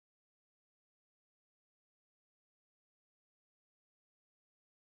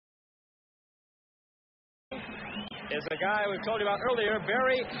is the guy we told you about earlier,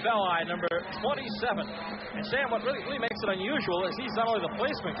 Barry Belli, number 27. And Sam, what really makes it unusual is he's not only the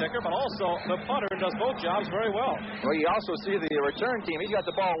placement kicker, but also the punter and does both jobs very well. Well, you also see the return team. He's got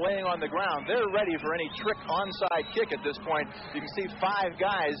the ball laying on the ground. They're ready for any trick onside kick at this point. You can see 5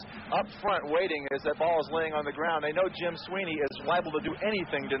 guys up front waiting as that ball is laying on the ground. They know Jim Sweeney is liable to do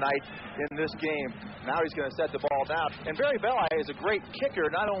anything tonight in this game. Now he's going to set the ball down. And Barry Belli is a great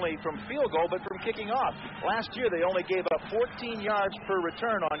kicker, not only from field goal, but from kicking off. Last year, they only gave up 14 yards per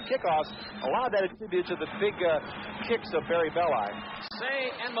return on kickoffs. A lot of that attributed to the big kicks of Barry Belli. Say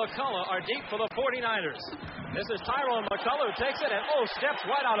and McCullough are deep for the 49ers. This is Tyrone McCullough who takes it and, steps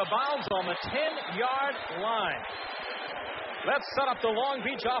right out of bounds on the 10-yard line. Let's set up the Long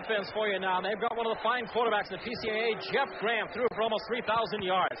Beach offense for you now. They've got one of the fine quarterbacks in the PCAA, Jeff Graham, threw for almost 3,000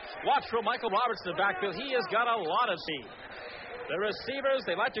 yards. Watch for Michael Roberts in the backfield. He has got a lot of speed. The receivers,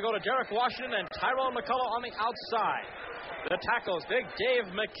 they like to go to Derek Washington and Tyrone McCullough on the outside. The tackles, big Dave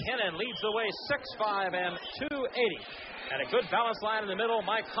McKinnon leads the way, 6'5" and 280. And a good balanced line in the middle.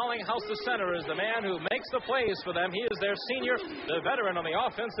 Mike Hollinghouse, the center, is the man who makes the plays for them. He is their senior, the veteran on the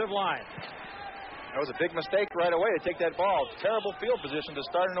offensive line. That was a big mistake right away to take that ball. Terrible field position to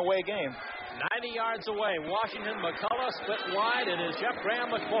start an away game. 90 yards away. Washington, McCullough split wide. It is Jeff Graham,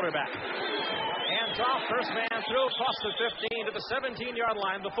 the quarterback. Hands off, first man through, across the 15 to the 17-yard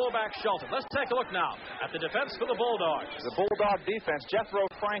line, the fullback Shelton. Let's take a look now at the defense for the Bulldogs. The Bulldog defense, Jethro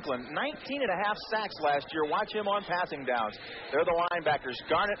Franklin, 19.5 sacks last year. Watch him on passing downs. They're the linebackers.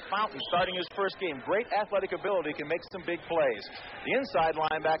 Garnet Fountain starting his first game. Great athletic ability, can make some big plays. The inside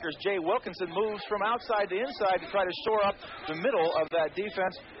linebackers, Jay Wilkinson, moves from outside to inside to try to shore up the middle of that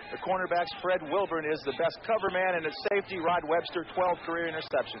defense. The cornerbacks, Fred Wilburn is the best cover man, and at safety, Rod Webster, 12 career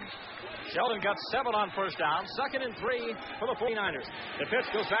interceptions. Sheldon got 7 on first down, 2nd and 3 for the 49ers. The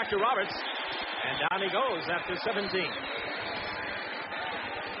pitch goes back to Roberts, and down he goes after 17.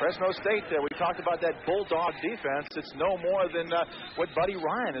 Fresno State, we talked about that Bulldog defense. It's no more than what Buddy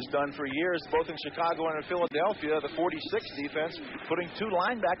Ryan has done for years, both in Chicago and in Philadelphia. The 46 defense, putting 2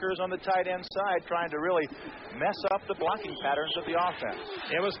 linebackers on the tight end side, trying to really mess up the blocking patterns of the offense.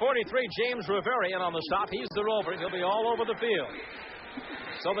 It was 43, James Rivera in on the stop. He's the rover. He'll be all over the field.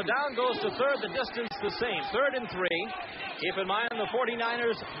 So the down goes to third, the distance the same. 3rd and 3. Keep in mind the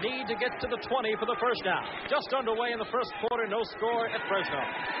 49ers need to get to the 20 for the first down. Just underway in the first quarter, no score at Fresno.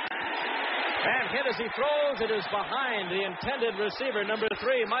 And hit as he throws. It is behind the intended receiver, number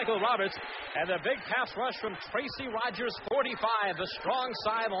 3, Michael Roberts. And the big pass rush from Tracy Rogers, 45, the strong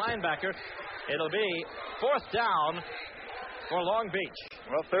side linebacker. It'll be 4th down for Long Beach.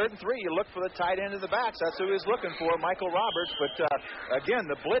 Well, 3rd and 3, you look for the tight end of the backs. That's who he's looking for, Michael Roberts. But, again,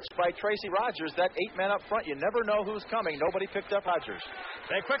 the blitz by Tracy Rogers, that 8 men up front, you never know who's coming. Nobody picked up Rogers.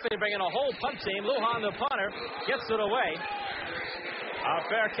 They quickly bring in a whole punt team. Lujan, the punter, gets it away. A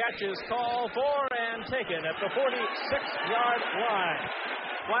fair catch is called for and taken at the 46-yard line.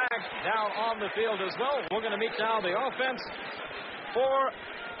 Flag down on the field as well. We're going to meet now the offense for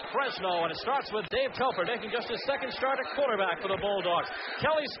Fresno, and it starts with Dave Telford making just his 2nd start at quarterback for the Bulldogs.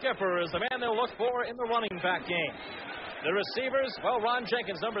 Kelly Skipper is the man they'll look for in the running back game. The receivers, well, Ron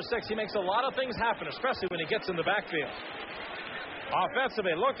Jenkins, number 6, he makes a lot of things happen, especially when he gets in the backfield.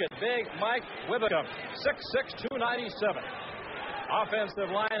 Offensively, look at big Mike Wibicum, 6'6", 297.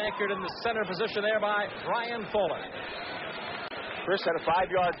 Offensive line anchored in the center position there by Brian Fuller. Chris had a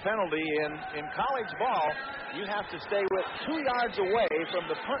 5-yard penalty in college ball. You have to stay with 2 yards away from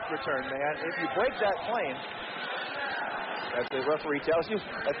the punt return man. If you break that plane, as the referee tells you,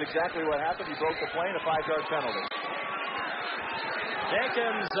 that's exactly what happened. He broke the plane, a 5-yard penalty.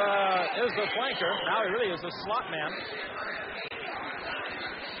 Jenkins is the flanker. Now he really is the slot man.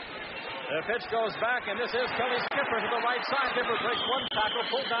 The pitch goes back, and this is Kelly Skipper to the right side. Skipper breaks 1 tackle,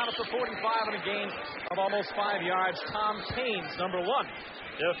 pulled down at the 45 and a gain of almost 5 yards. Tom Kaines, number 1,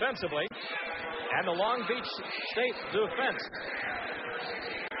 defensively. And the Long Beach State defense.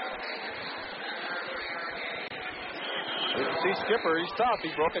 You can see Skipper, he's tough.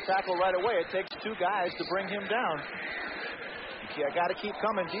 He broke a tackle right away. It takes 2 guys to bring him down. You got to keep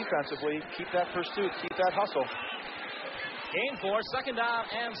coming defensively. Keep that pursuit. Keep that hustle. Gain 4, 2nd down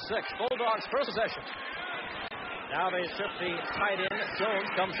and 6. Bulldogs first possession. Now they strip the tight end. Jones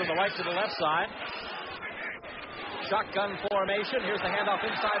comes from the right to the left side. Shotgun formation. Here's the handoff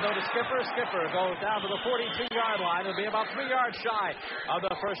inside though to Skipper. Skipper goes down to the 42-yard line. It'll be about 3 yards shy of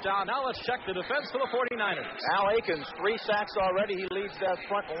the first down. Now let's check the defense for the 49ers. Al Aikens, 3 sacks already. He leads that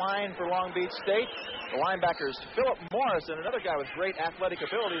front line for Long Beach State. The linebackers, Philip Morrison, another guy with great athletic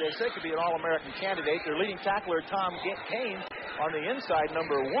ability. They say could be an All-American candidate. Their leading tackler, Tom Kaines, on the inside,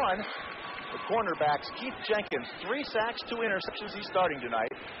 number 1. The cornerbacks, Keith Jenkins, 3 sacks, 2 interceptions. He's starting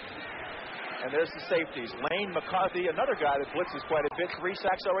tonight. And there's the safeties. Lane McCarthy, another guy that blitzes quite a bit. 3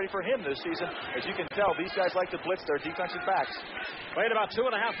 sacks already for him this season. As you can tell, these guys like to blitz their defensive backs. Played about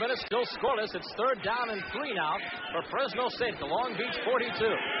 2.5 minutes, still scoreless. It's 3rd down and 3 now for Fresno State. The Long Beach 42.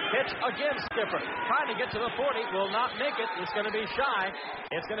 Pitch again, Skipper. Trying to get to the 40. Will not make it. It's going to be shy.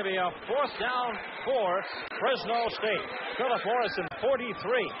 It's going to be a 4th down for Fresno State. Philip Morrison,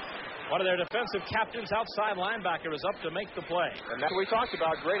 43. One of their defensive captains, outside linebacker, is up to make the play. And that's what we talked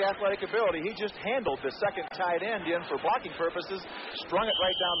about. Great athletic ability. He just handled the second tight end in for blocking purposes, strung it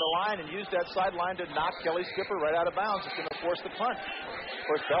right down the line, and used that sideline to knock Kelly Skipper right out of bounds. It's going to force the punt. Of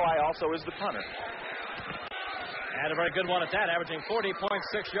course, Belli also is the punter. And a very good one at that, averaging 40.6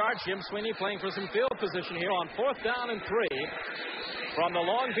 yards. Jim Sweeney playing for some field position here on 4th down and 3 from the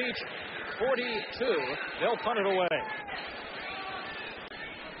Long Beach 42. They'll punt it away.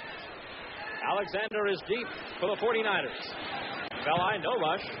 Alexander is deep for the 49ers. Belli, no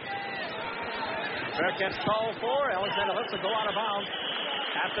rush. Fair catch call for. Alexander lets it go out of bounds.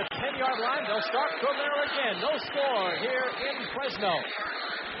 At the 10-yard line, they'll start from there again. No score here in Fresno.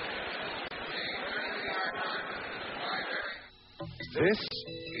 This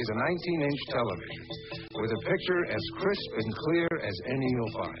is a 19-inch television with a picture as crisp and clear as any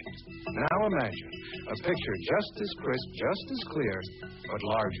you'll find. Now imagine a picture just as crisp, just as clear, but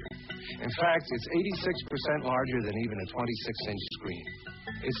larger. In fact, it's 86% larger than even a 26-inch screen.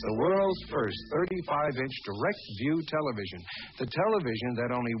 It's the world's first 35-inch direct-view television, the television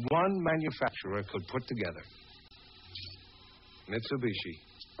that only one manufacturer could put together. Mitsubishi.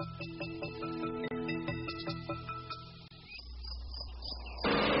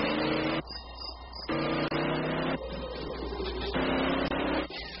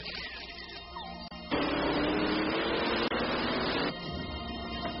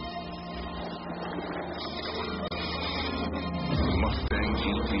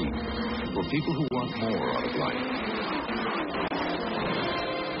 For people who want more out of life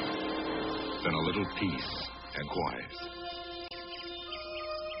than a little peace and quiet.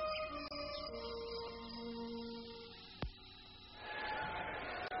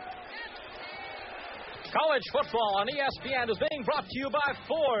 College football on ESPN is being brought to you by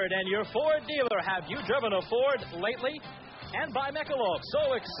Ford and your Ford dealer. Have you driven a Ford lately? And by Michelob,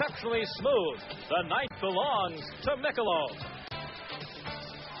 so exceptionally smooth. The night belongs to Michelob.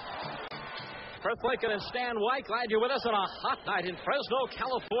 Perth Lincoln and Stan White, glad you're with us on a hot night in Fresno,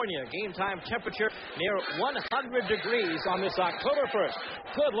 California. Game time temperature near 100 degrees on this October 1st.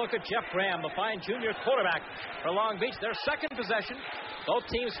 Good look at Jeff Graham, the fine junior quarterback for Long Beach. Their second possession. Both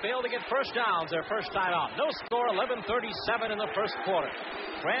teams failed to get first downs their first time out. No score, 11:37 in the first quarter.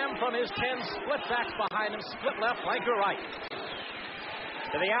 Graham from his 10, split backs behind him, split left, flanker right.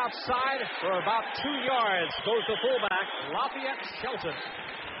 To the outside for about 2 yards goes the fullback, Lafayette Shelton.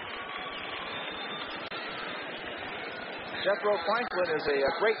 Jethro Franklin is a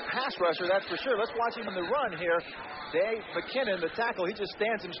great pass rusher, that's for sure. Let's watch him in the run here. Dave McKinnon, the tackle, he just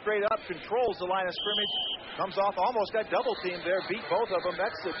stands him straight up, controls the line of scrimmage, comes off, almost got double teamed there, beat both of them.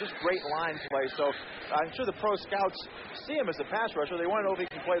 That's just great line play. So I'm sure the pro scouts see him as a pass rusher. They want to know if he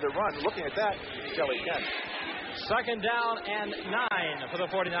can play the run. Looking at that, Kelly Kent. 2nd down and 9 for the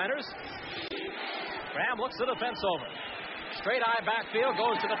 49ers. Graham looks the defense over. Straight eye backfield,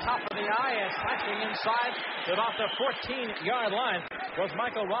 goes to the top of the eye, and slashing inside to about the 14-yard line was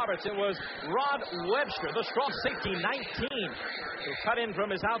Michael Roberts. It was Rod Webster, the strong safety, 19, who cut in from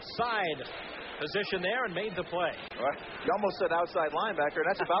his outside position there and made the play. Well, you almost said outside linebacker, and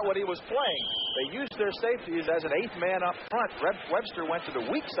that's about what he was playing. They used their safeties as an 8th man up front. Webster went to the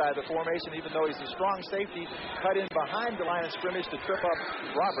weak side of the formation, even though he's a strong safety, cut in behind the line of scrimmage to trip up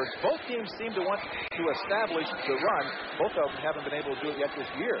Roberts. Both teams seem to want to establish the run. Both of them haven't been able to do it yet this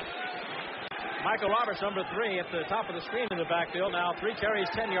year. Michael Roberts, number 3, at the top of the screen in the backfield. Now 3 carries,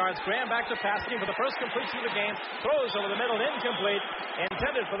 10 yards. Graham back to passing for the first completion of the game. Throws over the middle, incomplete.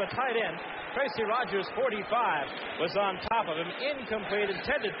 Intended for the tight end. Tracy Rogers, 45, was on top of him. Incomplete,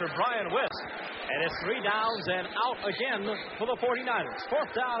 intended for Brian Wiss. And it's 3 downs and out again for the 49ers.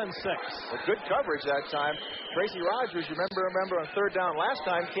 4th down and 6. Well, good coverage that time. Tracy Rogers, you remember on 3rd down last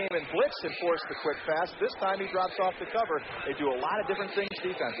time, came in blitz and forced the quick pass. This time he drops off the cover. They do a lot of different things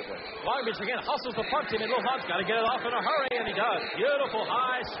defensively. Long Beach again hustles the punt team, and Lujan's got to get it off in a hurry, and he does. Beautiful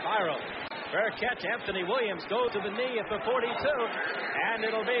high spiral. Fair catch. Anthony Williams goes to the knee at the 42, and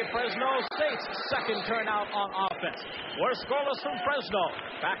it'll be Fresno State's second turnout on offense. We're scoreless from Fresno.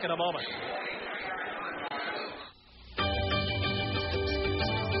 Back in a moment.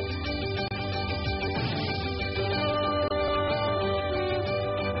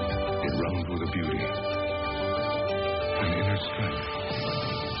 It runs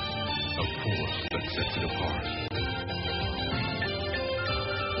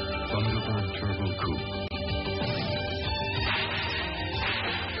Thunderbird Turbo Coupe.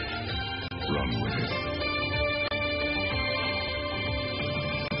 Run with it.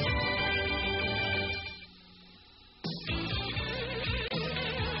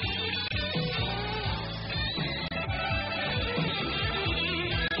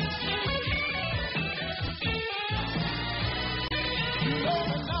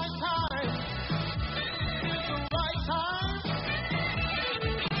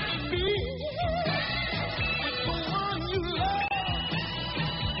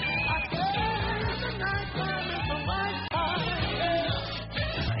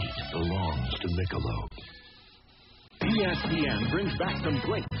 ESPN brings back some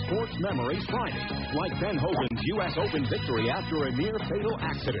great sports memories Friday, like Ben Hogan's U.S. Open victory after a near-fatal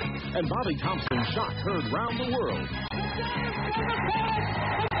accident, and Bobby Thompson's shot heard round the world.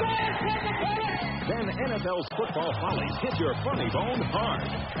 Then NFL's football follies hit your funny bone hard,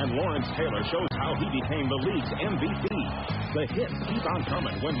 and Lawrence Taylor shows how he became the league's MVP. The hits keep on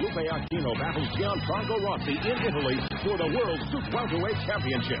coming when Lupe Aquino battles Gianfranco Rossi in Italy for the World Super Welterweight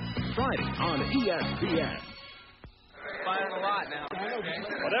Championship. Friday on ESPN. Firing a lot now.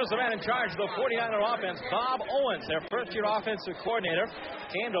 Well, there's the man in charge of the 49er offense, Bob Owens, their first-year offensive coordinator,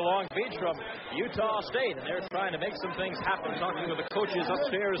 came to Long Beach from Utah State, and they're trying to make some things happen, talking with the coaches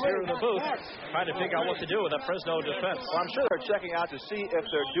upstairs here in the booth, trying to figure out what to do with the Fresno defense. Well, I'm sure they're checking out to see if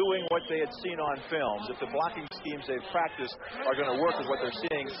they're doing what they had seen on films, if the blocking schemes they've practiced are going to work with what they're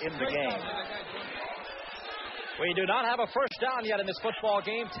seeing in the game. We do not have a first down yet in this football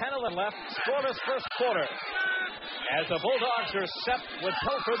game. 10-11 left. Scoreless first quarter. As the Bulldogs are set with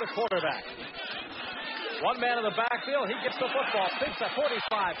Telfer, the quarterback. One man in the backfield. He gets the football. Thinks at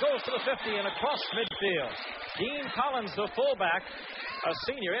 45. Goes to the 50 and across midfield. Dean Collins, the fullback, a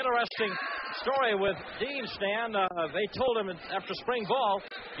senior. Interesting story with Dean, Stan. They told him after spring ball,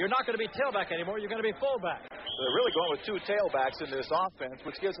 you're not going to be tailback anymore. You're going to be fullback. They're really going with two tailbacks in this offense,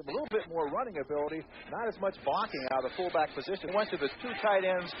 which gives them a little bit more running ability, not as much blocking out of the fullback position. Went to the two tight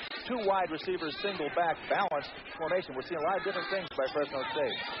ends, two wide receivers, single back, balanced formation. We're seeing a lot of different things by Fresno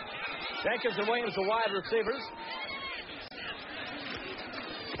State. Jenkins and Williams, the wide receivers.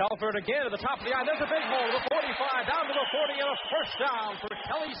 Telford again at the top of the eye. There's a big hole to the 45, down to the 40, and a first down for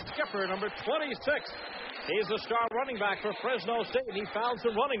Kelly Skipper, number 26. He's the star running back for Fresno State. He found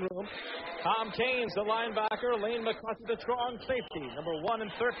some running room. Tom Kane's the linebacker. Lane McCarthy, the strong safety. Number 1 and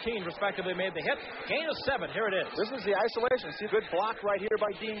 13, respectively, made the hit. Gain of 7. Here it is. This is the isolation. See, good block right here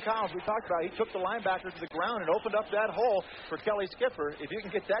by Dean Collins. We talked about it. He took the linebacker to the ground and opened up that hole for Kelly Skipper. If you can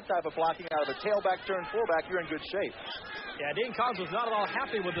get that type of blocking out of a tailback turned fullback, you're in good shape. Yeah, Dean Collins was not at all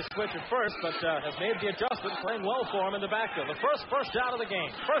happy with the switch at first, but has made the adjustment, playing well for him in the backfield. The first down of the game.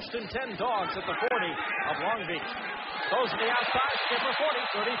 1st and 10 Dogs at the 40 of Long Beach. Goes to the outside. Skipper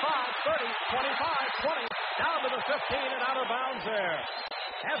 40, 35, 30, 25, 20. Down to the 15 and out of bounds there.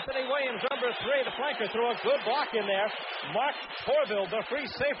 Anthony Williams, number 3, the flanker, threw a good block in there. Mark Torville, the free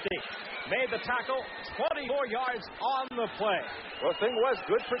safety, made the tackle. 24 yards on the play. Well, the thing was,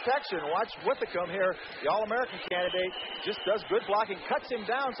 good protection. Watch Whitcomb here, the All-American candidate, just does good blocking, cuts him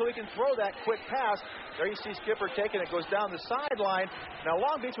down so he can throw that quick pass. There you see Skipper taking it, goes down the sideline. Now,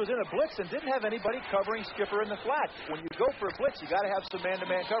 Long Beach was in a blitz and didn't have anybody covering Skipper in the flat. When you go for a blitz, you got to have some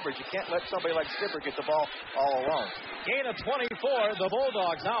man-to-man coverage. You can't let somebody like Skipper get the ball all alone. Gain of 24, the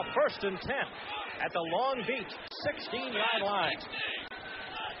Bulldogs now 1st and 10 at the Long Beach 16-yard line.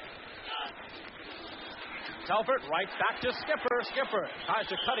 Telford right back to Skipper. Skipper tries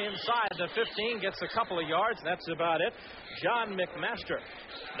to cut inside the 15, gets a couple of yards. That's about it. John McMaster,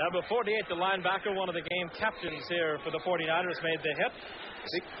 number 48, the linebacker, one of the game captains here for the 49ers, made the hit.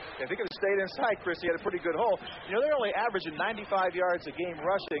 If he could have stayed inside, Chris, he had a pretty good hole. You know, they're only averaging 95 yards a game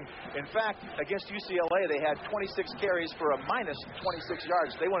rushing. In fact, against UCLA, they had 26 carries for a minus 26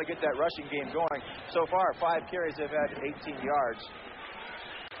 yards. They want to get that rushing game going. So far, 5 carries, they've had 18 yards.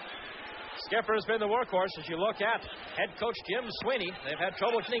 Skipper has been the workhorse. As you look at head coach Jim Sweeney, they've had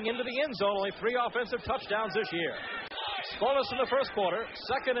trouble getting into the end zone. Only 3 offensive touchdowns this year. Scoreless in the first quarter.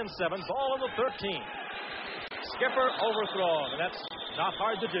 2nd and 7. Ball on the 13. Skipper overthrown, and that's not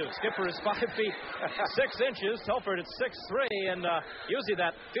hard to do. Skipper is 5 feet 6 inches. Telford at 6'3", and usually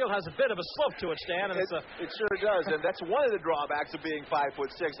that field has a bit of a slope to it, Stan. And it sure does, and that's one of the drawbacks of being 5'6".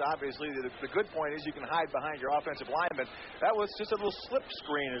 Obviously, the good point is you can hide behind your offensive lineman. That was just a little slip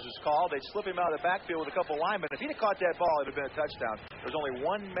screen, as it's called. They'd slip him out of the backfield with a couple linemen. If he'd have caught that ball, it'd have been a touchdown. There's only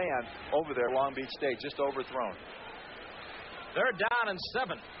one man over there, Long Beach State, just overthrown. 3rd down and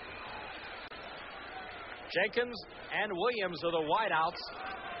 7. Jenkins and Williams are the wideouts.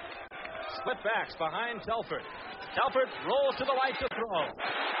 Split backs behind Telford. Telford rolls to the right to throw.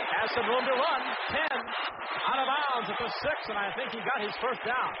 has some room to run. 10 out of bounds at the 6, and I think he got his first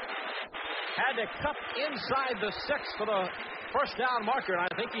down. Had to cut inside the 6 for the first down marker, and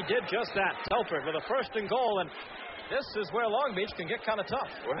I think he did just that. Telford with a 1st and goal, and this is where Long Beach can get kind of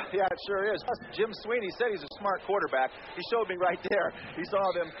tough. Well, yeah, it sure is. Jim Sweeney said he's a smart quarterback. He showed me right there. He saw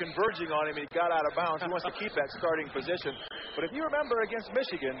them converging on him, and he got out of bounds. He wants to keep that starting position. But if you remember against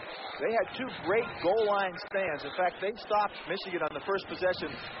Michigan, they had 2 great goal line stands. In fact, they stopped Michigan on the first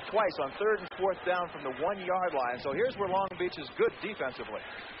possession twice, on 3rd and 4th down from the 1-yard line. So here's where Long Beach is good defensively.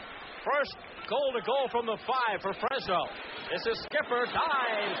 First goal to goal from the 5 for Fresno. This is Skipper,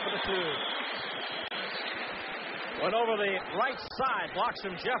 dives for the 2. Went over the right side, blocks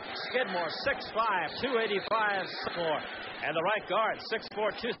him Jeff Skidmore, 6'5", 285 sophomore. And the right guard, 6'4",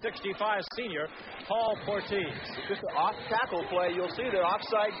 265 senior, Paul Portiz. Just an off-tackle play. You'll see the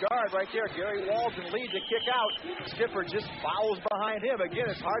offside guard right there. Gary Walden lead to kick out. Skipper just follows behind him. Again,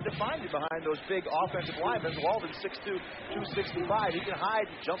 it's hard to find you behind those big offensive linemen. Walden, 6'2", 265. He can hide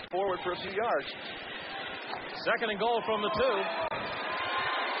and jump forward for a few yards. 2nd and goal from the 2.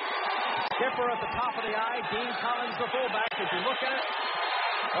 Skipper at the top of the eye. Dean Collins, the fullback. If you look at it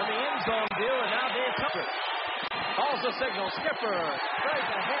from the end zone view, and now Dave Tucker calls the signal. Skipper straight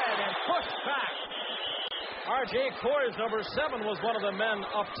ahead and pushed back. R.J. Coors, number 7, was one of the men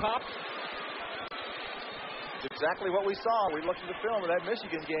up top. It's exactly what we saw. We looked at the film of that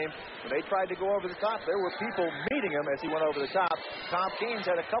Michigan game. When they tried to go over the top, there were people meeting him as he went over the top. Tom Keynes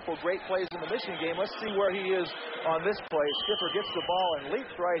had a couple great plays in the Michigan game. Let's see where he is on this play. Skipper gets the ball and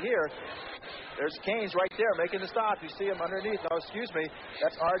leaps right here. There's Keynes right there making the stop. You see him underneath. No, excuse me.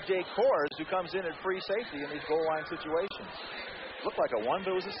 That's R.J. Coors who comes in at free safety in these goal line situations. Looked like a 1,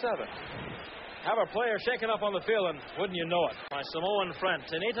 but it was a 7. Have a player shaking up on the field, and wouldn't you know it, my Samoan friend,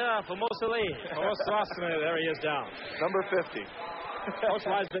 Tanita Famosali. There he is down. Number 50. Coach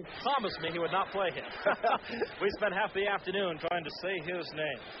Weisman promised me he would not play him. We spent half the afternoon trying to say his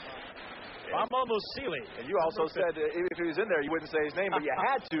name. Mamo Musili. And you also said if he was in there, you wouldn't say his name, but you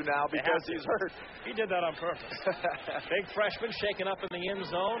had to now because he's hurt. He did that on purpose. Big freshman shaken up in the end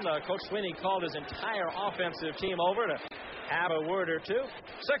zone. Coach Sweeney called his entire offensive team over to have a word or two.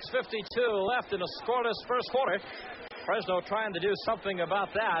 6:52 left in a scoreless first quarter. Fresno trying to do something about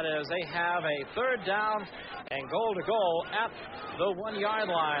that as they have a 3rd down and goal to goal at the 1-yard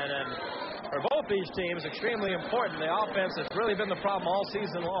line. And for both these teams, extremely important. The offense has really been the problem all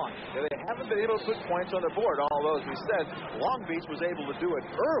season long. Yeah, they haven't been able to put points on the board. All those we said, Long Beach was able to do it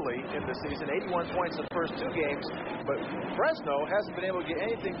early in the season, 81 points in the first 2 games. But Fresno hasn't been able to get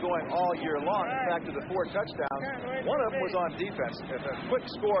anything going all year long. In fact, of the 4 touchdowns, one of them was on defense. And a quick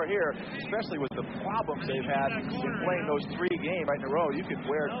score here, especially with the problems they've had in playing those 3 games right in a row, you could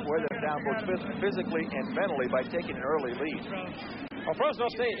wear them down both physically and mentally by taking an early lead. Well, Fresno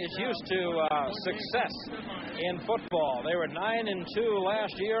State is used to success in football. They were 9-2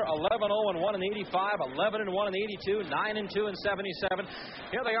 last year, 11-0-1 in 85, 11-1 in 82, 9-2 in 77.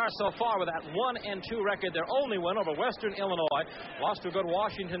 Here they are so far with that 1-2 record. Their only win over Western Illinois, lost to a good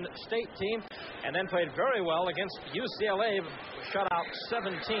Washington State team, and then played very well against UCLA, shut out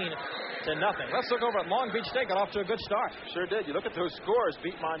 17-0. Let's look over at Long Beach State. Got off to a good start. Sure did. You look at those scores.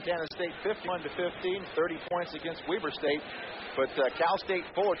 Beat Montana State 51-15, 30 points against Weber State. But Cal State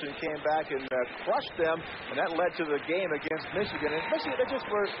Fullerton came back and crushed them, and that led to the game against Michigan. And Michigan, they just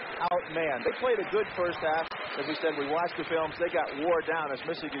were outmanned. They played a good first half. As we said, we watched the films. They got wore down as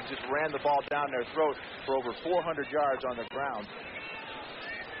Michigan just ran the ball down their throat for over 400 yards on the ground.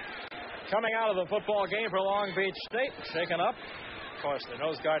 Coming out of the football game for Long Beach State, shaken up. Of course, the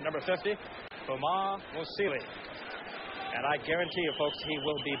nose guard, number 50, Fuma Musili. And I guarantee you, folks, he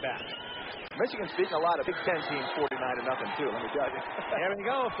will be back. Michigan's beating a lot of Big Ten teams 49-0 too, let me tell you. Here we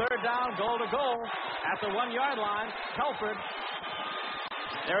go, 3rd down, goal to goal at the 1-yard line. Telford.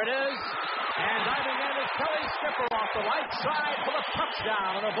 There it is. And diving in is Kelly Skipper off the right side for the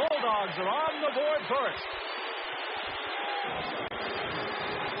touchdown. And the Bulldogs are on the board first.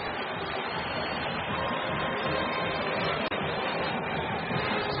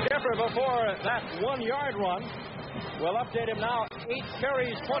 Skipper before that 1-yard run. We'll update him now. 8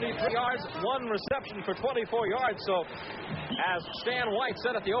 carries, 23 yards, 1 reception for 24 yards. So, as Stan White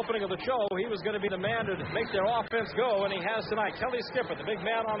said at the opening of the show, he was going to be the man to make their offense go, and he has tonight. Kelly Skipper, the big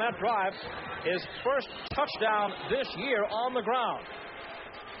man on that drive, his first touchdown this year on the ground.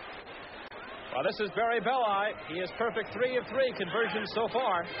 Well, this is Barry Belli. He is perfect 3 of 3 conversions so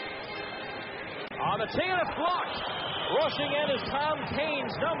far. On the tee, and it's blocked. Rushing in is Tom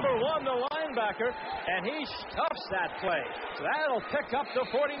Kane's number 1, the linebacker, and he stuffs that play. So that'll pick up the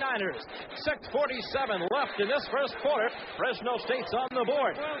 49ers. 6:47 left in this first quarter. Fresno State's on the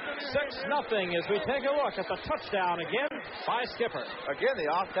board. 6-0 as we take a look at the touchdown again by Skipper. Again, the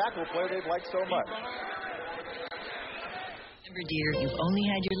off-tackle play they've liked so much. Remember, dear, you've only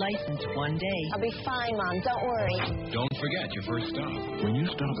had your license one day. I'll be fine, Mom. Don't worry. Don't forget your first stop. When you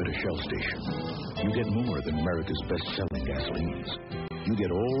stop at a Shell station, you get more than America's best-selling gasolines. You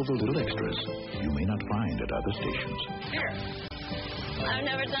get all the little extras you may not find at other stations. Here. I've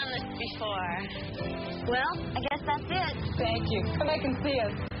never done this before. Well, I guess that's it. Thank you. Come back and see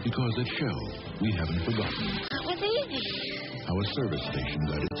us. Because at Shell, we haven't forgotten That was easy. how a service station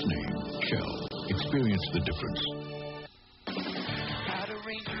got its name. Shell. Experience the difference.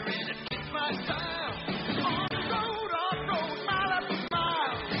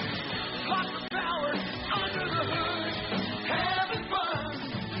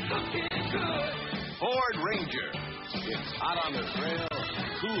 Ford Ranger. It's hot on the trail,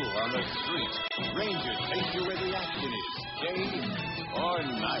 cool on the street. Ranger takes you where the action is, day or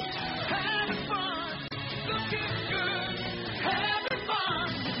night. Having fun, looking good. Having fun,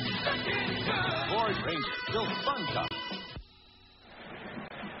 looking good. Ford Ranger, still fun time.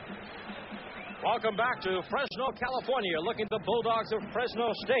 Welcome back to Fresno, California. Looking at the Bulldogs of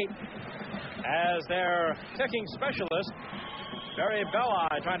Fresno State as their kicking specialist, Barry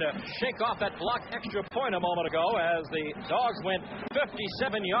Belli, trying to shake off that blocked extra point a moment ago as the Dogs went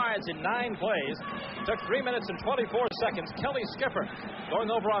 57 yards in 9 plays. Took 3 minutes and 24 seconds. Kelly Skipper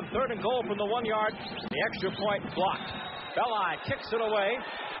going over on 3rd and goal from the 1 yard. The extra point blocked. Belli kicks it away.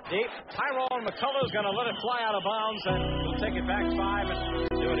 Deep. Tyrone McCullough's going to let it fly out of bounds, and he'll take it back 5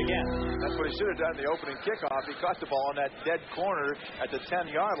 and do it again. That's what he should have done in the opening kickoff. He caught the ball in that dead corner at the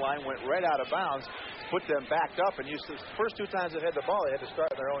 10-yard line, went right out of bounds, put them backed up, and used the first 2 times they had the ball, they had to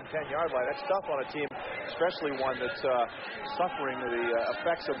start on their own 10-yard line. That's tough on a team, especially one that's suffering the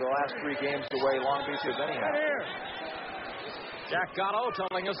effects of the last 3 games the way Long Beach has anyhow. Jack Gatto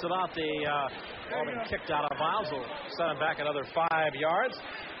telling us about the ball being kicked out of bounds. Will set him back another 5 yards.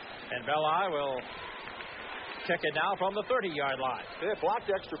 And Belli will kick it now from the 30-yard line. They blocked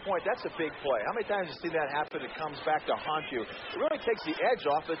the extra point. That's a big play. How many times have you seen that happen? It comes back to haunt you. It really takes the edge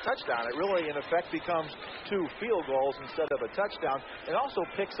off the touchdown. It really, in effect, becomes 2 field goals instead of a touchdown. It also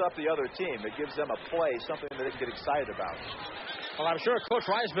picks up the other team. It gives them a play, something that they can get excited about. Well, I'm sure Coach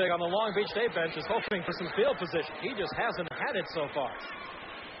Reisbig on the Long Beach State bench is hoping for some field position. He just hasn't had it so far.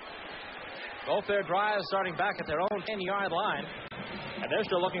 Both their drives starting back at their own 10-yard line. And they're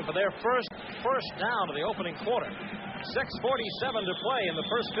still looking for their first down of the opening quarter. 6:47 to play in the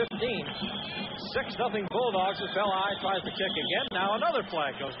first 15. 6-0 Bulldogs as Belli tries to kick again. Now another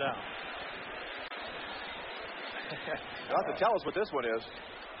flag goes down. You'll have to tell us what this one is.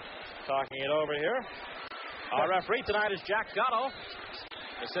 Talking it over here. Our referee tonight is Jack Gatto.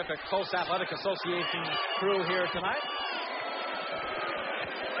 Pacific Coast Athletic Association crew here tonight.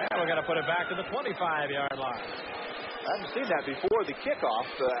 And we're going to put it back to the 25-yard line. I haven't seen that before. The kickoff,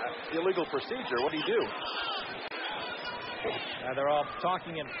 the illegal procedure. What do you do? They're all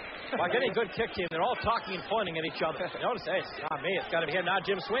talking and, like any good kick team, they're all talking and pointing at each other. Notice, hey, it's not me. It's got to be him. Now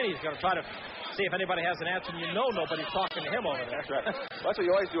Jim Sweeney's going to try to see if anybody has an answer, and you know nobody's talking to him over there. That's right. That's what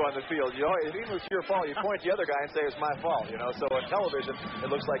you always do on the field. You always, even if it's your fault, you point to the other guy and say it's my fault. You know. So on television, it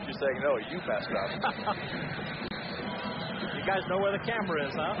looks like you're saying, no, you messed up. You guys know where the camera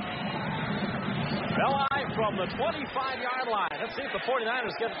is, huh? Belli from the 25-yard line. Let's see if the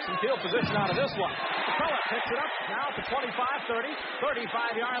 49ers get some field position out of this one. McCullough picks it up now at the 25, 30,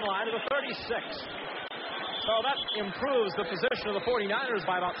 35-yard line to the 36. So that improves the position of the 49ers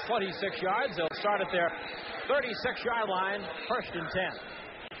by about 26 yards. They'll start at their 36-yard line, 1st and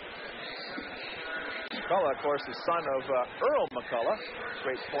 10. McCullough, of course, the son of Earl McCullough,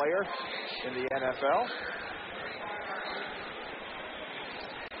 great player in the NFL.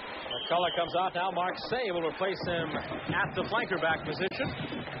 McCullough comes out now. Mark Say will replace him at the flanker back position.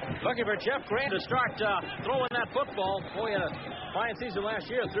 Looking for Jeff Graham to start throwing that football. Boy, a fine season last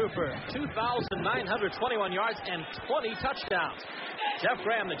year. Threw for 2,921 yards and 20 touchdowns. Jeff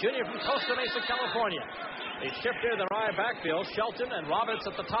Graham, the junior from Costa Mesa, California. They shift here the right backfield. Shelton and Roberts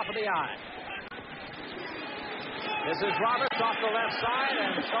at the top of the eye. This is Roberts off the left side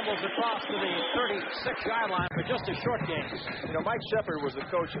and stumbles across to the 36-yard line for just a short game. You know, Mike Shepard was the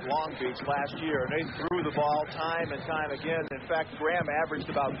coach at Long Beach last year, and they threw the ball time and time again. In fact, Graham averaged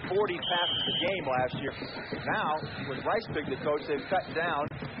about 40 passes a game last year. Now, with Reisbig the coach, they've cut down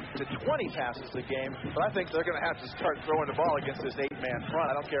to 20 passes a game, but I think they're going to have to start throwing the ball against this 8-man front.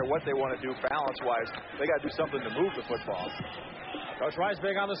 I don't care what they want to do balance-wise. They got to do something to move the football. Coach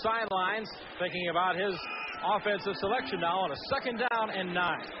Reisbig on the sidelines, thinking about his offensive selection now on a 2nd down and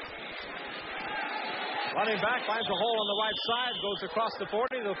 9. Running back finds a hole on the right side, goes across the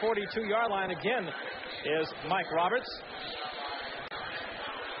 40 to the 42-yard line again is Mike Roberts.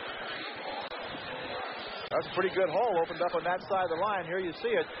 That's a pretty good hole opened up on that side of the line. Here you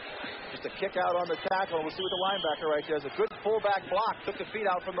see it. Just a kick out on the tackle. We'll see what the linebacker right there does. A good fullback block. Took the feet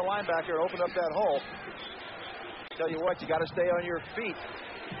out from the linebacker and opened up that hole. Tell you what, you got to stay on your feet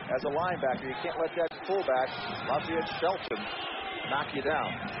as a linebacker. You can't let that fullback, Lafayette Shelton, knock you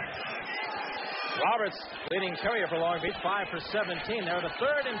down. Roberts leading carrier for Long Beach, 5 for 17. They're the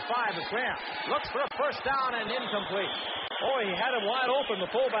 3rd and 5 as Graham looks for a first down and incomplete. Oh, he had him wide open. The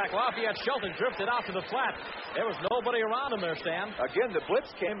fullback, Lafayette Shelton, drifted out to the flat. There was nobody around him there, Stan. Again, the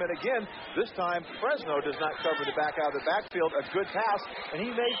blitz came, and again, this time, Fresno does not cover the back out of the backfield. A good pass, and he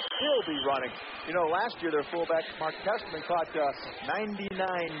may still be running. You know, last year, their fullback, Mark Testman, caught 99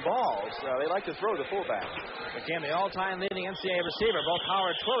 balls. They like to throw the fullback. Became the all-time leading NCAA receiver, both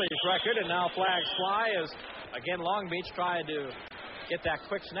Howard Twilley's record, and now flags fly as, again, Long Beach tried to get that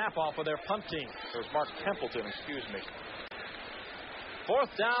quick snap off of their punt team. There's Mark Templeton, excuse me.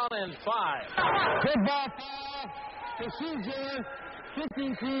 4th down and 5. Good ball, procedure,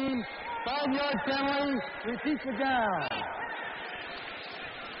 kicking team, 5-yard penalty, repeat the down.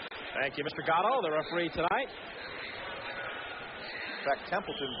 Thank you, Mr. Gatto, the referee tonight. In fact,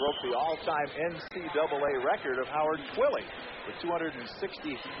 Templeton broke the all-time NCAA record of Howard Twilley with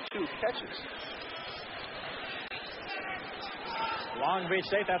 262 catches. Long Beach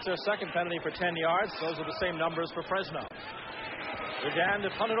State, that's their 2nd penalty for 10 yards. Those are the same numbers for Fresno. Began to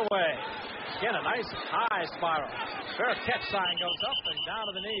punt it away. Again, a nice high spiral. Fair catch sign goes up and down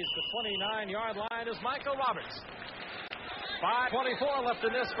to the knees. The 29-yard line is Michael Roberts. 5:24 left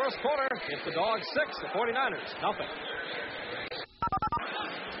in this first quarter. It's the Dogs 6, the 49ers nothing.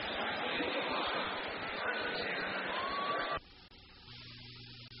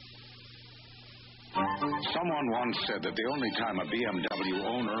 Someone once said that the only time a BMW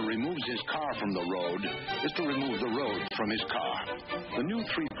owner removes his car from the road is to remove the road from his car. The new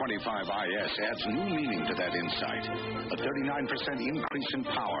 325 IS adds new meaning to that insight. A 39% increase in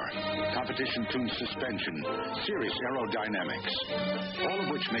power, competition-tuned suspension, serious aerodynamics, all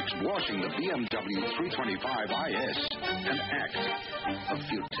of which makes washing the BMW 325 IS an act of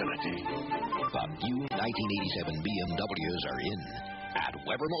futility. The new 1987 BMWs are in at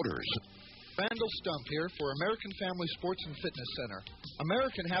Weber Motors. Randall Stump here for American Family Sports and Fitness Center.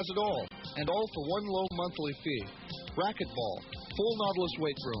 American has it all, and all for one low monthly fee. Racquetball, full Nautilus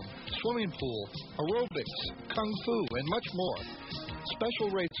weight room, swimming pool, aerobics, kung fu, and much more. Special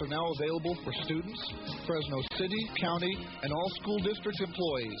rates are now available for students, Fresno City, County, and all school district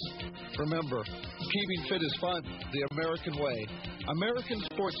employees. Remember, keeping fit is fun, the American way. American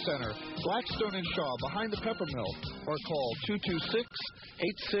Sports Center, Blackstone and Shaw, behind the Pepper Mill, or call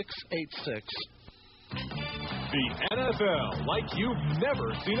 226-8686. The NFL like you've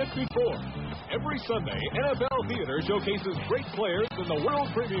never seen it before. Every Sunday, NFL Theater showcases great players in the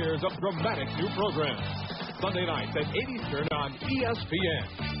world premieres of dramatic new programs. Sunday nights at 8 Eastern on ESPN.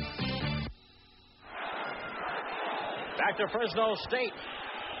 Back to Fresno State.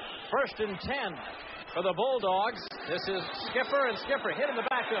 1st and 10 for the Bulldogs. This is Skipper, and Skipper hit in the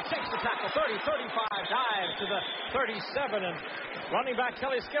backfield, takes the tackle, 30, 35, dives to the 37, and running back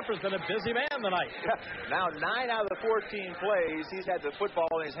Kelly Skipper's been a busy man tonight. Now 9 out of the 14 plays, he's had the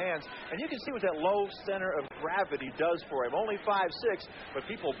football in his hands, and you can see what that low center of gravity does for him. Only 5'6", but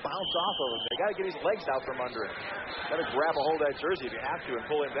people bounce off of him. They got to get his legs out from under him. Got to grab a hold of that jersey if you have to and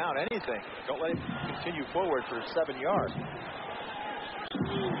pull him down. Anything. Don't let him continue forward for 7 yards.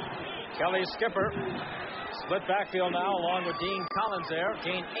 Kelly Skipper, split backfield now along with Dean Collins there.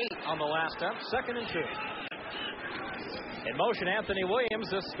 Gain 8 on the last attempt, 2nd and 2. In motion, Anthony Williams.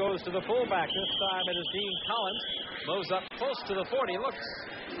 This goes to the fullback. This time it is Dean Collins. Moves up close to the 40. Looks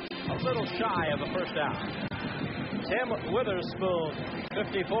a little shy of a first down. Tim Witherspoon,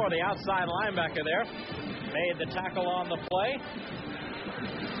 54, the outside linebacker there, made the tackle on the play.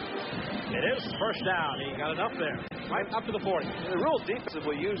 It is first down. He got enough there. Right up to the 40. The rule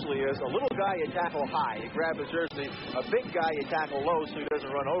defensively usually is a little guy you tackle high. You grab his jersey. A big guy you tackle low so he doesn't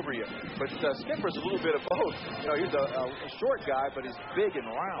run over you. But Skipper's a little bit of both. You know, he's a short guy, but he's big and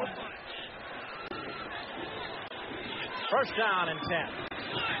round. First down and 10.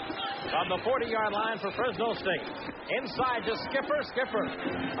 From the 40-yard line for Fresno State. Inside to Skipper. Skipper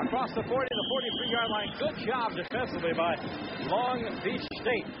across the 40 to 43-yard line. Good job defensively by Long Beach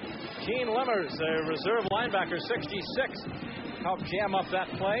State. Gene Lemmers, a reserve linebacker, 66, helped jam up that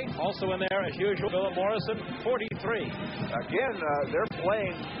play. Also in there, as usual, Philip Morrison, 43. Again, they're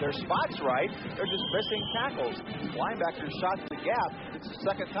playing their spots right. They're just missing tackles. Linebackers shot the gap. It's the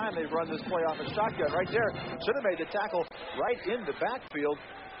second time they've run this play off a shotgun. Right there, should have made the tackle right in the backfield.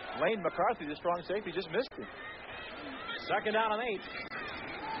 Lane McCarthy, the strong safety, just missed him. Second down and 8.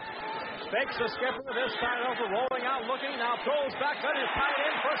 Fakes the Skipper. This time over, rolling out, looking. Now throws back. That is tight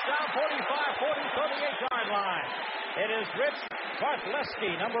end. First down, 45, 40, 38-yard line. It is Rich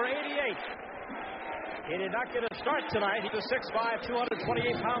Bartleski, number 88. He did not get a start tonight. He's a 6'5",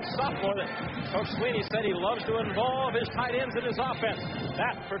 228-pound sophomore that Coach Sweeney said he loves to involve his tight ends in his offense.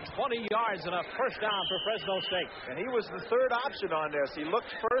 That for 20 yards and a first down for Fresno State. And he was the third option on this. He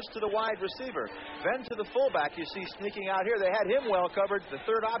looked first to the wide receiver, then to the fullback. You see sneaking out here. They had him well covered. The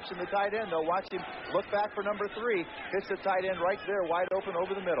third option, the tight end, though. Watch him look back for number 3. Hits the tight end right there, wide open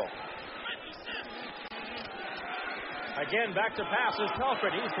over the middle. Again, back to passes.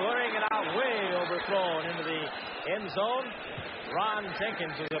 Telford, he's throwing it out, way overthrown into the end zone. Ron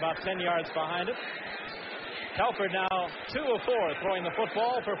Jenkins is about 10 yards behind it. Telford now 2 of 4 throwing the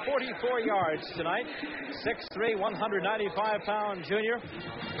football for 44 yards tonight. 6'3", 195-pound junior.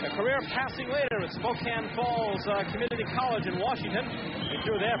 A career passing leader at Spokane Falls Community College in Washington. He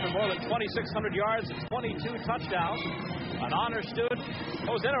threw there for more than 2,600 yards and 22 touchdowns. An honor student.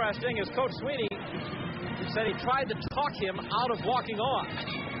 What was interesting is Coach Sweeney said he tried to talk him out of walking on.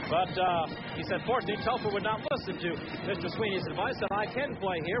 But he said, fortunately, Telford would not listen to Mr. Sweeney's advice, and I can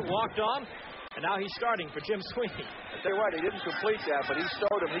play here. Walked on, and now he's starting for Jim Sweeney. I tell you what, he didn't complete that, but he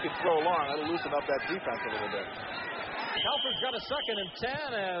showed him he could throw long. That'll loosen up that defense a little bit. Telford's got a 2nd and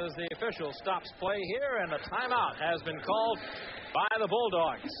 10 as the official stops play here, and a timeout has been called by the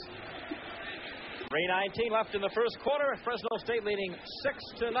Bulldogs. 3:19 left in the first quarter. Fresno State leading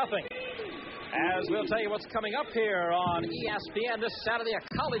 6-0. As we'll tell you what's coming up here on ESPN this Saturday, a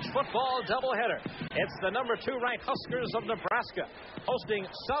college football doubleheader. It's the number 2 ranked Huskers of Nebraska hosting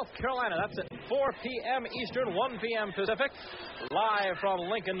South Carolina. That's at 4 p.m. Eastern, 1 p.m. Pacific, live from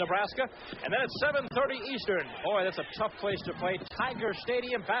Lincoln, Nebraska. And then at 7:30 Eastern. Boy, that's a tough place to play. Tiger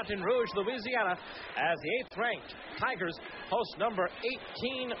Stadium, Baton Rouge, Louisiana, as the 8th ranked Tigers host number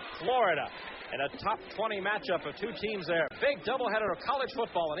 18 Florida. And a top 20 matchup of 2 teams there. Big doubleheader of college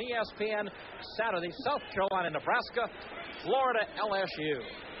football on ESPN Saturday. South Carolina, Nebraska, Florida, LSU.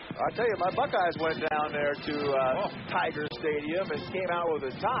 I tell you, my Buckeyes went down there to Tiger Stadium and came out with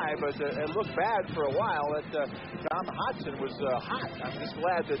a tie, but it looked bad for a while. Tom Hodgson was hot. I'm just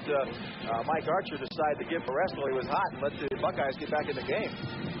glad that Mike Archer decided to give the rest while he was hot and let the Buckeyes get back in the game.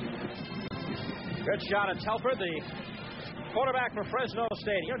 Good shot at Telford, the quarterback for Fresno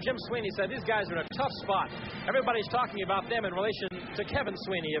State. You know, Jim Sweeney said these guys are in a tough spot. Everybody's talking about them in relation to Kevin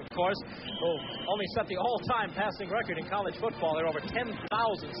Sweeney, of course, who only set the all-time passing record in college football. There are over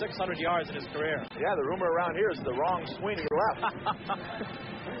 10,600 yards in his career. Yeah, the rumor around here is the wrong Sweeney left.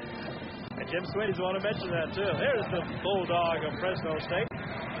 And Jim Sweeney's the one to mention that, too. There's the Bulldog of Fresno State.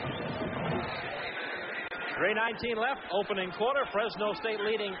 3:19 left, opening quarter. Fresno State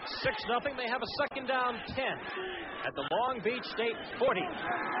leading 6-0. They have a 2nd down 10 at the Long Beach State 40.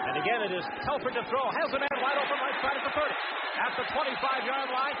 And again, it is Telford to throw. Has a man wide open right side at the 30. At the 25-yard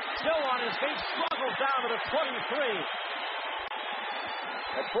line, still on his feet, struggles down to the 23.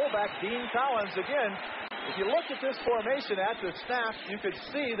 At fullback, Dean Collins again. If you looked at this formation at the snap, you could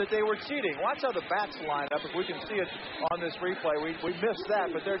see that they were cheating. Watch how the backs line up. If we can see it on this replay, we missed that,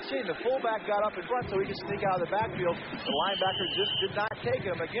 but they're cheating. The fullback got up in front so he could sneak out of the backfield. The linebacker just did not take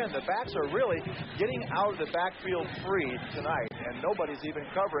him. Again, the backs are really getting out of the backfield free tonight, and nobody's even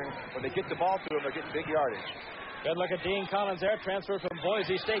covering. When they get the ball to them, they're getting big yardage. Good look at Dean Collins there, transferred from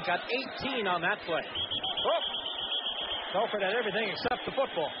Boise State. Got 18 on that play. Oh! Telford had everything except the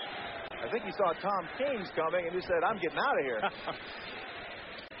football. I think he saw Tom Keynes coming and he said, I'm getting out of here.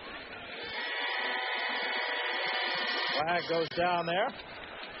 Flag goes down there.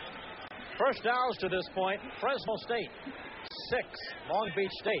 First downs to this point, Fresno State 6, Long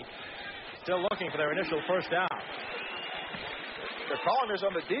Beach State still looking for their initial first down. The calling is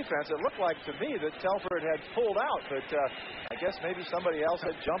on the defense. It looked like to me that Telford had pulled out, but I guess maybe somebody else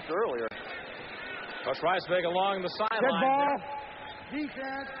had jumped earlier. Coach Reisberg along the sideline. Good ball.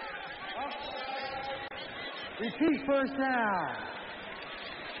 Defense. Repeat first down.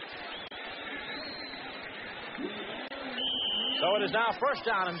 So it is now first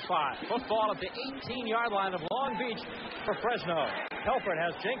down and 5. Football at the 18-yard line of Long Beach for Fresno. Telford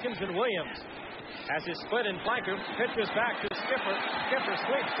has Jenkins and Williams. As he split in flanker, pitches back to Skipper. Skipper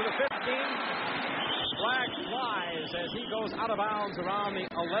sweeps to the 15. Flag flies as he goes out of bounds around the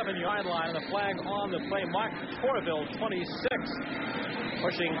 11-yard line. The flag on the play marked Torville 26.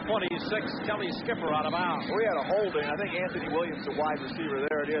 Pushing 26, Kelly Skipper out of bounds. We had a holding. I think Anthony Williams, the wide receiver,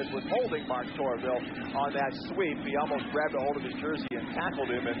 there it is, was holding Mark Torville on that sweep. He almost grabbed a hold of his jersey and tackled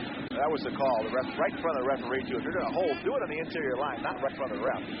him, and that was the call. The ref, right in front of the referee, too. If you're going to hold, do it on the interior line, not right in front of the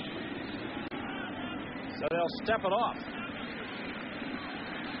ref. So they'll step it off.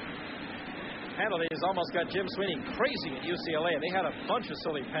 Penalties almost got Jim Sweeney crazy at UCLA. They had a bunch of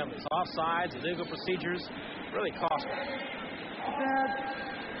silly penalties. Offsides, illegal procedures, really costly.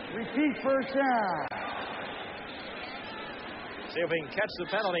 Repeat first down. See if we can catch the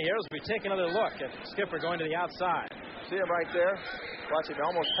penalty here as we take another look at Skipper going to the outside. See him right there? Watch him. He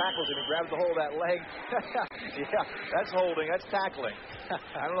almost tackles him. He grabs the hold of that leg. Yeah, that's holding. That's tackling.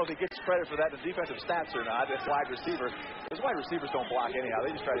 I don't know if he gets credit for that in defensive stats or not. It's wide receiver. Those wide receivers don't block anyhow.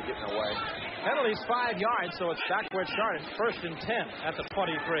 They just try to get in the way. Penalty's 5 yards, so it's back where it started. 1st and 10 at the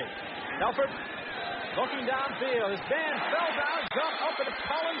 23. Telford looking downfield. His man fell down, jumped up, and it's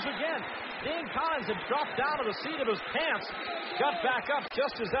Collins again. Dean Collins had dropped down to the seat of his pants, got back up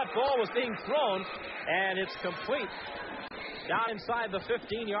just as that ball was being thrown, and it's complete down inside the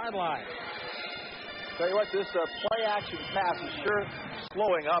 15-yard line. Tell you what, this play-action pass is sure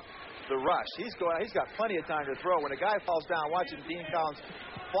slowing up the rush. He's got plenty of time to throw. When a guy falls down, watching Dean Collins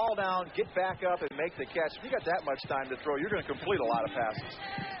fall down, get back up, and make the catch. If you got that much time to throw, you're going to complete a lot of passes.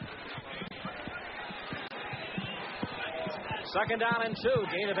 2nd down and 2.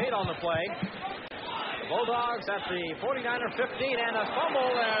 Gain of 8 on the play. The Bulldogs at the 49er 15, and a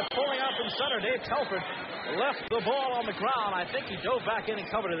fumble pulling out from center. Dave Telford left the ball on the ground. I think he dove back in and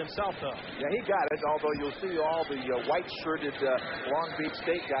covered it himself, though. Yeah, he got it, although you'll see all the white-shirted Long Beach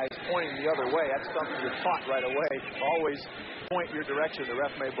State guys pointing the other way. That's something you're taught right away. Always point your direction. The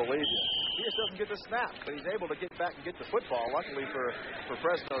ref may believe you. He just doesn't get the snap, but he's able to get back and get the football. Luckily for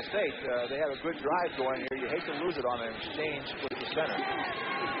Fresno State, they have a good drive going here. You hate to lose it on an exchange with the center.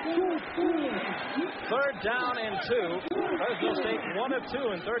 3rd down and 2. Fresno State 1 of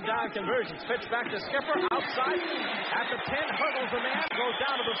 2 in 3rd down conversions. Pitch back to Skipper outside at the 10. Hurdles the man, goes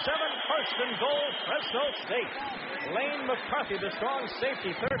down to the 7. 1st and goal, Fresno State. Lane McCarthy, the strong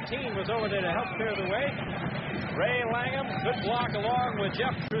safety, 13, was over there to help clear the way. Ray Langham, good block along with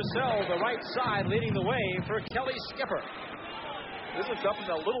Jeff Trussell, the right side, leading the way for Kelly Skipper. This is something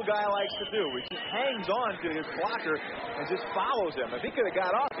a little guy likes to do. He just hangs on to his blocker and just follows him. If he could have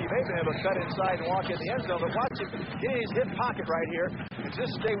got off, he may have been able to cut inside and walk in the end zone. But watch him get in his hip pocket right here and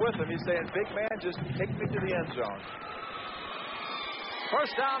just stay with him. He's saying, big man, just take me to the end zone.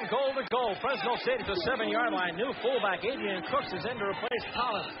 1st down, goal to goal. Fresno State at the 7-yard line. New fullback Adrian Cooks is in to replace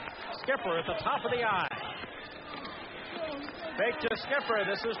Collins. Skipper at the top of the eye. Fake to Skipper.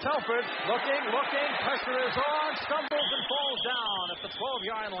 This is Telford. Looking. Pressure is on. Stumbles and falls down at the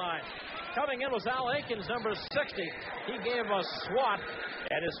 12-yard line. Coming in was Al Aikens, number 60. He gave a swat,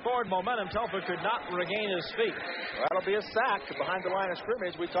 and his forward momentum, Telford could not regain his feet. Well, that'll be a sack behind the line of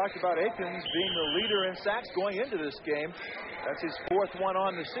scrimmage. We talked about Aikens being the leader in sacks going into this game. That's his 4th one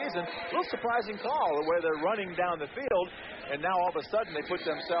on the season. A little surprising call, the way they're running down the field, and now all of a sudden they put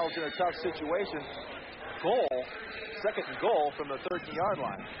themselves in a tough situation. Goal, 2nd and goal from the 13-yard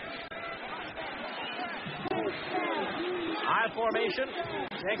line. High formation.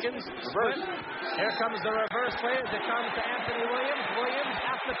 Jenkins split. Here comes the reverse play as it comes to Anthony Williams. Williams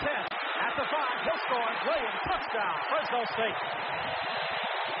at the 10. At the 5. He'll score. Williams, touchdown. Fresno State.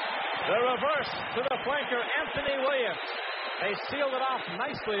 The reverse to the flanker, Anthony Williams. They sealed it off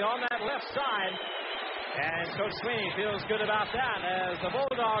nicely on that left side. And Coach Sweeney feels good about that as the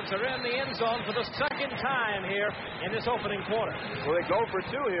Bulldogs are in the end zone for the 2nd time here in this opening quarter. Well, they go for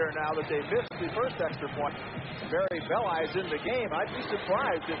 2 here now that they missed the first extra point. Barry Belli is in the game. I'd be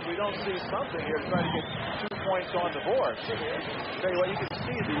surprised if we don't see something here to try to get 2 points on the board. Tell you what, you can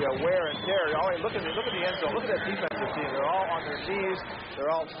see the wear and tear. All right, look at the end zone. Look at that defensive team. They're all on their knees.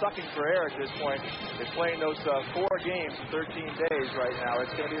 They're all sucking for air at this point. They're playing those 4 games in 13 days right now.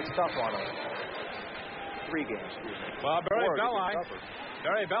 It's going to be tough on them. 3 games, excuse me. Well,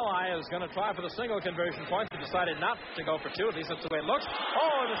 Barry Belli is going to try for the single conversion point. He decided not to go for 2. At least that's the way it looks.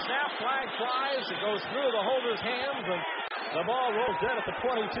 Oh, and the snap flag flies. It goes through the holder's hands, and the ball rolls dead at the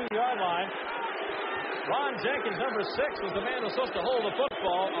 22-yard line. Ron Jenkins, number 6, was the man who was supposed to hold the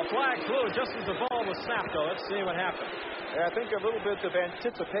football. A flag flew just as the ball was snapped, though. Let's see what happened. Yeah, I think a little bit of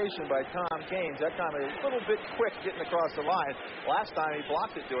anticipation by Tom Gaines. That time a little bit quick getting across the line. Last time he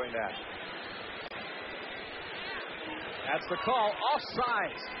blocked it doing that. That's the call.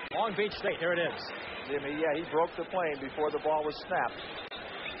 Offsides. Long Beach State. Here it is. Jimmy, he broke the plane before the ball was snapped.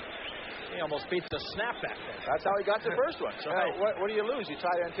 He almost beat the snap back there. That's how he got the first one. So what do you lose? You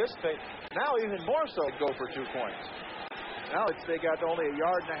try to anticipate. Now even more so go for 2 points. Now they got only a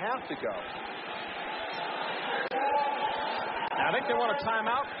yard and a half to go. I think they want a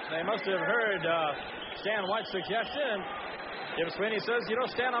timeout. They must have heard Stan White's suggestion. Jim Sweeney says,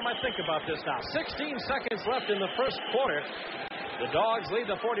 Stan, I might think about this now. 16 seconds left in the first quarter. The Dogs lead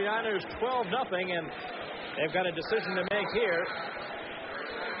the 49ers 12-0, and they've got a decision to make here.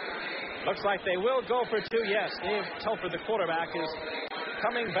 Looks like they will go for 2. Yes, Dave Telford, the quarterback, is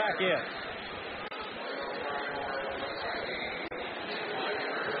coming back in.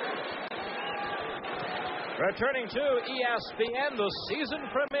 Returning to ESPN, the season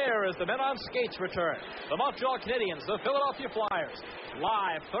premiere as the men on skates return. The Montreal Canadiens, the Philadelphia Flyers,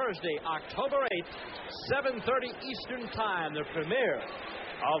 live Thursday, October 8th, 7:30 Eastern Time, the premiere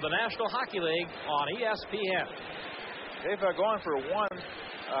of the National Hockey League on ESPN. They've gone for one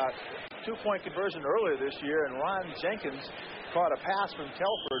 2-point conversion earlier this year, and Ron Jenkins caught a pass from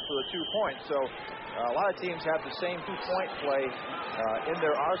Telford for the 2 points. So a lot of teams have the same 2-point play in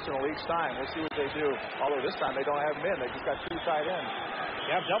their arsenal each time. We'll see what they do. Although this time they don't have them in. They just got 2 tight ends.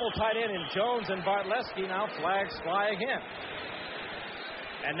 You have double tight end in Jones and Bartlesky. Now flags fly again.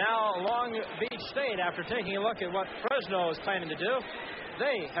 And now Long Beach State, after taking a look at what Fresno is planning to do,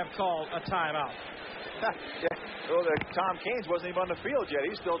 they have called a timeout. Well, Tom Caines wasn't even on the field yet.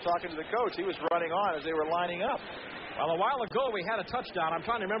 He's still talking to the coach. He was running on as they were lining up. Well, a while ago we had a touchdown. I'm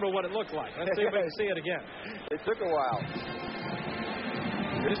trying to remember what it looked like. Let's see if we can see it again. It took a while.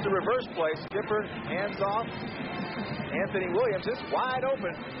 It is the reverse play. Skipper, hands off. Anthony Williams is wide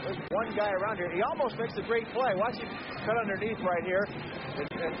open. There's one guy around here. He almost makes a great play. Watch him cut underneath right here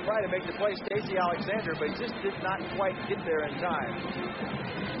and try to make the play. Stacey Alexander, but he just did not quite get there in time.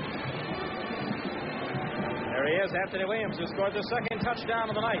 There he is, Anthony Williams, who scored the second touchdown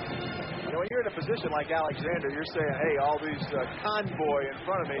of the night. When you're in a position like Alexander, you're saying, hey, all these convoy in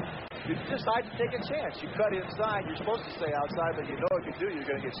front of me, you decide to take a chance. You cut inside. You're supposed to stay outside, but you know if you do, you're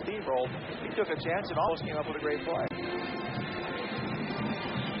going to get steamrolled. He took a chance and almost came up with a great play.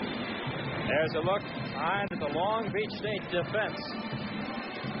 There's a look behind the Long Beach State defense.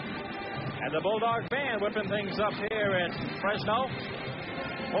 And the Bulldog band whipping things up here in Fresno.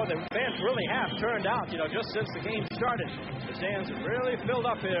 Boy, the fans really have turned out, just since the game started. The stands have really filled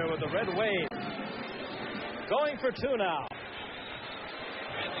up here with the red wave. Going for 2 now.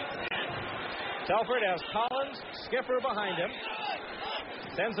 Telford has Collins, Skipper behind him.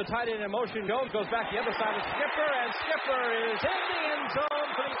 Sends the tight end in motion, goes back the other side of Skipper, and Skipper is in the end zone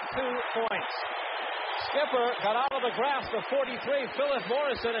for the 2 points. Skipper got out of the grasp of 43, Philip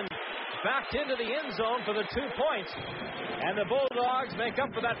Morrison, and backed into the end zone for the 2 points. And the Bulldogs make up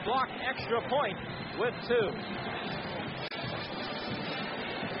for that blocked extra point with 2.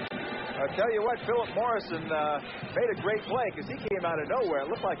 I'll tell you what, Philip Morrison made a great play because he came out of nowhere. It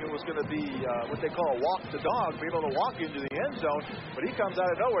looked like it was going to be what they call a walk the dog, be able to walk into the end zone. But he comes out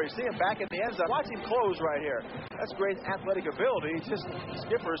of nowhere. You see him back in the end zone. Watch him close right here. That's great athletic ability. Just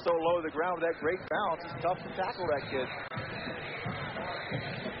Skipper so low to the ground with that great bounce. It's tough to tackle that kid.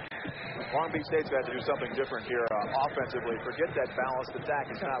 Long Beach State's got to do something different here offensively. Forget that balanced attack.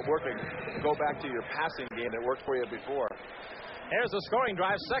 It's not working. Go back to your passing game that worked for you before. Here's the scoring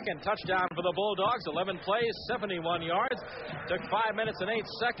drive. Second touchdown for the Bulldogs. 11 plays, 71 yards. Took 5 minutes and 8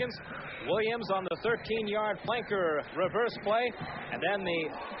 seconds. Williams on the 13-yard flanker reverse play. And then the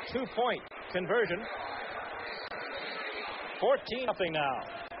 2-point conversion. 14-0 now.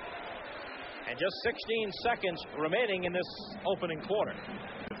 And just 16 seconds remaining in this opening quarter.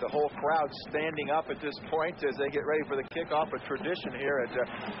 The whole crowd standing up at this point as they get ready for the kickoff. A tradition here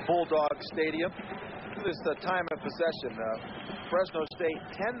at Bulldog Stadium. This time of possession. Fresno State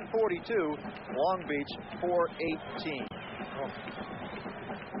 10:42, Long Beach 4:18.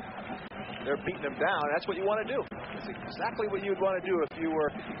 They're beating them down. That's what you want to do. That's exactly what you'd want to do if you were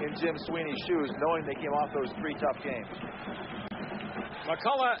in Jim Sweeney's shoes, knowing they came off those 3 tough games.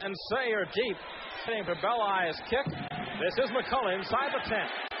 McCullough and Sayer deep. Heading for Belli's kick. This is McCullough inside the 10.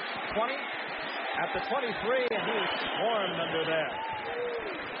 20 at the 23, and he's warmed under there.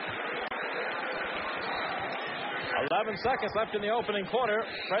 11 seconds left in the opening quarter.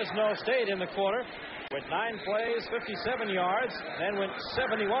 Fresno State in the quarter with 9 plays, 57 yards, then went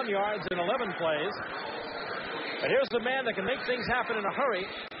 71 yards in 11 plays. But here's the man that can make things happen in a hurry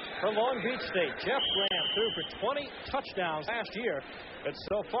for Long Beach State. Jeff Graham threw for 20 touchdowns last year, but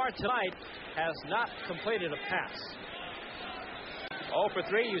so far tonight has not completed a pass. 0 for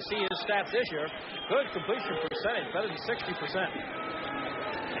 3. You see his stats this year. Good completion percentage, better than 60%.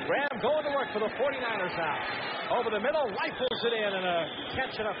 Graham going to work for the 49ers now. Over the middle, rifles it in, and a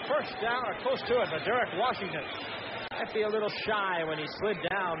catch and a first down, or close to it, for Derek Washington. Might be a little shy when he slid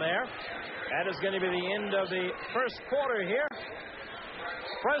down there. That is going to be the end of the first quarter here.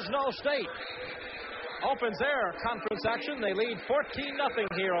 Fresno State opens their conference action. They lead 14-0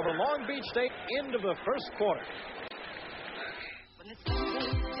 here over Long Beach State. End of the first quarter.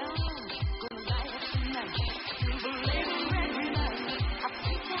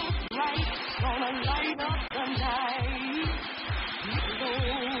 Gonna light up the night.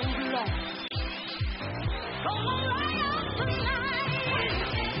 Gonna light up the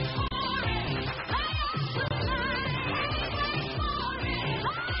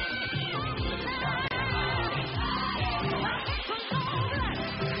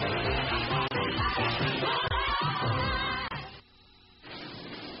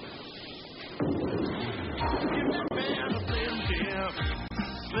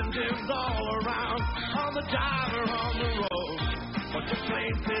Slim Jims all around, on the diver, on the road. But the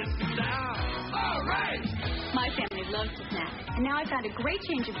place is down. All right. My family loves to snack, and now I found a great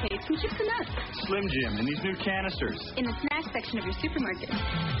change of pace from Chips and Nuts. Slim Jim in these new canisters. In the snack section of your supermarket.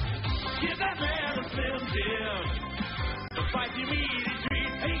 Give that man a Slim Jim. The fight you eat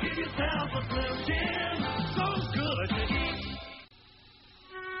treat. Hey, give yourself a Slim Jim. So good to eat.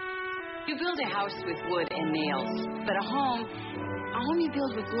 You build a house with wood and nails, but a home you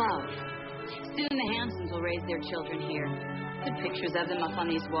build with love. Soon the Hansons will raise their children here. Put pictures of them up on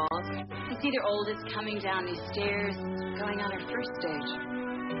these walls. You see their oldest coming down these stairs, going on her first stage.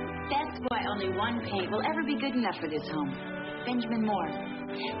 That's why only one paint will ever be good enough for this home. Benjamin Moore.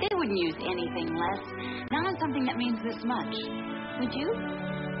 They wouldn't use anything less, not on something that means this much. Would you?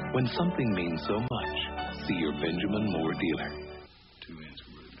 When something means so much, see your Benjamin Moore dealer.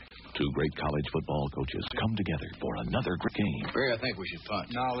 Two great college football coaches come together for another great game. Ray, I think we should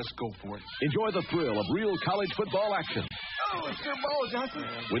punt. No, let's go for it. Enjoy the thrill of real college football action Oh, it's their ball, Johnson.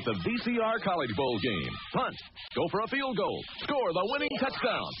 with the VCR College Bowl game. Punt, go for a field goal, score the winning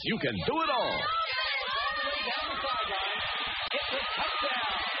touchdown. You can do it all.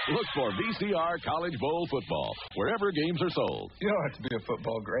 Look for VCR College Bowl football wherever games are sold. You don't have to be a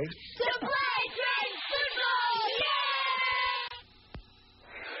football great. To play great football,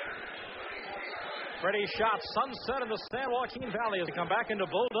 Freddie shot sunset in the San Joaquin Valley as they come back into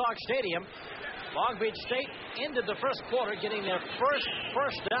Bulldog Stadium. Long Beach State ended the first quarter getting their first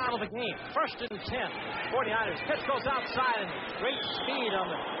down of the game. 1st and 10. 49ers. Pitch goes outside, and great speed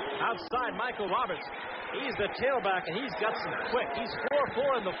on the outside. Michael Roberts. He's the tailback, and he's got some quick. He's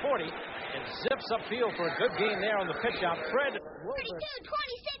 4-4 in the 40 and zips upfield for a good game there on the pitch out. Fred Wilson.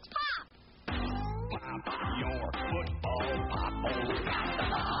 32-26 pop. Pop your football, pop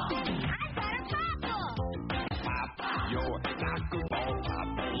your soccer ball, pop.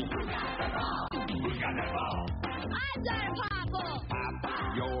 Who got that ball? I've got a popple. Pop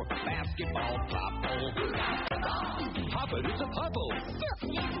your basketball, pop. Who got the ball? Pop it, it's a popple. Still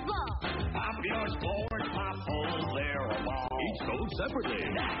needs the ball. Pop your sports, popple. They're a ball. Each sold separately.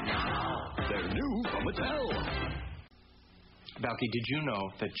 They're new from Mattel. Balky, did you know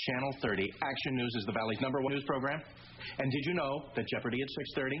that Channel 30 Action News is the Valley's #1 news program? And did you know that Jeopardy at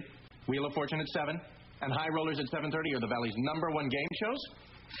 6:30, Wheel of Fortune at 7, and High Rollers at 7:30 are the Valley's #1 game shows?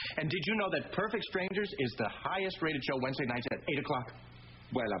 And did you know that Perfect Strangers is the highest rated show Wednesday nights at 8 o'clock?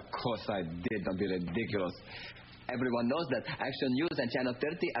 Well, of course I did. Don't be ridiculous. Everyone knows that Action News and Channel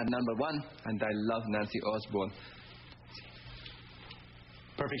 30 are #1, and I love Nancy Osborne.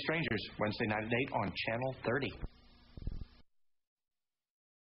 Perfect Strangers, Wednesday night at 8 on Channel 30.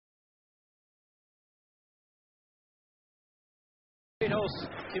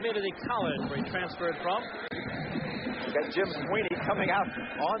 Community College, where he transferred from. Got Jim Sweeney coming out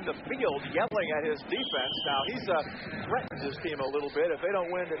on the field yelling at his defense. Now, he's threatened his team a little bit. If they don't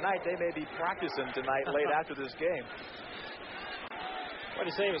win tonight, they may be practicing tonight late after this game. What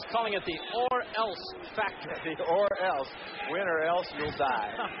did he say? He was calling it the or else factor. The or else. Win or else you'll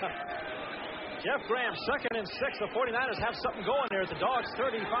die. Jeff Graham, 2nd and 6. The 49ers have something going there at the Dogs'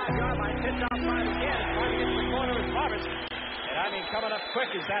 35-yard line. Pitch outside again. It's going to get to the corner with Roberts. And I mean, coming up quick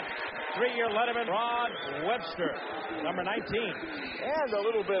is that 3-year letterman, Rod Webster, number 19. And a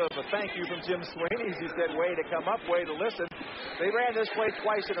little bit of a thank you from Jim Sweeney. He said, way to come up, way to listen. They ran this play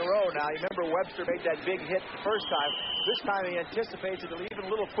twice in a row now. You remember Webster made that big hit the first time. This time he anticipates it even a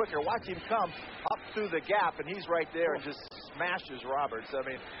little quicker. Watch him come up through the gap, and he's right there and just smashes Roberts. I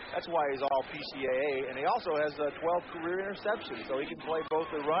mean, that's why he's all PCAA. And he also has 12 career interceptions, so he can play both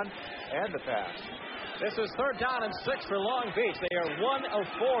the run and the pass. This is 3rd down and 6 for Long Beach. They are 1 of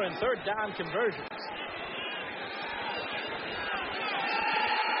 4 in 3rd down conversions.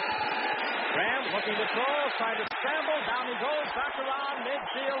 Graham looking to throw, trying to scramble. Down he goes, back around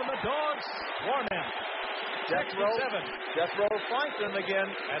midfield, and the Dogs warm him. Death row flanked him again.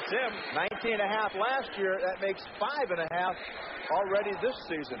 That's him. 19.5 last year. That makes 5.5 already this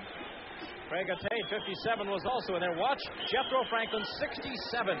season. Craig Attain, 57, was also in there. Watch Jethro Franklin,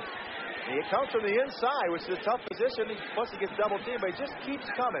 67. He comes from the inside, which is a tough position. Plus, he gets double teamed, but he just keeps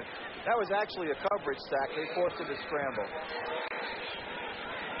coming. That was actually a coverage sack. They forced him to scramble.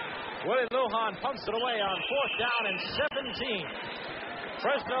 Willie Lujan pumps it away on 4th down and 17.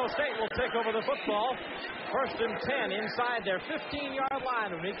 Fresno State will take over the football. 1st and 10 inside their 15-yard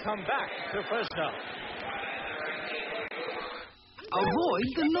line when we come back to Fresno. Avoid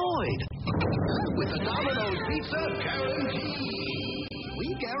the Noid with the Domino's Pizza Guarantee.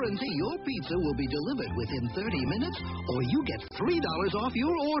 We guarantee your pizza will be delivered within 30 minutes or you get $3 off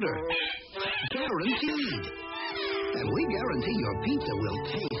your order. Guaranteed. And we guarantee your pizza will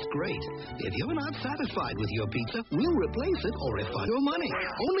taste great. If you're not satisfied with your pizza, we'll replace it or refund your money.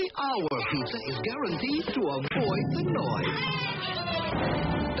 Only our pizza is guaranteed to avoid the noise.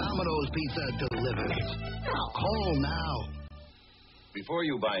 Domino's Pizza delivers. Call now. Before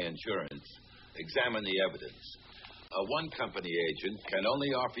you buy insurance, examine the evidence. A one-company agent can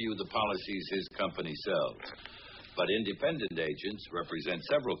only offer you the policies his company sells. But independent agents represent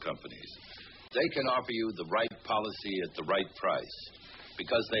several companies. They can offer you the right policy at the right price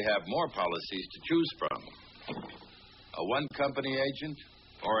because they have more policies to choose from. A one-company agent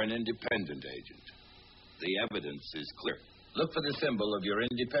or an independent agent. The evidence is clear. Look for the symbol of your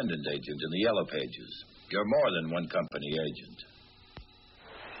independent agent in the yellow pages. You're more than one company agent.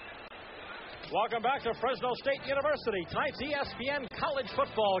 Welcome back to Fresno State University. Tonight's ESPN college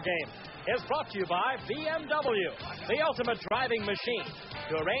football game is brought to you by BMW, the ultimate driving machine.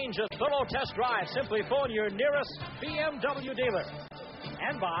 To arrange a thorough test drive, simply phone your nearest BMW dealer.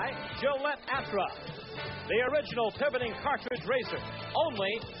 And by Gillette Atra, the original pivoting cartridge razor,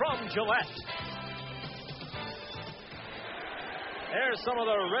 only from Gillette. There's some of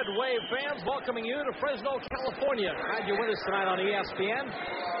the Red Wave fans welcoming you to Fresno, California. Glad you're with us tonight on ESPN.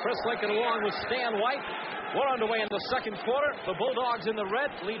 Chris Lincoln along with Stan White. We're underway in the second quarter. The Bulldogs in the red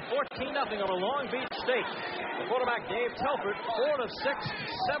lead 14-0 over Long Beach State. The quarterback, Dave Telford, 4 of 6,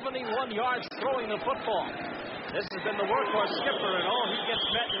 71 yards throwing the football. This has been the workhorse skipper, and he gets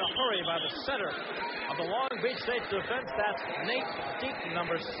met in a hurry by the center of the Long Beach State defense. That's Nate Deaton,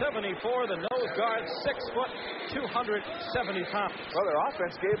 number 74, the nose guard, 6 foot, 270 pounds. Well, their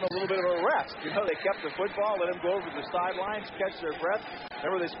offense gave them a little bit of a rest. You know, they kept the football, let them go over the sidelines, catch their breath.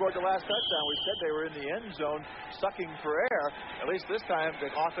 Remember, they scored the last touchdown. We said they were in the end zone, sucking for air. At least this time,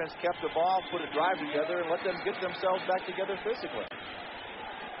 the offense kept the ball, put a drive together, and let them get themselves back together physically.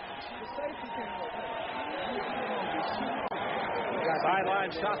 Sideline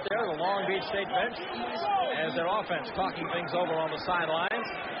shot there, the Long Beach State bench, as their offense talking things over on the sidelines.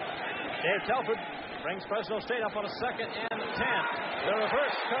 Dave Telford brings Fresno State up on a 2nd and 10. The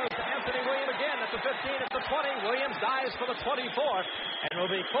reverse goes to Anthony Williams again at the 15, at the 20. Williams dives for the 24, and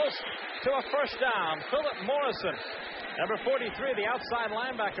will be close to a first down. Philip Morrison, number 43, the outside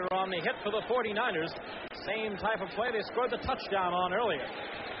linebacker on the hit for the 49ers. Same type of play they scored the touchdown on earlier.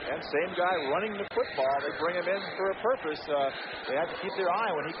 And same guy running the football. They bring him in for a purpose. They have to keep their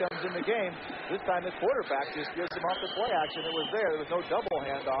eye when he comes in the game. This time the quarterback just gives him off the play action. It was there. There was no double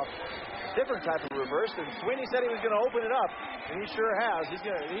handoff. Different type of reverse. And Sweeney said he was going to open it up, and he sure has.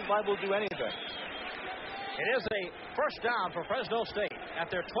 He's liable to do anything. It is a first down for Fresno State at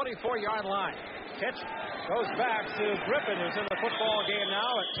their 24-yard line. Pitch goes back to Griffin, who's in the football game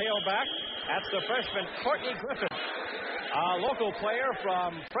now at tailback. That's the freshman Courtney Griffin, a local player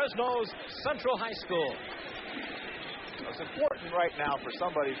from Fresno's Central High School. It's important right now for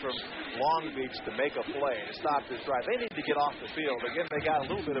somebody from Long Beach to make a play to stop this drive. They need to get off the field. Again, they got a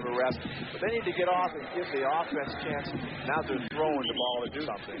little bit of a rest, but they need to get off and give the offense a chance now to throw the ball to do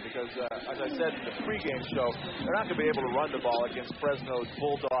something. Because, as I said in the pregame show, they're not going to be able to run the ball against Fresno's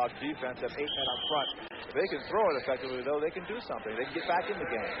Bulldog defense at 8 men up front. If they can throw it effectively, though, they can do something. They can get back in the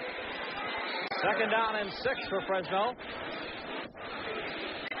game. 2nd down and 6 for Fresno.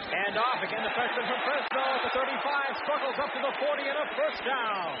 And off again, the freshman from Fresno at the 35, struggles up to the 40 and a first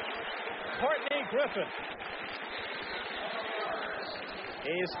down. Courtney Griffin.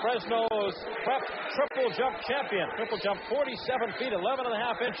 He's Fresno's prep triple jump champion. Triple jump 47 feet, 11 and a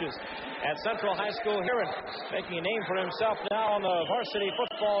half inches at Central High School here, and making a name for himself now on the varsity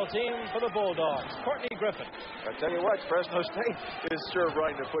football team for the Bulldogs. Courtney Griffin. I tell you what, Fresno State is sure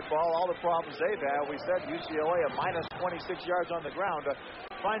running the football. All the problems they've had, we said UCLA a minus 26 yards on the ground,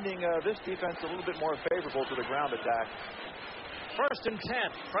 finding this defense a little bit more favorable to the ground attack. 1st and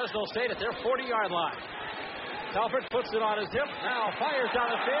 10. Fresno State at their 40-yard line. Telford puts it on his hip, now fires down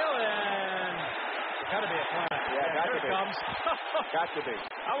the field, and got to be a flag. Yeah, got here to it be. comes. Got to be.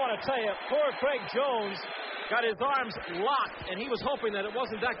 I want to tell you, poor Craig Jones got his arms locked, and he was hoping that it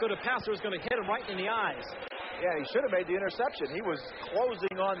wasn't that good a pass that was going to hit him right in the eyes. Yeah, he should have made the interception. He was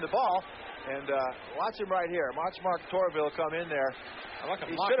closing on the ball, and watch him right here. Watch Mark Torville come in there.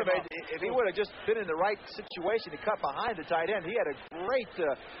 He should have made, if he would have just been in the right situation to cut behind the tight end, he had a great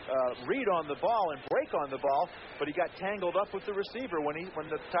read on the ball and break on the ball, but he got tangled up with the receiver when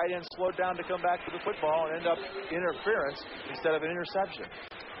the tight end slowed down to come back to the football and end up interference instead of an interception.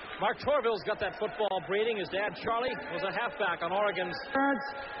 Mark Torville's got that football breeding. His dad, Charlie, was a halfback on Oregon's.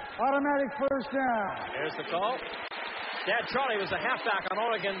 Automatic first down. Here's the call. Dad Charlie was a halfback on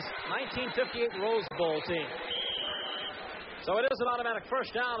Oregon's 1958 Rose Bowl team. So it is an automatic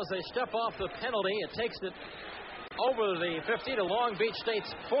first down as they step off the penalty. It takes it over the 50 to Long Beach State's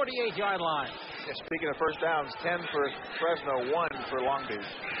 48-yard line. Yeah, speaking of first downs, 10 for Fresno, 1 for Long Beach.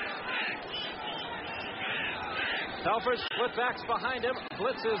 Telford split backs behind him.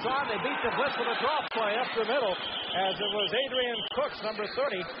 Blitz is on. They beat the blitz with a drop play up the middle as it was Adrian Cooks, number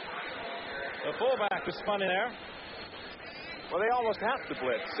 30. The fullback was spun in there. Well, they almost have to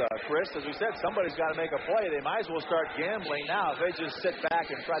blitz, Chris. As we said, somebody's got to make a play. They might as well start gambling now. If they just sit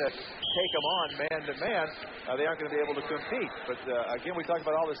back and try to take them on man-to-man, they aren't going to be able to compete. But, again, we talked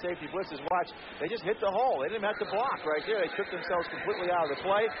about all the safety blitzes. Watch, they just hit the hole. They didn't have to block right there. They took themselves completely out of the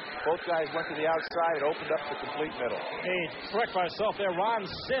play. Both guys went to the outside and opened up the complete middle. Hey, correct myself there. Ron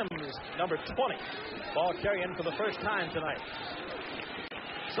Sims, number 20. Ball carrying for the first time tonight.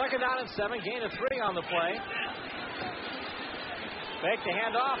 2nd down and 7. Gain of 3 on the play. Make the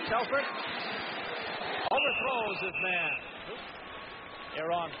handoff. Telford overthrows his man.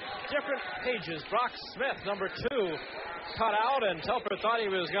 They're on different pages. Brock Smith, number 2, cut out, and Telford thought he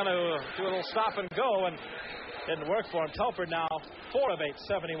was going to do a little stop and go, and didn't work for him. Telford now 4 of 8,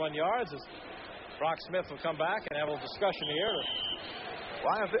 71 yards. As Brock Smith will come back and have a little discussion here.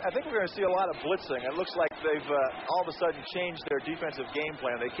 Well, I think we're going to see a lot of blitzing. It looks like they've all of a sudden changed their defensive game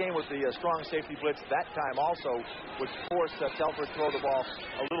plan. They came with the strong safety blitz that time also, which forced Telford to throw the ball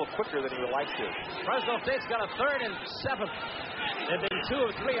a little quicker than he would like to. Fresno State's got a 3rd and 7. They've been 2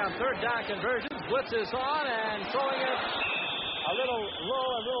 of 3 on 3rd down conversions. Blitz is on and throwing it a little low,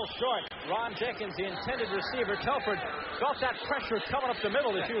 a little short. Ron Jenkins, the intended receiver. Telford felt that pressure coming up the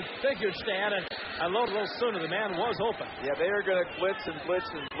middle that you figured, Stan, and loaded a little sooner. The man was open. Yeah, they are going to blitz and blitz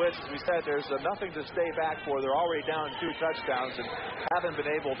and blitz. As we said, there's nothing to stay back for. They're already down 2 touchdowns and haven't been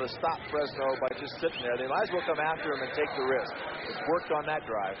able to stop Fresno by just sitting there. They might as well come after him and take the risk. It's worked on that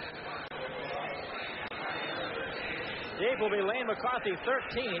drive. Deep will be Lane McCarthy, 13,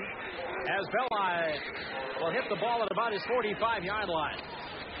 as Belli will hit the ball at about his 45-yard line.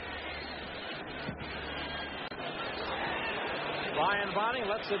 Ryan Bonnie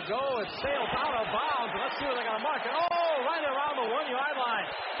lets it go. It sails out of bounds. Let's see where they're going to mark it. Oh, right around the 1-yard line.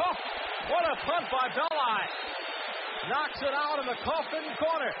 Oh, what a punt by Belli. Knocks it out in the coffin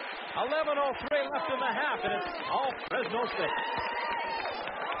corner. 11:03 left in the half, and it's all Fresno State.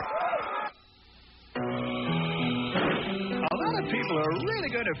 A lot of people are really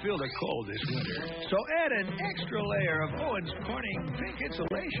going to feel the cold this winter, so add an extra layer of Owens Corning pink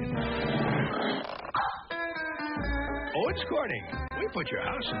insulation. Owens Corning, we put your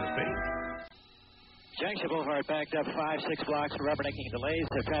house in the pink. Junction Boulevard backed up 5-6 blocks for rubbernecking delays.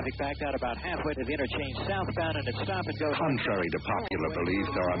 The traffic backed out about halfway to the interchange southbound, and it's stop and go. Contrary to popular belief,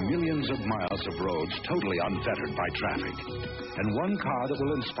 there are millions of miles of roads totally unfettered by traffic. And one car that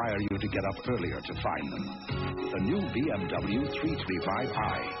will inspire you to get up earlier to find them. The new BMW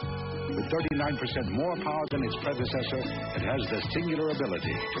 335i. With 39% more power than its predecessor, it has the singular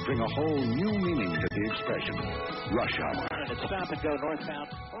ability to bring a whole new meaning to the expression, rush hour. And it's stop and go northbound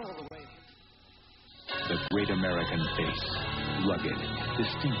all the way. The Great American Face. Rugged,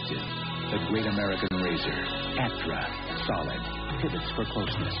 distinctive. The Great American Razor. Atra. Solid. Pivots for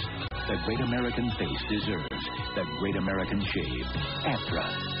closeness. The Great American Face deserves the Great American Shave. Atra.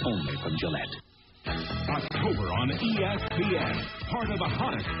 Only from Gillette. October on ESPN. Part of the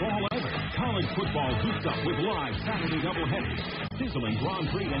hottest fall ever. College football heats up with live Saturday doubleheaders. Sizzling Grand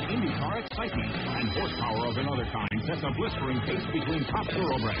Prix and IndyCar excitement. And horsepower of another kind sets a blistering pace between top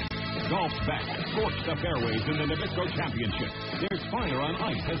thoroughbreds. Golf's best scorch the fairways in the Nabisco Championship. There's fire on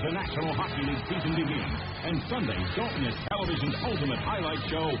ice as the National Hockey League season begins. And Sunday, don't miss television's ultimate highlight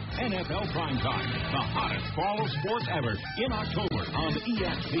show, NFL Primetime. The hottest fall of sports ever in October on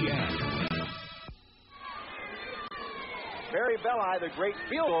ESPN. Barry Belli, the great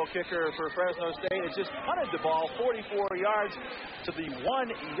field goal kicker for Fresno State, has just punted the ball 44 yards to the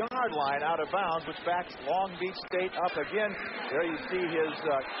 1-yard line out of bounds, which backs Long Beach State up again. There you see his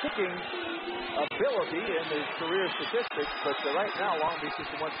kicking ability in his career statistics, but right now Long Beach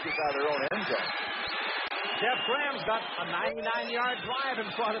just wants to kick out of their own end zone. Jeff Graham's got a 99-yard drive in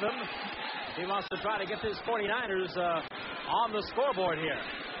front of him. He wants to try to get his 49ers on the scoreboard here.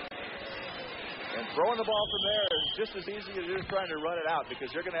 And throwing the ball from there is just as easy as it is trying to run it out, because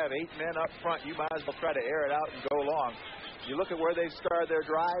you're going to have 8 men up front. You might as well try to air it out and go long. You look at where they've started their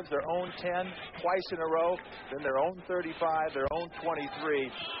drives, their own 10 twice in a row, then their own 35, their own 23,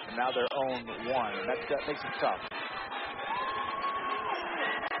 and now their own 1. And that makes it tough.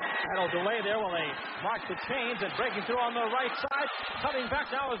 That'll delay there while they mark the chains, and breaking through on the right side. Coming back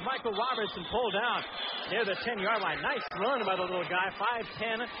now is Michael Robertson, pulled down near the 10-yard line. Nice run by the little guy,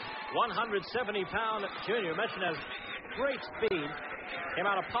 5'10", 170-pound junior. Mentioned has great speed. Came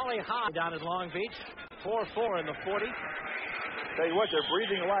out of Poly High down in Long Beach. 4.4 in the 40. Tell you what, they're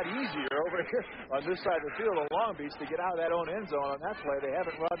breathing a lot easier over here on this side of the field of Long Beach to get out of that own end zone on that play. They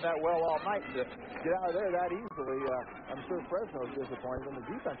haven't run that well all night. To get out of there that easily, I'm sure Fresno's disappointed on the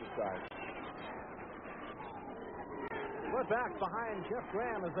defensive side. Put back behind Jeff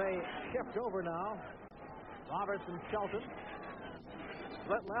Graham as they shift over now. Roberts and Shelton.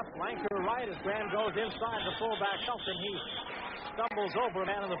 Split left, flanker right as Graham goes inside the fullback Shelton. He stumbles over a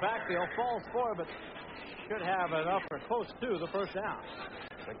man in the backfield, falls forward, but should have enough or close to the first down.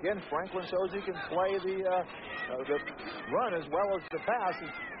 Again, Franklin shows he can play the run as well as the pass.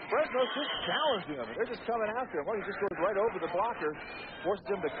 Fresno's just challenging him. They're just coming after him. Well, he just goes right over the blocker, forces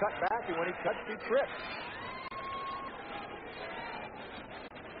him to cut back, and when he cuts, he trips.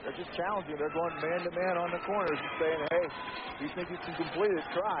 They're just challenging. They're going man-to-man on the corners and saying, hey, if you think you can complete it,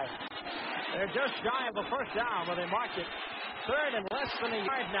 try. They're just shy of the first down when they mark it. Third and less than a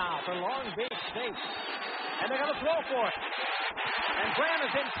yard now for Long Beach State. And they're going to throw for it. And Graham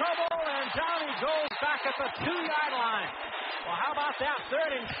is in trouble, and down he goes back at the 2-yard line. Well, how about that?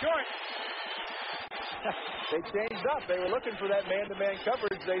 Third and short. They changed up. They were looking for that man-to-man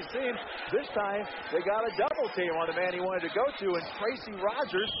coverage. They seen this time they got a double team on the man he wanted to go to, and Tracy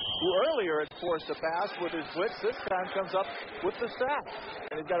Rogers, who earlier had forced a pass with his blitz, this time comes up with the sack.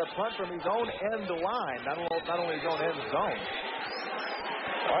 And he's got a punt from his own end line, not only his own end zone.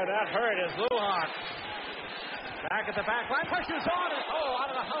 Boy, that hurt as Lujan back at the back line, pushes on, and I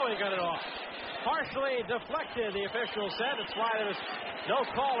don't know how he got it off. Partially deflected, the official said. That's why there was no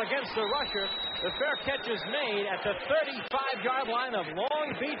call against the rusher. The fair catch is made at the 35-yard line of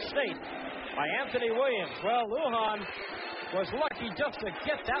Long Beach State by Anthony Williams. Well, Lujan was lucky just to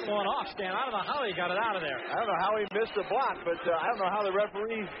get that one off, Stan. I don't know how he got it out of there. I don't know how he missed the block, but I don't know how the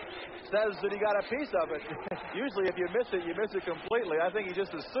referee says that he got a piece of it. Usually if you miss it completely. I think he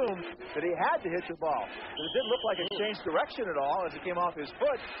just assumed that he had to hit the ball. But it didn't look like it changed direction at all as it came off his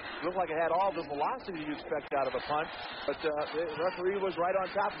foot. It looked like it had all the velocity you'd expect out of a punt. But the referee was right on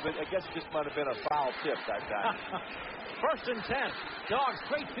top of it. I guess it just might have been a foul tip that time. First and 10. Dogs,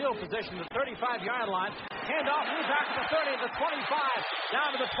 great field position, the 35-yard line. Handoff, move back to the 30, the 25, down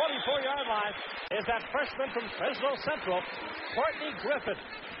to the 24-yard line is that freshman from Fresno Central, Courtney Griffin.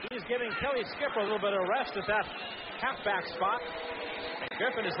 He's giving Kelly Skipper a little bit of rest at that halfback spot. And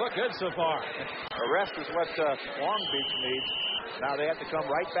Griffin has looked good so far. A rest is what Long Beach needs. Now they have to come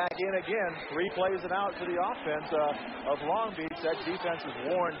right back in again. 3 plays and out for the offense of Long Beach. That defense is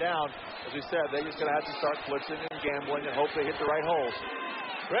worn down. As we said, they're just going to have to start blitzing and gambling and hope they hit the right holes.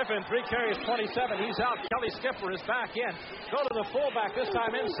 Griffin, 3 carries, 27. He's out. Kelly Skipper is back in. Go to the fullback, this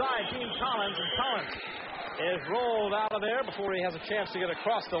time inside, Dean Collins. And Collins is rolled out of there before he has a chance to get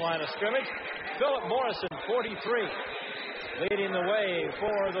across the line of scrimmage. Philip Morrison, 43, leading the way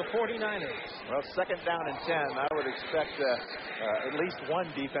for the 49ers. Well, second down and 10. I would expect at least one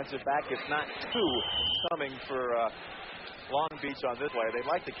defensive back, if not 2, coming for Long Beach on this play.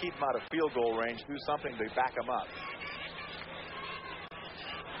 They'd like to keep them out of field goal range, do something to back them up.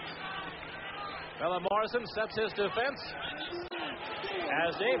 Philip Morrison sets his defense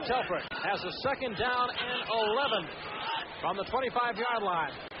as Dave Telford has a second down and 11 from the 25-yard line.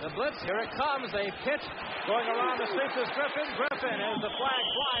 The blitz, here it comes. A pitch going around the streets is Griffin. Griffin, as the flag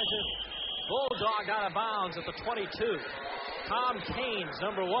flies, is Bulldog out of bounds at the 22. Tom Kane's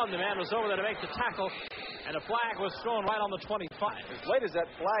number 1. The man was over there to make the tackle, and a flag was thrown right on the 25. As late as that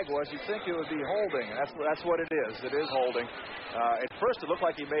flag was, you'd think it would be holding. That's what it is. It is holding. At first, it looked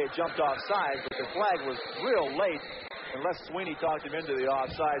like he may have jumped offside, but the flag was real late. Unless Sweeney talked him into the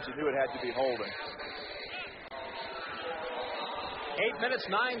offsides, you knew it had to be holding. 8 minutes,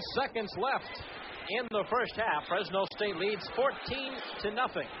 9 seconds left in the first half. Fresno State leads 14-0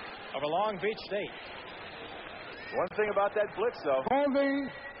 over Long Beach State. One thing about that blitz, though. Holding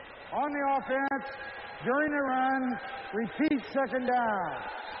on the offense during the run. Repeat second down.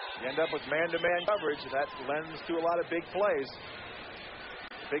 You end up with man-to-man coverage, and that lends to a lot of big plays.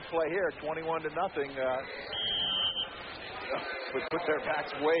 Big play here, 21-0. Would put their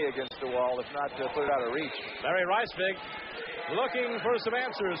backs way against the wall, if not put it out of reach. Larry Reisvig looking for some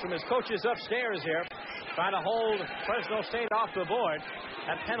answers from his coaches upstairs here, trying to hold Fresno State off the board.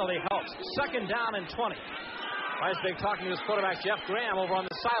 That penalty helps. Second down and 20. Reisvig talking to his quarterback, Jeff Graham, over on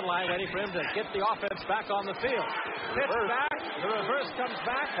the sideline, waiting for him to get the offense back on the field. Pitch back. The reverse comes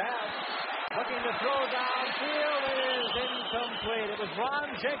back. Looking to throw downfield. It is incomplete. It was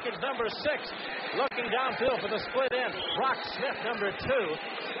Ron Jenkins, number 6, looking downfield for the split end. Brock Smith, number 2.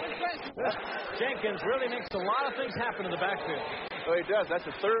 Jenkins really makes a lot of things happen in the backfield. Well, he does. That's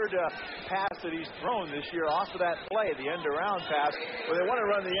the third pass that he's thrown this year off of that play, the end-around pass. When they want to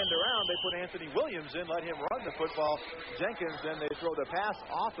run the end-around, they put Anthony Williams in, let him run the football. Jenkins, then they throw the pass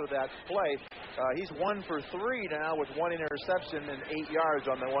off of that play. He's 1 for 3 now with 1 interception and 8 yards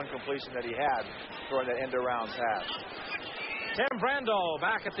on the one completion that he had throwing that end-around pass. Tim Brando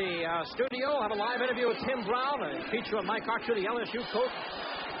back at the studio. Have a live interview with Tim Brown, a feature on Mike Archer, the LSU coach.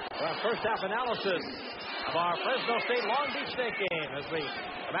 First half analysis of our Fresno State Long Beach State game as we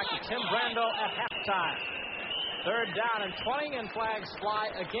go back to Tim Brando at halftime. Third down and 20, and flags fly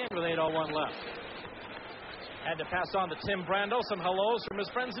again with 8:01 left. Had to pass on to Tim Brando some hellos from his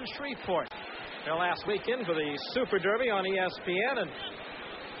friends in Shreveport. There last weekend for the Super Derby on ESPN, and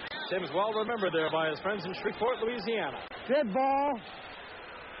Tim's well remembered there by his friends in Shreveport, Louisiana. Dead ball.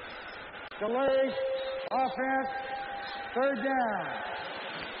 Delay. Offense. Third down.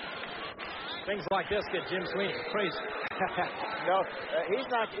 Things like this get Jim Sweeney crazy. No, he's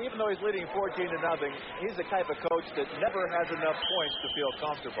not, even though he's leading 14-0, he's the type of coach that never has enough points to feel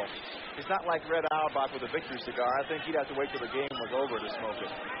comfortable. He's not like Red Auerbach with a victory cigar. I think he'd have to wait till the game was over to smoke it.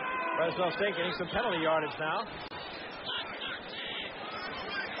 Fresno State getting some penalty yardage now.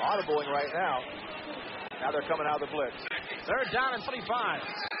 Audibling right now. Now they're coming out of the blitz. Third down and 25.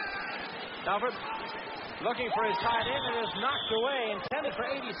 Calvert looking for his tight end, and is knocked away, intended for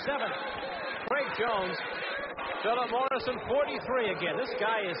 87. Craig Jones. Philip Morrison, 43 again. This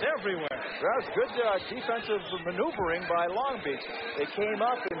guy is everywhere. That was good defensive maneuvering by Long Beach. They came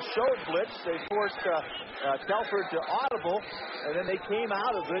up and showed blitz. They forced Telford to audible, and then they came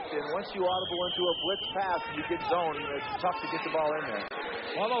out of it. And once you audible into a blitz pass and you get zoned, it's tough to get the ball in there.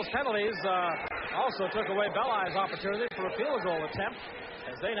 One of those penalties also took away Belli's opportunity for a field goal attempt,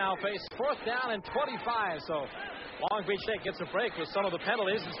 as they now face 4th down and 25. So Long Beach State gets a break with some of the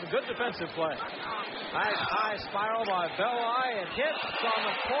penalties and some good defensive play. Nice high spiral by Belli, and hits on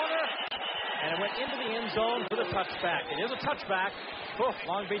the corner, and it went into the end zone for the touchback. It is a touchback. Oof,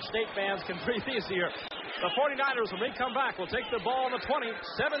 Long Beach State fans can breathe easier. The 49ers, when we come back, will take the ball on the 20.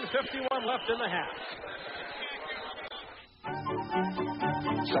 7:51 left in the half.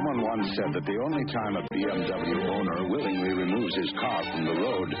 Someone once said that the only time a BMW owner willingly removes his car from the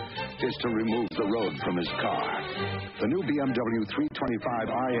road is to remove the road from his car. The new BMW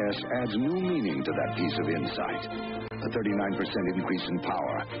 325IS adds new meaning to that piece of insight. A 39% increase in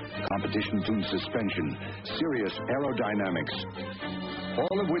power, competition-tuned suspension, serious aerodynamics,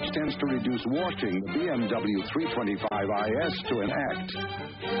 all of which tends to reduce washing the BMW 325IS to an act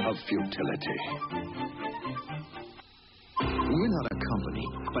of futility. We're not a company,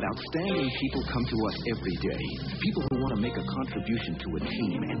 but outstanding people come to us every day. People who want to make a contribution to a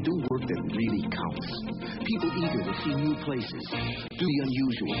team and do work that really counts. People eager to see new places, do the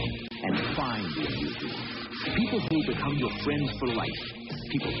unusual, and find the unusual. People who will become your friends for life.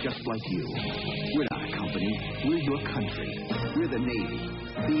 People just like you. We're not a company. We're your country. We're the Navy,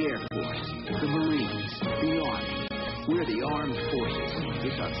 the Air Force, the Marines, the Army. We're the Armed Forces.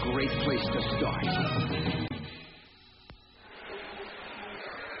 It's a great place to start.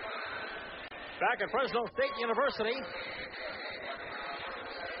 Back at Fresno State University.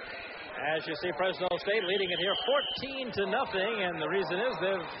 As you see, Fresno State leading it here 14-0, and the reason is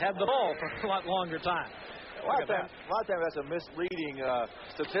they've had the ball for a lot longer time. A lot of times that's a misleading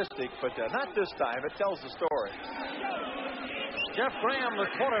statistic, but not this time. It tells the story. Jeff Graham, the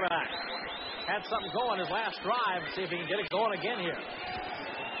quarterback, had something going his last drive. See if he can get it going again here.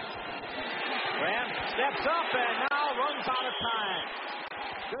 Graham steps up and now runs out of time.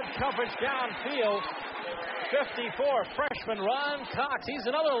 Good coverage downfield. 54, freshman Ron Cox. He's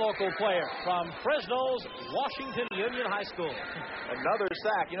another local player from Fresno's Washington Union High School. Another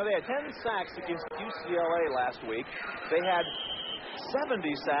sack. You know, they had 10 sacks against UCLA last week. They had 70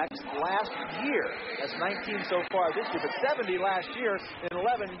 sacks last year. That's 19 so far this year, but 70 last year in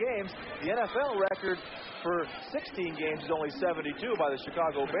 11 games. The NFL record for 16 games is only 72 by the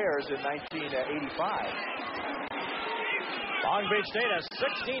Chicago Bears in 1985. Long Beach State has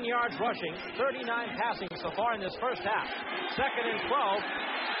 16 yards rushing, 39 passing so far in this first half. 2nd and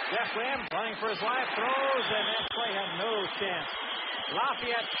 12. Jeff Graham running for his life, throws, and that play had no chance.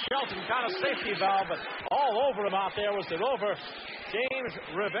 Lafayette Shelton caught a safety valve, but all over him out there was the rover, James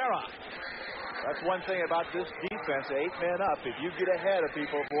Rivera. That's one thing about this defense, 8 men up. If you get ahead of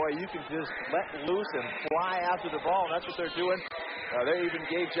people, boy, you can just let loose and fly after the ball, and that's what they're doing. They even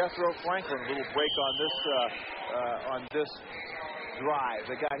gave Jethro Franklin a little break on this drive.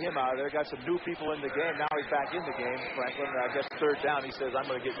 They got him out of there, got some new people in the game. Now he's back in the game. Franklin, I guess 3rd down, he says, I'm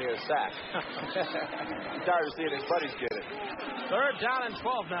going to get me a sack. I'm tired of seeing his buddies get it. 3rd down and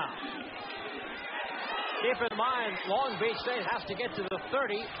 12 now. Keep in mind, Long Beach State has to get to the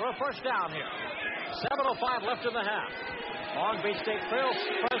 30 for a first down here. 7:05 left in the half. Long Beach State trails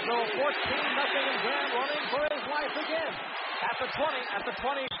Fresno 14-0, and Graham running for his life again. At the 20, at the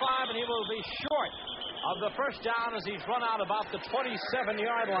 25, and he will be short of the first down as he's run out about the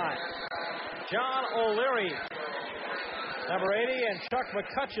 27-yard line. John O'Leary, number 80, and Chuck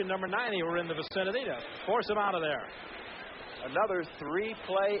McCutcheon, number 90, were in the vicinity to force him out of there. Another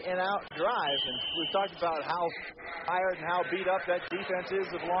 3-play in-out drive, and we talked about how tired and how beat up that defense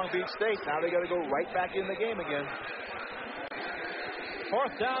is of Long Beach State. Now they got to go right back in the game again.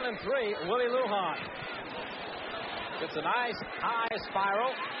 4th down and 3, Willie Lujan. It's a nice high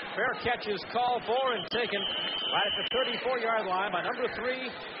spiral. Fair catch is called for and taken right at the 34-yard line by number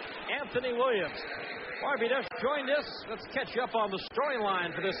 3, Anthony Williams. Well, if you just joined us, let's catch you up on the storyline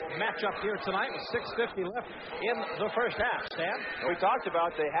for this matchup here tonight with 6:50 left in the first half. Stan? We talked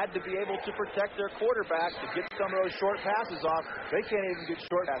about they had to be able to protect their quarterback to get some of those short passes off. They can't even get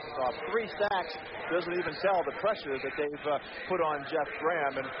short passes off. 3 sacks doesn't even tell the pressure that they've put on Jeff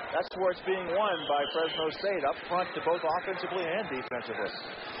Graham, and that's where it's being won by Fresno State up front to both offensively and defensively.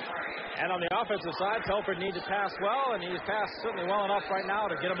 And on the offensive side, Telford needs to pass well, and he's passed certainly well enough right now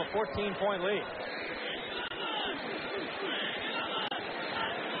to get him a 14-point lead.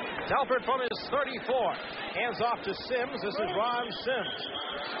 Telford from his 34. Hands off to Sims. This is Ron Sims,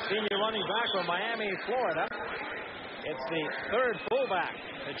 senior running back from Miami, Florida. It's the 3rd fullback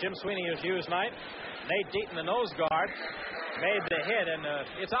that Jim Sweeney has used tonight. Nate Deaton, the nose guard, made the hit, and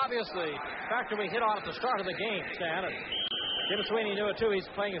it's obviously a factor we hit on at the start of the game, Stan. And Jim Sweeney knew it too. He's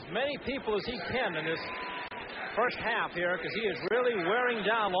playing as many people as he can in this first half here because he is really wearing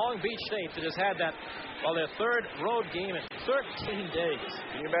down Long Beach State that has had that, well, their 3rd road game in 13 days.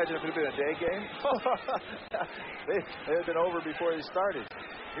 Can you imagine if it had been a day game? they had been over before they started.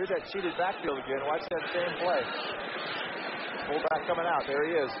 Here's that cheated backfield again. Watch that same play. Fullback coming out. There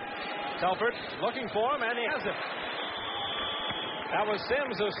he is. Telford looking for him, and he has him. That was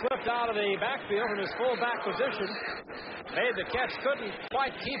Sims who slipped out of the backfield from his fullback position. Made the catch, couldn't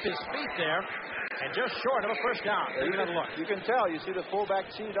quite keep his feet there, and just short of a first down. You can tell. You see the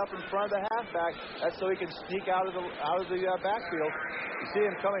fullback cheated up in front of the halfback. That's so he can sneak out of the backfield. You see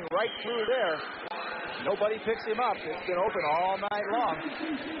him coming right through there. Nobody picks him up. It's been open all night long.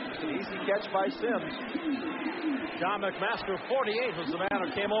 It's an easy catch by Sims. John McMaster, 48, was the man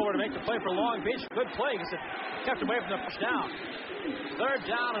who came over to make the play for Long Beach. Good play because it kept away from the first down. 3rd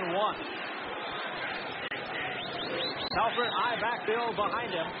down and 1. Telford, high backfield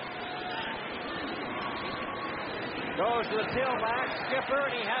behind him. Goes to the tailback, Skipper,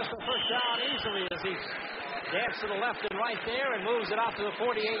 and he has the first down easily as he dances to the left and right there and moves it out to the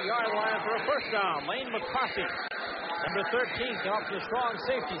 48-yard line for a first down. Lane McCarthy, number 13, came up to the strong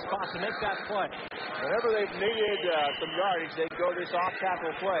safety spot to make that play. Whenever they've needed some yardage, they go this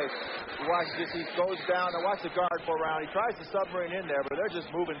off-tackle play. You watch this, he goes down, and watch the guard go around. He tries to submarine in there, but they're just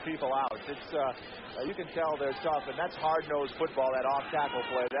moving people out. It's you can tell they're tough, and that's hard-nosed football, that off-tackle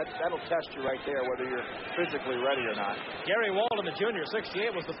play. That'll test you right there, whether you're physically ready or not. Gary Walden, the junior, 68,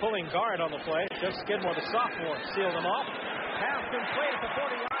 was the pulling guard on the play. Jeff Skidmore, the sophomore, sealed him off. Pass complete at the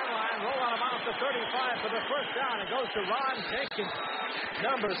 40-yard line. roll on him out to 35 for the first down. It goes to Ron Jenkins,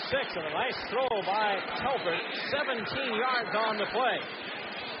 number 6, and a nice throw by Telford. 17 yards on the play.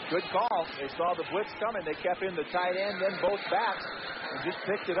 Good call. They saw the blitz coming. They kept in the tight end, then both backs, and just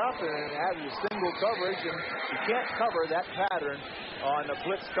picked it up and had a single coverage. And you can't cover that pattern on a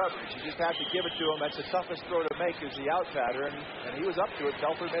blitz coverage. You just have to give it to him. That's the toughest throw to make is the out pattern, and he was up to it.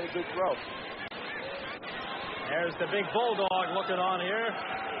 Telford made a good throw. There's the big Bulldog looking on here.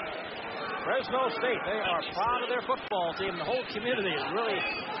 Fresno State, they are proud of their football team. The whole community is really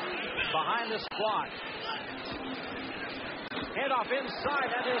behind the squad. Handoff inside,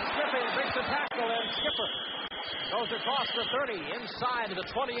 that is Skipping, breaks the tackle, and Skipper goes across the 30, inside to the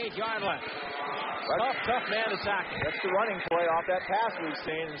 28-yard line. Tough man to tackle. That's the running play off that pass we've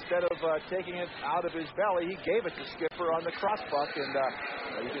seen. Instead of taking it out of his belly, he gave it to Skipper on the crossbuck, and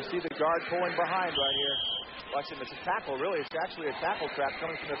you can see the guard pulling behind right here. Watch him, it's a tackle, really. It's actually a tackle trap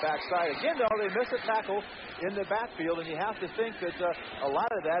coming from the backside. Again, though, they miss a tackle in the backfield, and you have to think that a lot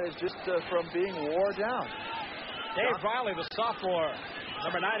of that is just from being wore down. Dave Riley, the sophomore,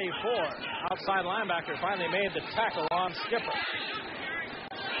 number 94, outside linebacker, finally made the tackle on Skipper.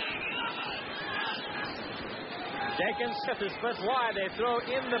 Jenkins is split wide. They throw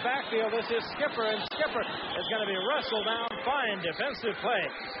in the backfield. This is Skipper, and Skipper is going to be wrestled down. Fine defensive play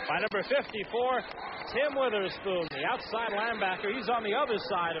by number 54, Tim Witherspoon, the outside linebacker. He's on the other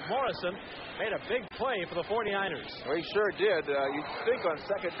side of Morrison. Made a big play for the 49ers. Well, he sure did. You'd think on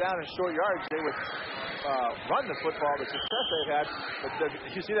second down and short yards they would run the football, the success they've had. But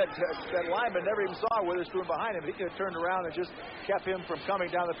you see that lineman never even saw Witherspoon behind him. He could have turned around and just kept him from coming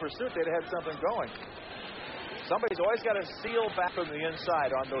down the pursuit. They'd have had something going. Somebody's always got to seal back from the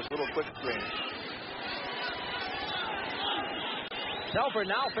inside on those little quick screens.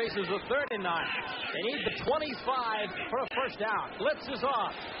 Telford now faces the 39. They need the 25 for a first down. Blitz is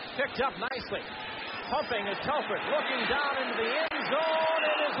off. Picked up nicely. Pumping is Telford. Looking down into the end zone.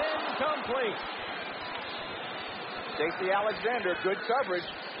 It is incomplete. Stacey Alexander, good coverage.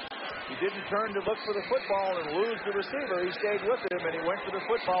 He didn't turn to look for the football and lose the receiver. He stayed with him, and he went for the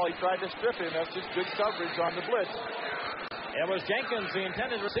football. He tried to strip him. That's just good coverage on the blitz. It was Jenkins, the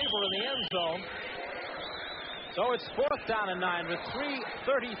intended receiver, in the end zone. So it's fourth down and 9 with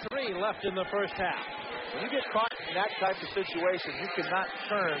 3:33 left in the first half. When you get caught in that type of situation, you cannot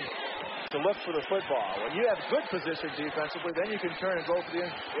turn to look for the football. When you have good position defensively, then you can turn and go for the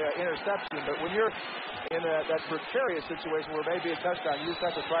interception. But when you're in that precarious situation where maybe a touchdown, you just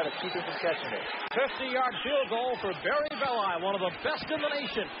have to try to keep him from catching it. 50-yard field goal for Barry Belli, one of the best in the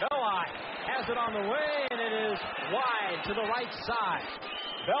nation. Belli has it on the way, and it is wide to the right side.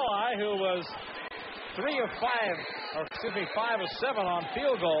 Belli, who was 5 of 7 on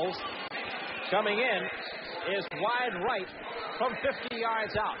field goals, coming in, is wide right from 50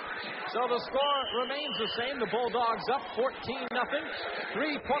 yards out. So the score remains the same. The Bulldogs up 14-0.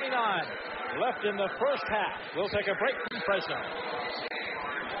 3:29 left in the first half. We'll take a break from Fresno.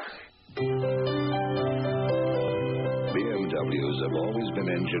 BMWs have always been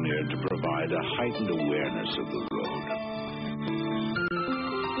engineered to provide a heightened awareness of the road.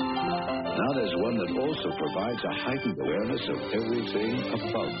 Now there's one that also provides a heightened awareness of everything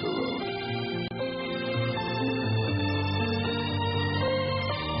above the road.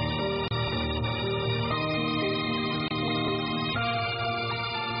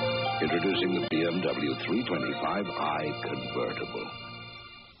 Introducing the BMW 325i Convertible.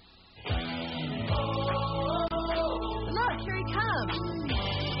 Look, here he comes.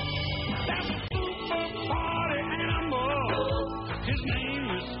 Party animal. His name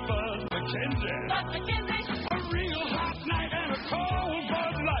is Bud McKenzie. Bud McKenzie. A real hot night and a cold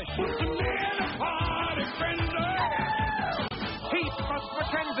Bud Light. To me and a party friender. He's Bud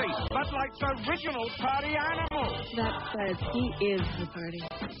McKenzie, Bud Light's original party animal. That says he is the party.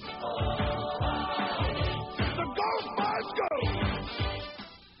 The Go Buds Go!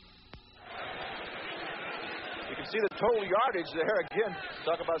 You can see the total yardage there again.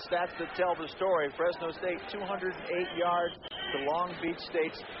 Talk about stats that tell the story. Fresno State 208 yards to Long Beach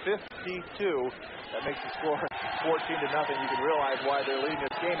State's 52. That makes the score 14-0. You can realize why they're leading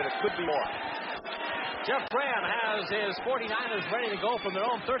this game, and it could be more. Jeff Brand has his 49ers ready to go from their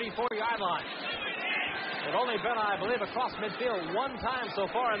own 34-yard line. They've only been, I believe, across midfield one time so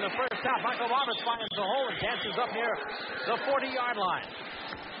far in the first half. Michael Roberts finds the hole and dances up near the 40-yard line.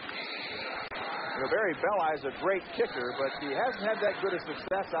 You know, Barry Belli is a great kicker, but he hasn't had that good of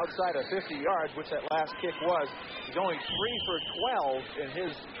success outside of 50 yards, which that last kick was. He's only 3 for 12 in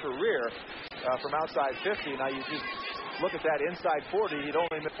his career from outside 50. Now, you just look at that inside 40. He'd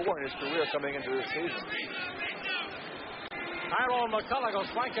only made 4 in his career coming into this season. Tyrone McCullough goes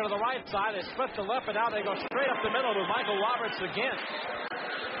flanking to the right side. They split the left, and now they go straight up the middle to Michael Roberts again.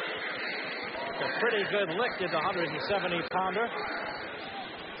 A pretty good lick did the 170-pounder.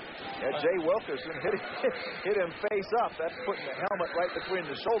 Yeah, Jay Wilkerson hit him face up. That's putting the helmet right between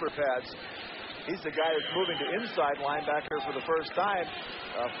the shoulder pads. He's the guy that's moving to inside linebacker for the first time,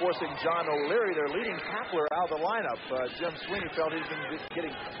 forcing John O'Leary, their leading tackler, out of the lineup. Jim Sweeney felt he's been getting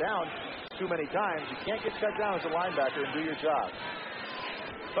down too many times. You can't get cut down as a linebacker and do your job.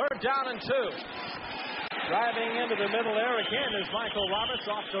 3rd down and 2. Driving into the middle there again is Michael Roberts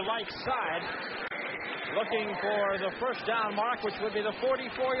off the right side, looking for the first down mark, which would be the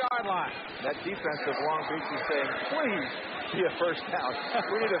 44-yard line. That defense of Long Beach is saying, please be a first down.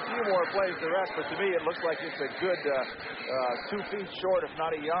 We need a few more plays to rest, but to me it looks like it's a good 2 feet short, if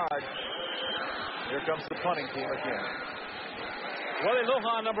not a yard. Here comes the punting team again. Willie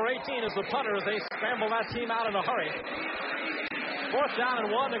Lujan, number 18, is the punter as they scramble that team out in a hurry. 4th down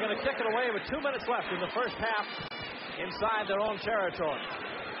and 1. They're going to kick it away with 2 minutes left in the first half inside their own territory.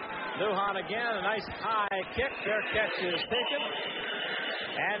 Lujan again, a nice high kick. Their catch is taken.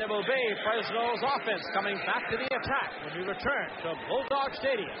 And it will be Fresno's offense coming back to the attack when we return to Bulldog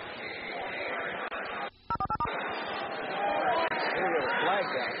Stadium. Flag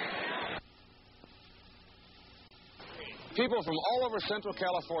down. People from all over Central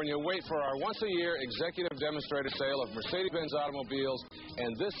California wait for our once-a-year executive demonstrator sale of Mercedes-Benz automobiles,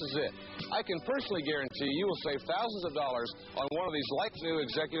 and this is it. I can personally guarantee you will save thousands of dollars on one of these like-new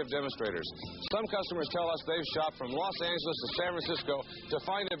executive demonstrators. Some customers tell us they've shopped from Los Angeles to San Francisco to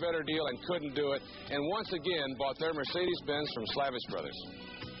find a better deal and couldn't do it, and once again bought their Mercedes-Benz from Slavish Brothers.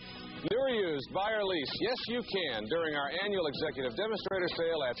 New or used, buy or lease, yes you can, during our annual executive demonstrator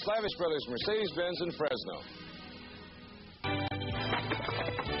sale at Slavish Brothers Mercedes-Benz in Fresno.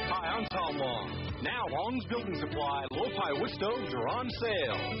 Hi, I'm Tom Long. Now, Long's Building Supply low-pie wood stoves are on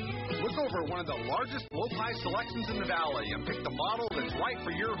sale. Look over one of the largest low-pie selections in the valley and pick the model that's right for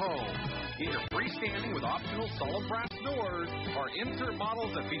your home. Either freestanding with optional solid brass doors or insert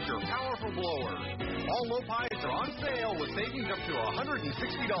models that feature powerful blowers. All low-pies are on sale with savings up to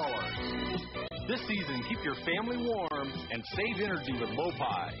 $160. This season, keep your family warm and save energy with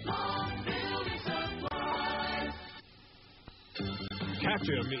low-pie. Catch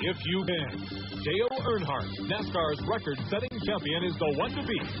him if you can. Dale Earnhardt, NASCAR's record-setting champion, is the one to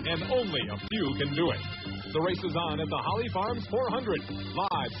beat, and only a few can do it. The race is on at the Holly Farms 400,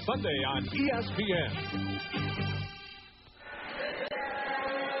 live Sunday on ESPN.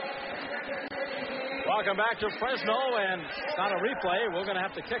 Welcome back to Fresno, and it's not a replay. We're going to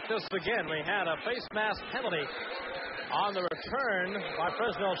have to kick this again. We had a face mask penalty on the return by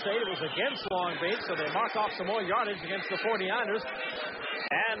Fresno State. It was against Long Beach, so they mark off some more yardage against the 49ers.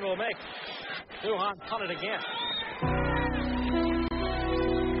 And will make Lujan punt it again.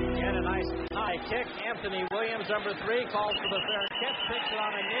 Again, a nice high kick. Anthony Williams, number 3, calls for the fair catch, picks it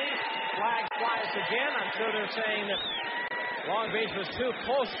on a knee. Flag flies again. I'm sure they're saying that Long Beach was too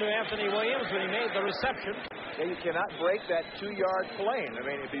close to Anthony Williams when he made the reception. Yeah, you cannot break that 2-yard plane. I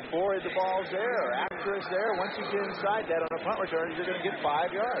mean, before the ball's there or after it's there, once you get inside that on a punt return, you're going to get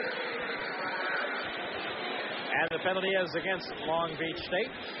 5 yards. And the penalty is against Long Beach State.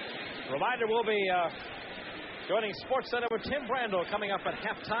 Reminder, we'll be joining Sports Center with Tim Brando coming up at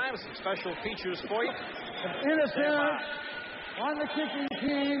halftime. Some special features for you. Interference on the kicking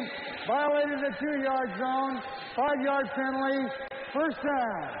team. Violated the 2-yard zone. 5-yard penalty. First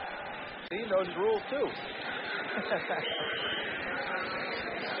down. He knows the rules, too.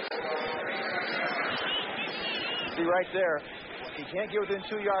 See right there. He can't get within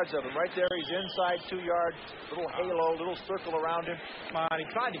 2 yards of him. Right there, he's inside 2 yards. Little halo, little circle around him. He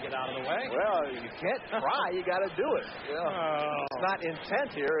tried to get out of the way. Well, you can't try. You got to do it. Yeah. It's not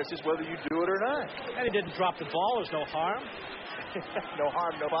intent here. It's just whether you do it or not. And he didn't drop the ball. There's no harm. No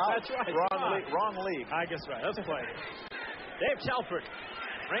harm, no foul. That's right. Wrong league. I guess right. Let's play. Dave Telford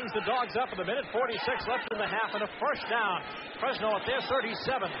brings the Dogs up with a minute 46 left in the half and a first down. Fresno at their 37.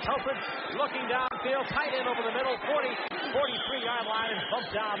 Telford looking downfield, tight end over the middle, 43-yard line, and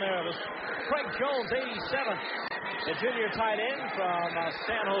bumped down there. It was Craig Jones, 87, the junior tight end from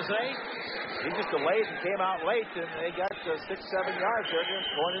San Jose. He just delayed and came out late, and they got 6-7 yards there,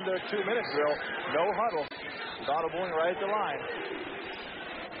 going into a 2-minute drill. No huddle. Audibling right at the line.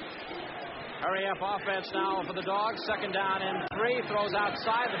 Hurry-up offense now for the Dogs. Second down and 3. Throws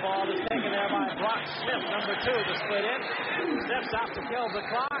outside. The ball is taken there by Brock Smith, number 2, to split in. Steps out to kill the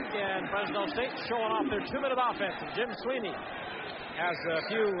clock, and Fresno State showing off their 2-minute offense. And Jim Sweeney has a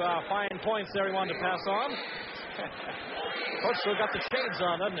few fine points there he wanted to pass on. Coach still got the shades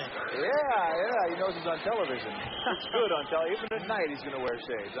on, doesn't he? Yeah. He knows he's on television. It's good on television. Even at night, he's going to wear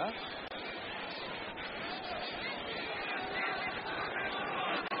shades, huh?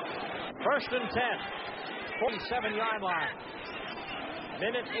 First and 10. 47-yard line.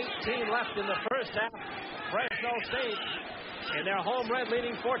 Minute 18 left in the first half. Fresno State in their home red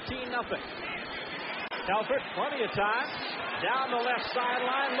leading 14-0. Telford, plenty of time. Down the left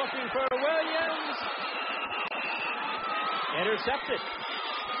sideline looking for Williams. Intercepted.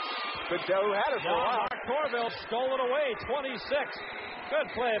 Good tell who had it for a while. Mark Torville stole it away. 26. Good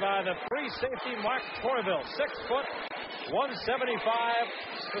play by the free safety Mark Torville. 6 foot,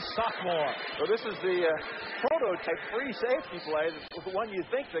 175. The sophomore. So this is the prototype free safety play, the one you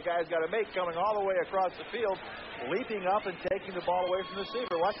think the guy's got to make, coming all the way across the field, leaping up and taking the ball away from the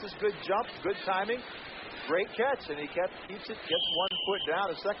receiver. Watch this good jump, good timing, great catch, and he keeps it, gets 1 foot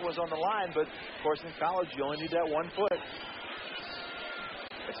down. The second was on the line, but of course in college you only need that 1 foot.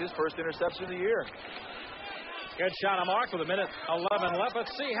 It's his first interception of the year. Good shot on Mark with a minute 11 left.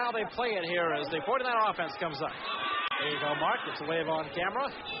 Let's see how they play it here as the 49er offense comes up. There you go, Mark. It's a wave on camera.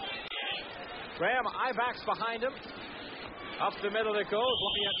 Graham Ibach's behind him. Up the middle it goes,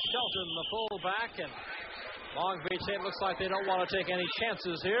 looking at Shelton, the fullback. And Long Beach State looks like they don't want to take any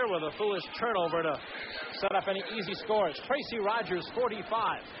chances here with a foolish turnover to set up any easy scores. Tracy Rogers,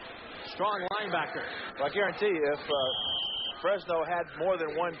 45. Strong linebacker. Well, I guarantee you, if Fresno had more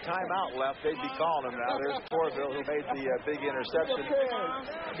than one timeout left, they'd be calling him now. There's Torville, who made the big interception.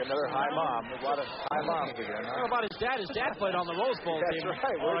 Like another high mom. There's a lot of high moms again. Huh? How about his dad? His dad played on the Rose Bowl team. That's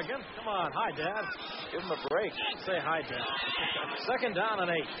right. Oregon. Come on. Hi, Dad. Give him a break. Say hi, Dad. Second down and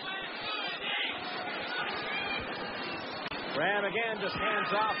 8. Graham again just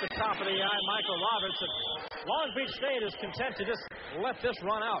hands off the top of the eye. Michael Robertson. Long Beach State is content to just let this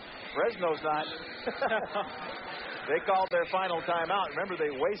run out. Fresno's not. They called their final timeout. Remember,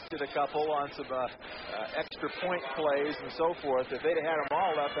 they wasted a couple on some extra point plays and so forth. If they'd have had them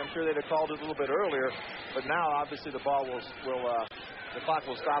all up, I'm sure they'd have called it a little bit earlier. But now, obviously, the ball the clock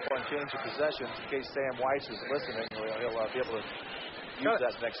will stop on change of possessions. In case Sam Weiss is listening, he'll be able to use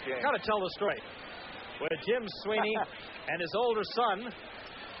that next game. Got to tell the story with Jim Sweeney and his older son.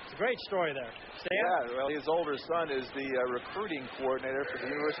 It's a great story there. Stan? Yeah, well, his older son is the recruiting coordinator for the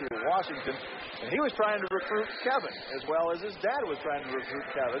University of Washington, and he was trying to recruit Kevin as well as his dad was trying to recruit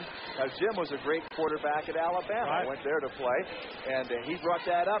Kevin. Jim was a great quarterback at Alabama. Went there to play, and he brought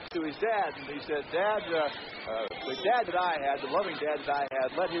that up to his dad, and he said, Dad, the dad that I had, the loving dad that I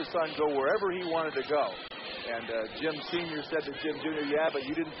had, let his son go wherever he wanted to go. And Jim Sr. said to Jim Jr., yeah, but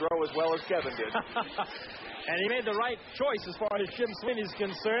you didn't throw as well as Kevin did. And he made the right choice as far as Jim Sweeney's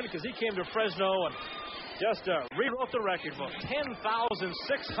concerned, because he came to Fresno and just rewrote the record book.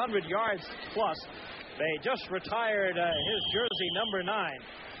 10,600 yards plus. They just retired his jersey number 9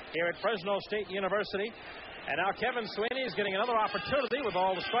 here at Fresno State University. And now Kevin Sweeney is getting another opportunity with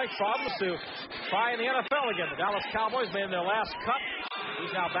all the strike problems to try in the NFL again. The Dallas Cowboys made their last cut.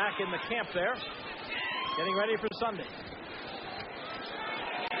 He's now back in the camp there, getting ready for Sunday.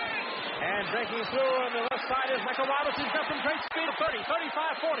 And breaking through on the left side is Michael Robertson. He's got some great speed. 30,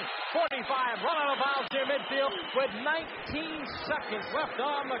 35, 40, 45. Run out of bounds here midfield with 19 seconds left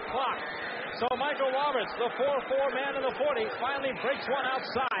on the clock. So Michael Roberts, the 4-4 man in the 40, finally breaks one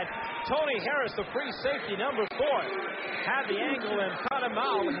outside. Tony Harris, the free safety, number 4, had the angle and cut him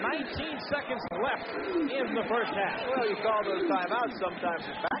out with 19 seconds left in the first half. Well, you call those timeouts, sometimes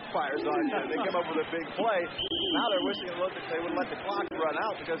it backfires on you. They come up with a big play. Now they're wishing they would let the clock run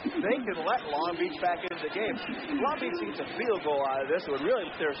out because they can let Long Beach back into the game. Long Beach needs a field goal out of this. It would really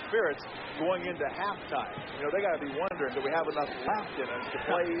lift their spirits going into halftime. You know, they got to be wondering, do we have enough left in us to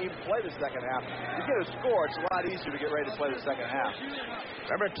even play the second half? You get a score, it's a lot easier to get ready to play the second half.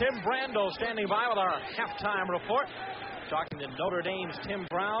 Remember, Tim Brando standing by with our halftime report. Talking to Notre Dame's Tim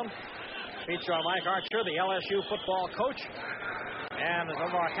Brown. Feature on Mike Archer, the LSU football coach. And some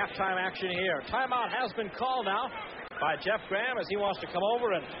of our halftime action here. Timeout has been called now by Jeff Graham as he wants to come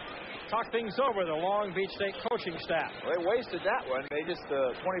over and talk things over the Long Beach State coaching staff. Well, they wasted that one. They just,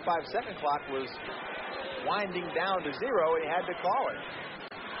 the 25-second clock was winding down to 0, and he had to call it.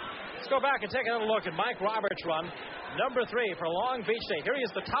 Let's go back and take another look at Mike Roberts' run. Number 3 for Long Beach State. Here he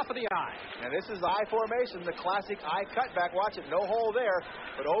is, the top of the eye. And this is the I formation, the classic I cutback. Watch it, no hole there,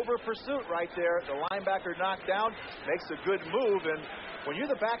 but over pursuit right there. The linebacker knocked down, makes a good move. And when you're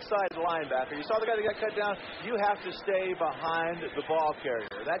the backside linebacker, you saw the guy that got cut down, you have to stay behind the ball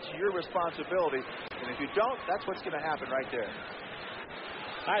carrier. That's your responsibility. And if you don't, that's what's going to happen right there.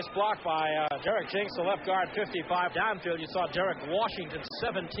 Nice block by Derek Jinks, the left guard, 55. Downfield, you saw Derek Washington,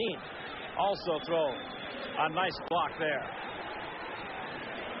 17. also throw a nice block there.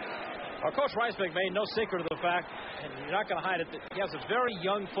 Well, Coach Reisbeck made no secret of the fact, and you're not going to hide it, that he has a very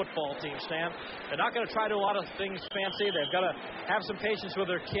young football team, Stan. They're not going to try to do a lot of things fancy. They've got to have some patience with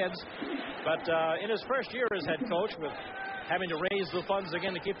their kids. But in his first year as head coach, with having to raise the funds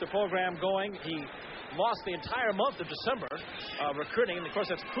again to keep the program going, he lost the entire month of December recruiting. And, of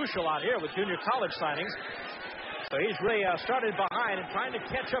course, that's crucial out here with junior college signings. So he's really started behind and trying to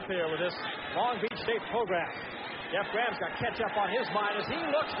catch up here with this Long Beach State program. Jeff Graham's got catch-up on his mind as he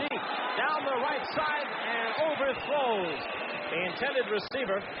looks deep down the right side and overthrows the intended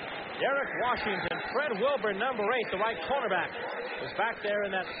receiver, Derek Washington. Fred Wilbur, number 8, the right cornerback, was back there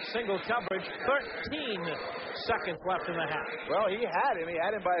in that single coverage. 13 seconds left in the half. Well, he had him. He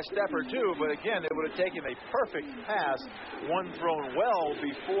had him by a step or two, but again, it would have taken a perfect pass, one thrown well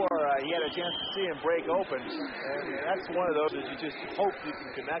before he had a chance to see him break open. And that's one of those that you just hope you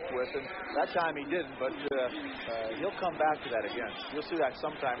can connect with, and that time he didn't, but he'll come back to that again. You'll see that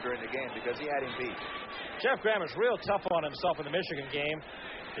sometime during the game because he had him beat. Jeff Graham is real tough on himself in the Michigan game.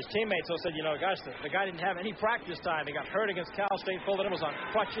 His teammates all said, gosh, the guy didn't have any practice time. He got hurt against Cal State, pulled it, was on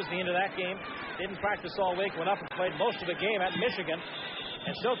crutches at the end of that game. Didn't practice all week, went up and played most of the game at Michigan.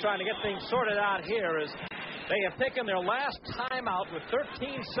 And still trying to get things sorted out here as they have taken their last timeout with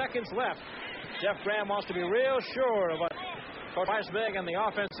 13 seconds left. Jeff Graham wants to be real sure of what Coach Reisbeck and the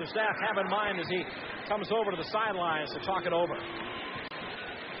offensive staff have in mind as he comes over to the sidelines to talk it over.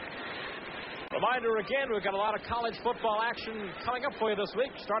 Reminder again, we've got a lot of college football action coming up for you this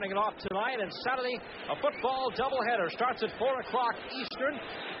week, starting it off tonight and Saturday. A football doubleheader starts at 4 o'clock Eastern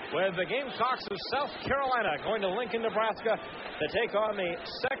with the Gamecocks of South Carolina going to Lincoln, Nebraska to take on the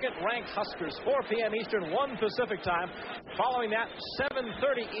second-ranked Huskers. 4 p.m. Eastern, 1 Pacific time. Following that,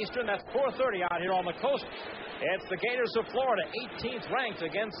 7:30 Eastern, that's 4:30 out here on the coast. It's the Gators of Florida, 18th ranked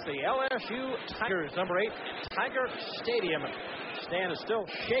against the LSU Tigers, number 8, Tiger Stadium. Stan is still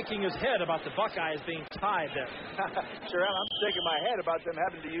shaking his head about the Buckeyes being tied there. Sure, I'm shaking my head about them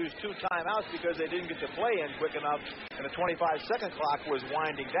having to use 2 timeouts because they didn't get the play in quick enough, and the 25-second clock was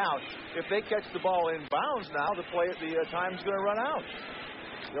winding down. If they catch the ball in bounds now, the time's going to run out.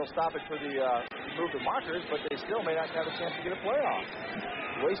 They'll stop it for the move the markers, but they still may not have a chance to get a play off.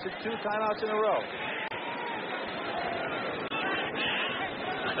 Wasted 2 timeouts in a row.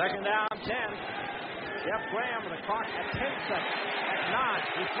 Second down, 10. Jeff Graham with the clock at 10 seconds. At 9,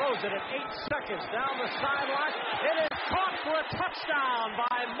 he throws it at 8 seconds down the sideline. It is caught for a touchdown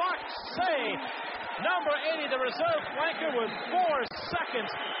by Mark Say. Number 80, the reserve flanker, with 4 seconds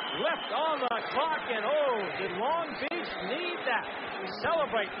left on the clock. And did Long Beach need that?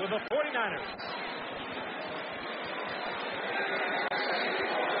 Celebrate with the 49ers.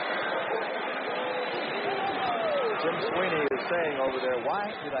 Jim Sweeney is saying over there, why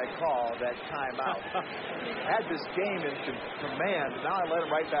did I call that timeout? Had this game in command, now I let him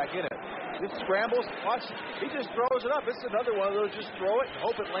right back in it. Just scrambles, watch, he just throws it up. It's another one of those, just throw it and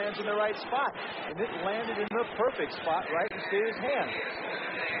hope it lands in the right spot. And it landed in the perfect spot right in Steve's hand.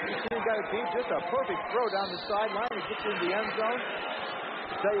 He got it deep, just a perfect throw down the sideline. He gets in the end zone.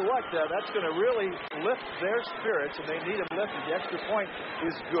 Tell you what, that's going to really lift their spirits, and they need a lift. The extra point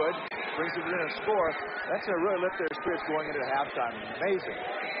is good, brings it in a score. That's going to really lift their spirits going into halftime. Amazing.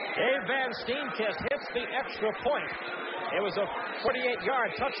 Dave Van Steenkist hits the extra point. It was a 48-yard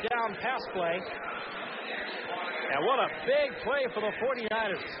touchdown pass play. And what a big play for the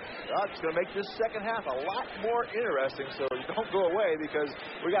 49ers. Well, it's going to make this second half a lot more interesting, so don't go away because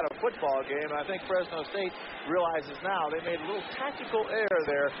we got a football game, and I think Fresno State realizes now they made a little tactical error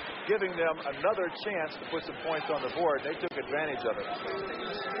there, giving them another chance to put some points on the board. They took advantage of it.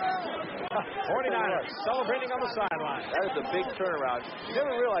 49ers celebrating on the sideline. That is a big turnaround. You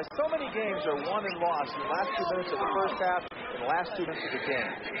never realize so many games are won and lost in the last 2 minutes of the first half and the last 2 minutes of the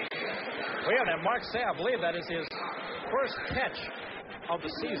game. Well, yeah, and Mark Say, I believe that is his first catch of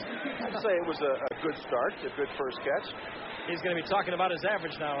the season. I'd say it was a good start, a good first catch. He's going to be talking about his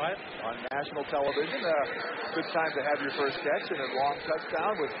average now, right? On national television, good time to have your first catch and a long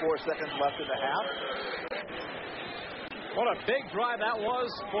touchdown with 4 seconds left in the half. What a big drive that was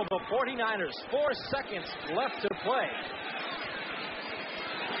for the 49ers. 4 seconds left to play.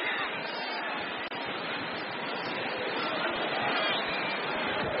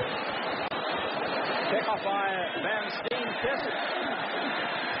 Kickoff by Van Steenkist.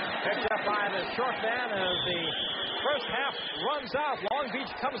 Picked up by the short man as the first half runs out. Long Beach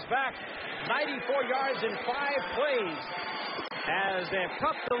comes back 94 yards in 5 plays as they've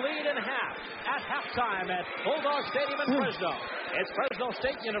cut the lead in half at halftime at Bulldog Stadium in Fresno. It's Fresno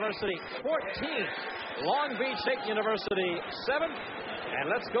State University 14, Long Beach State University 7. And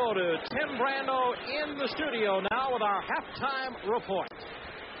let's go to Tim Brando in the studio now with our halftime report.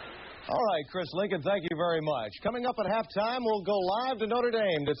 All right, Chris Lincoln, thank you very much. Coming up at halftime, we'll go live to Notre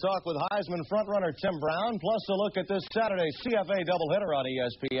Dame to talk with Heisman frontrunner Tim Brown, plus a look at this Saturday's CFA doubleheader on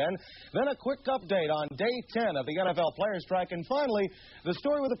ESPN. Then a quick update on Day 10 of the NFL Players' Strike. And finally, the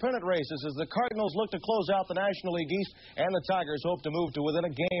story with the pennant races as the Cardinals look to close out the National League East and the Tigers hope to move to within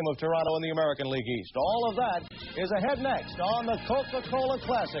a game of Toronto in the American League East. All of that is ahead next on the Coca-Cola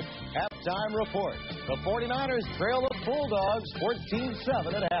Classic Halftime Report. The 49ers trail the Bulldogs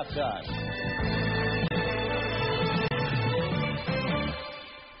 14-7 at halftime. You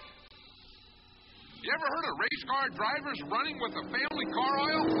ever heard of race car drivers running with a family car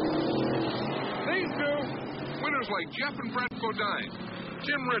oil? These do. Winners like Jeff and Brett Bodine,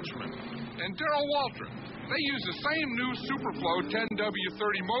 Jim Richmond, and Darrell Waltrip. They use the same new Superflow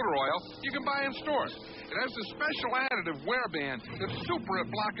 10W30 motor oil you can buy in stores. It has a special additive wear band that's super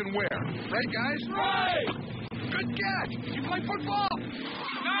at blocking wear. Right, guys? Right! Good catch. You play football?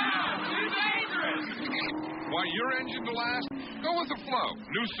 No, too dangerous. Want your engine to last? Go with the Flow.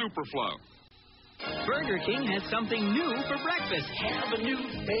 New Superflow. Burger King has something new for breakfast. Have a new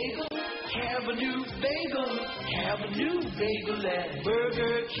bagel. Have a new bagel. Have a new bagel at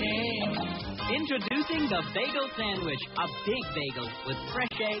Burger King. Introducing the Bagel Sandwich, a big bagel with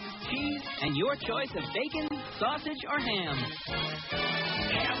fresh eggs, cheese, and your choice of bacon, sausage, or ham.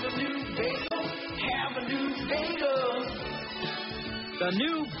 Have a new bagel. Have a new bagel. The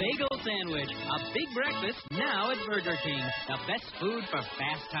new Bagel Sandwich, a big breakfast now at Burger King. The best food for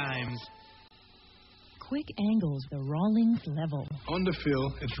fast times. Quick angles, the Rawlings level. On the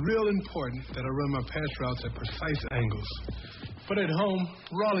field, it's real important that I run my pass routes at precise angles. But at home,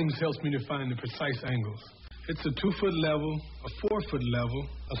 Rawlings helps me to find the precise angles. It's a 2-foot level, a 4-foot level,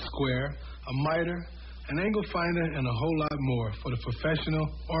 a square, a miter, an angle finder, and a whole lot more for the professional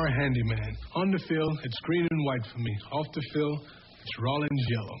or a handyman. On the field, it's green and white for me. Off the field, it's Rawlings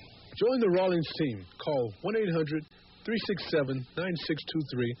yellow. Join the Rawlings team. Call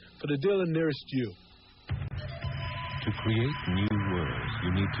 1-800-367-9623 for the dealer nearest you. To create new worlds,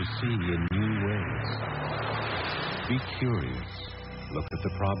 you need to see in new ways. Be curious. Look at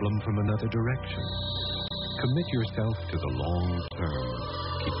the problem from another direction. Commit yourself to the long term.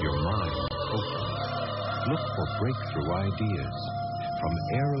 Keep your mind open. Look for breakthrough ideas. From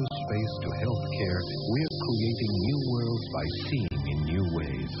aerospace to healthcare, we're creating new worlds by seeing in new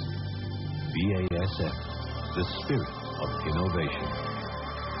ways. BASF, the spirit of innovation.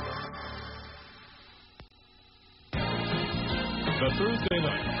 The Thursday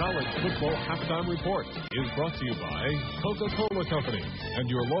night college football halftime report is brought to you by Coca-Cola Company and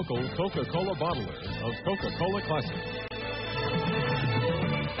your local Coca-Cola bottler of Coca-Cola Classic.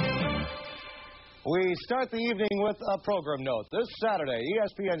 We start the evening with a program note. This Saturday,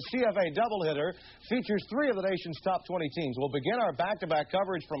 ESPN CFA doubleheader features 3 of the nation's top 20 teams. We'll begin our back-to-back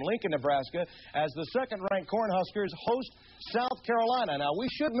coverage from Lincoln, Nebraska, as the second-ranked Cornhuskers host South Carolina. Now, we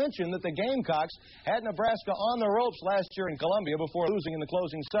should mention that the Gamecocks had Nebraska on the ropes last year in Columbia before losing in the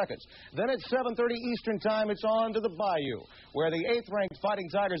closing seconds. Then at 7:30 Eastern Time, it's on to the Bayou, where the 8th-ranked Fighting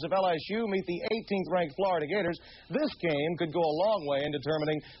Tigers of LSU meet the 18th-ranked Florida Gators. This game could go a long way in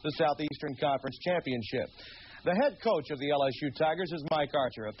determining the Southeastern Conference championship. The head coach of the LSU Tigers is Mike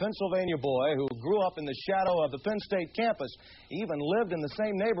Archer, a Pennsylvania boy who grew up in the shadow of the Penn State campus. He even lived in the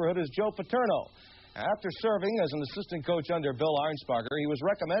same neighborhood as Joe Paterno. After serving as an assistant coach under Bill Arnsparger, he was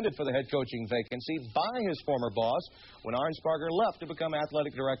recommended for the head coaching vacancy by his former boss when Arnsparger left to become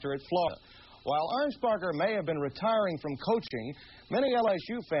athletic director at Florida. While Arnsparger may have been retiring from coaching, many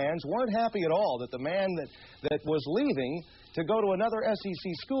LSU fans weren't happy at all that the man that was leaving to go to another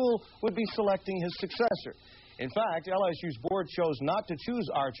SEC school would be selecting his successor. In fact, LSU's board chose not to choose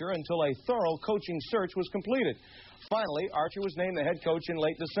Archer until a thorough coaching search was completed. Finally, Archer was named the head coach in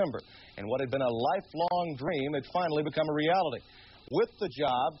late December, and what had been a lifelong dream had finally become a reality. With the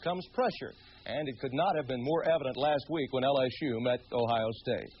job comes pressure, and it could not have been more evident last week when LSU met Ohio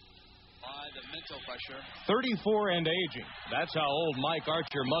State. The mental pressure. 34 and aging. That's how old Mike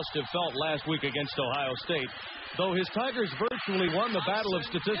Archer must have felt last week against Ohio State. Though his Tigers virtually won the battle of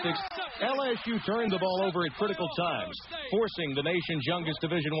statistics, LSU turned the ball over at critical times, forcing the nation's youngest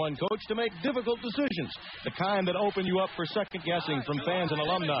Division I coach to make difficult decisions, the kind that open you up for second-guessing from fans and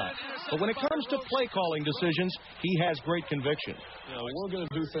alumni. But when it comes to play-calling decisions, he has great conviction. You know, we're going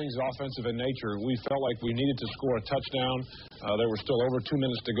to do things offensive in nature. We felt like we needed to score a touchdown There were still over 2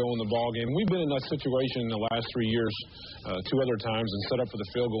 minutes to go in the ball game. We've been in that situation in the last 3 years, 2 other times, and set up for the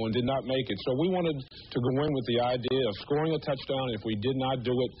field goal and did not make it. So we wanted to go in with the idea of scoring a touchdown. If we did not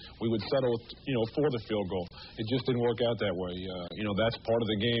do it, we would settle, for the field goal. It just didn't work out that way. That's part of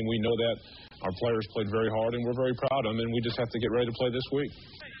the game. We know that. Our players played very hard, and we're very proud of them, and we just have to get ready to play this week.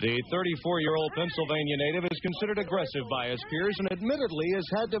 The 34-year-old Pennsylvania native is considered aggressive by his peers and admittedly has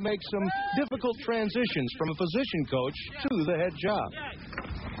had to make some difficult transitions from a position coach to the head job.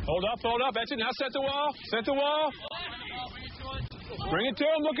 Hold up. That's it. Now set the wall. Bring it to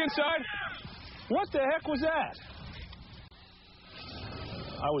him. Look inside. What the heck was that?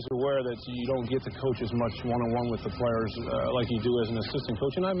 I was aware that you don't get to coach as much one-on-one with the players like you do as an assistant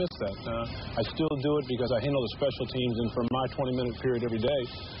coach, and I miss that. I still do it because I handle the special teams, and for my 20-minute period every day,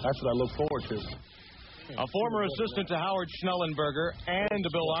 that's what I look forward to. A former assistant to Howard Schnellenberger and to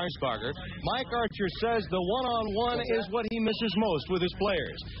Bill Arnsparger, Mike Archer says the one-on-one is what he misses most with his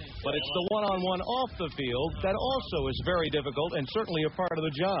players. But it's the one-on-one off the field that also is very difficult and certainly a part of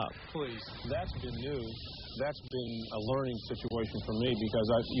the job. Please, that's been new. That's been a learning situation for me because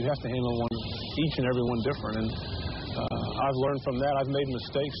you have to handle each and every one different. And I've learned from that. I've made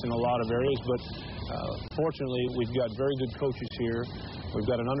mistakes in a lot of areas, but fortunately, we've got very good coaches here. We've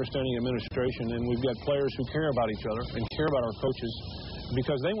got an understanding administration, and we've got players who care about each other and care about our coaches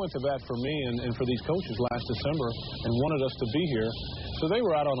because they went to bat for me and for these coaches last December and wanted us to be here. So they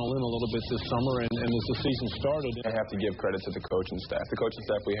were out on a limb a little bit this summer, and as the season started. I have to give credit to the coaching staff. The coaching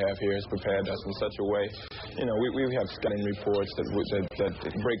staff we have here has prepared us in such a way. We have scouting reports that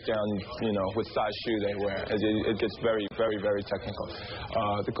break down, what size shoe they wear. It gets very, very, very technical.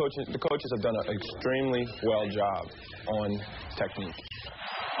 The coaches have done an extremely well job on technique.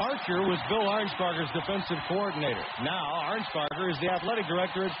 Archer was Bill Arnsparger's defensive coordinator. Now, Arnsparger is the athletic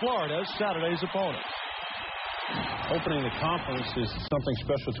director at Florida, Saturday's opponent. Opening the conference is something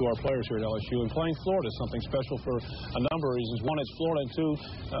special to our players here at LSU, and playing Florida is something special for a number of reasons. One, it's Florida, and two,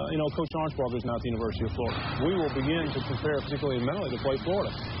 Coach Arnsparger is now at the University of Florida. We will begin to prepare, particularly mentally, to play Florida,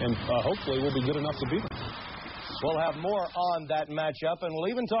 and hopefully we'll be good enough to beat them. We'll have more on that matchup, and we'll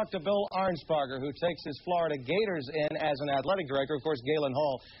even talk to Bill Arnsparger, who takes his Florida Gators in as an athletic director. Of course, Galen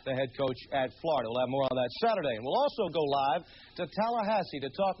Hall, the head coach at Florida. We'll have more on that Saturday. And we'll also go live to Tallahassee to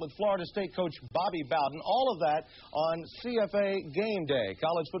talk with Florida State coach Bobby Bowden. All of that on CFA Game Day,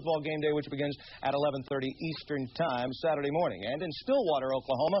 college football game day, which begins at 11:30 Eastern Time Saturday morning. And in Stillwater,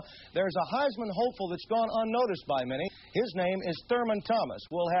 Oklahoma, there's a Heisman hopeful that's gone unnoticed by many. His name is Thurman Thomas.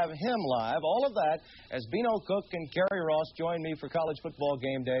 We'll have him live. All of that as Bino Cook and Kerry Ross join me for college football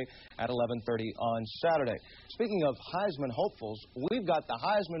game day at 11:30 on Saturday. Speaking of Heisman hopefuls, we've got the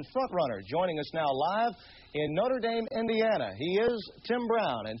Heisman frontrunner joining us now live in Notre Dame, Indiana. He is Tim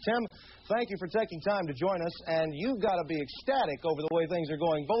Brown. And Tim, thank you for taking time to join us. And you've got to be ecstatic over the way things are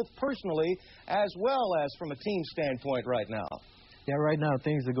going, both personally as well as from a team standpoint right now. Yeah, right now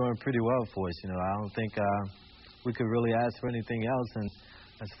things are going pretty well for us. I don't think we could really ask for anything else. And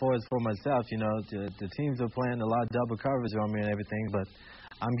as far as for myself, the teams are playing a lot of double coverage on me and everything, but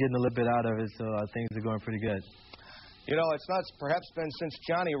I'm getting a little bit out of it, so things are going pretty good. It's not perhaps been since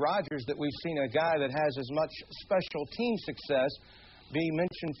Johnny Rodgers that we've seen a guy that has as much special team success be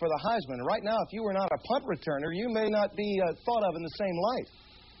mentioned for the Heisman. Right now, if you were not a punt returner, you may not be thought of in the same light.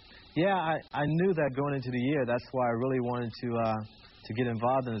 Yeah, I knew that going into the year. That's why I really wanted to get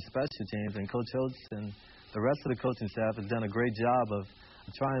involved in the special teams, and Coach Holtz and the rest of the coaching staff has done a great job of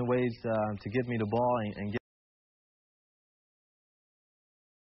trying ways to get me the ball and get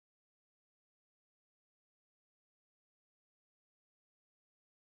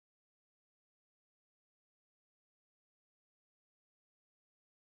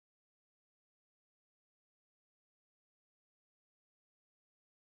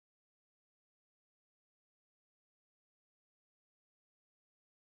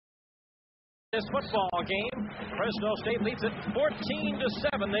this football game. Fresno State leads it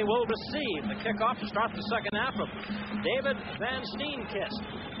 14-7. They will receive the kickoff to start the second half of David Van Steenkist.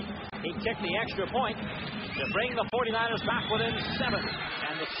 He kicked the extra point to bring the 49ers back within 7.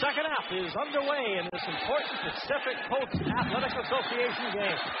 And the second half is underway in this important Pacific Coast Athletic Association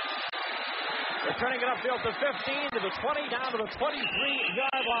game. Returning it upfield to 15, to the 20, down to the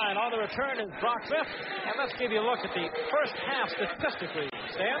 23-yard line. On the return is Brock Smith. And let's give you a look at the first half statistically.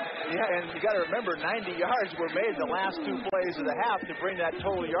 Stan? Yeah, and you got to remember, 90 yards were made the last two plays of the half to bring that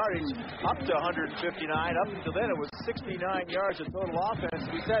total yardage up to 159. Up until then, it was 69 yards of total offense.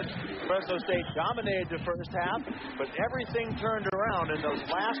 We said Fresno State dominated the first half, but everything turned around in those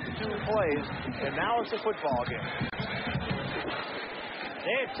last two plays, and now it's a football game.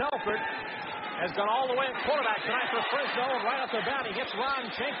 Dave Telford has gone all the way at quarterback tonight for Fresno. And right off the bat, he gets Ron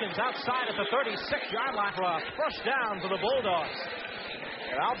Jenkins outside at the 36-yard line for a first down for the Bulldogs.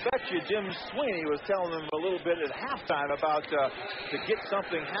 And I'll bet you Jim Sweeney was telling them a little bit at halftime about to get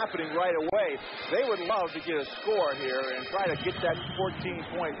something happening right away. They would love to get a score here and try to get that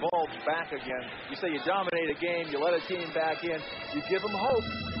 14-point bulge back again. You say you dominate a game, you let a team back in, you give them hope.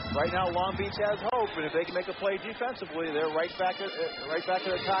 Right now, Long Beach has hope, and if they can make a play defensively, they're right back at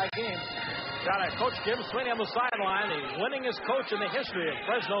a tie game. Got a Coach Jim Sweeney on the sideline, the winningest coach in the history of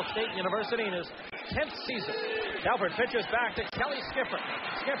Fresno State University in his 10th season. Telford pitches back to Kelly Skipper.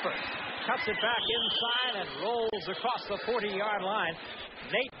 Skipper cuts it back inside and rolls across the 40-yard line.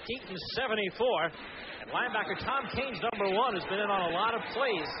 Nate Deaton, 74. And linebacker Tom Kane's number 1 has been in on a lot of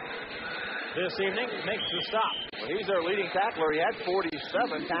plays this evening. Makes the stop. Well, he's their leading tackler. He had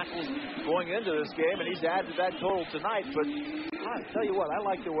 47 tackles going into this game, and he's added that total tonight. But I'll tell you what, I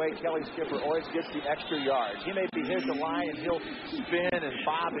like the way Kelly Skipper always gets the extra yards. He may be hit the line, and he'll spin and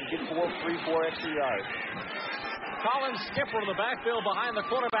bob and get 4 extra yards. Colin Skipper in the backfield behind the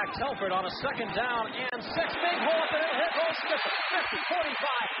quarterback Telford on a second down and 6. Big hole up there. Here goes Skipper. 50,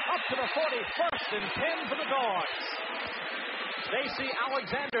 45, up to the 40. First and 10 for the Dogs. Stacy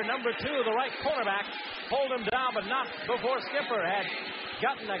Alexander, number 2, the right cornerback, pulled him down, but not before Skipper had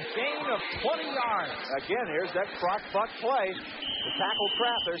gotten a gain of 20 yards. Again, here's that crock buck play. The tackle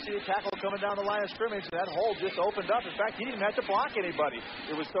trap. There's the tackle coming down the line of scrimmage, and that hole just opened up. In fact, he didn't have to block anybody.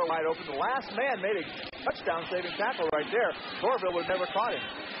 It was so wide open. The last man made a touchdown-saving tackle right there. Torville would have never caught him.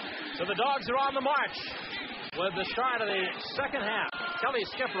 So the Dogs are on the march with the start of the second half. Kelly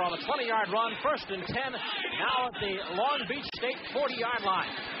Skipper on a 20-yard run, first and 10. Now at the Long Beach State 40-yard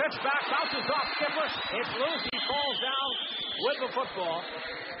line. Pitch back, bounces off Skipper. It's loose. He falls down with the football.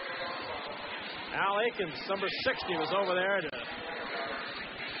 Al Akins, number 60, was over there to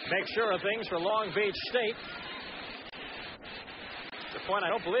make sure of things for Long Beach State. At the point,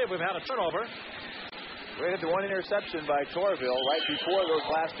 I don't believe we've had a turnover. We had the one interception by Torville right before those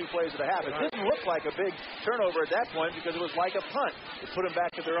last 2 plays of the half. It didn't look like a big turnover at that point because it was like a punt. It put them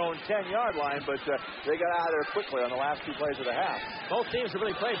back at their own 10-yard line, but they got out of there quickly on the last 2 plays of the half. Both teams have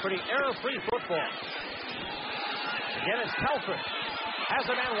really played pretty error-free football. Again, it's Telford. Has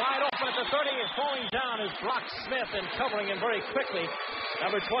a man wide open at the 30 and falling down is Brock Smith and covering him very quickly.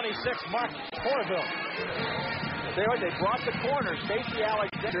 Number 26, Mark Torville. They brought the corner. Stacy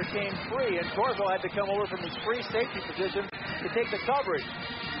Alexander came free, and Torville had to come over from his free safety position to take the coverage.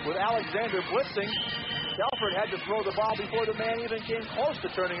 With Alexander blitzing, Telford had to throw the ball before the man even came close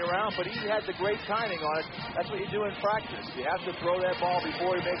to turning around, but he had the great timing on it. That's what you do in practice. You have to throw that ball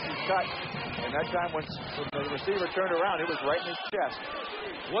before he makes his cut. And that time when the receiver turned around, it was right in his chest.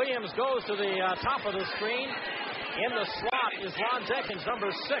 Williams goes to the top of the screen. In the slot is Ron Jenkins,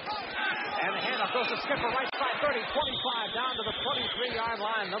 number 6. And the handoff goes to Skipper, right side, 30, 25, down to the 23-yard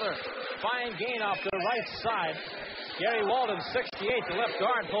line. Another fine gain off the right side. Gary Walden, 68, the left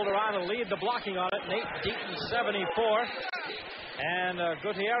guard, pulled around and lead the blocking on it. Nate Deaton, 74. And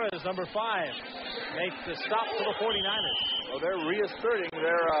Gutierrez, number 5, makes the stop for the 49ers. Well, they're reasserting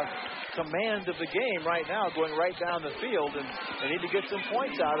their command of the game right now, going right down the field, and they need to get some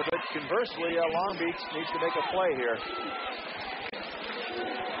points out of it. Conversely, Long Beach needs to make a play here.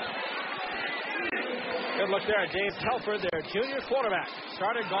 Good look there. Dave Telford, their junior quarterback.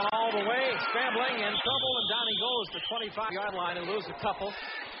 Started, gone all the way, scrambling, in trouble, and down he goes to the 25-yard line and loses a couple.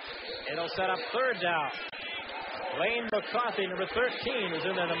 It'll set up third down. Lane McCarthy, number 13, is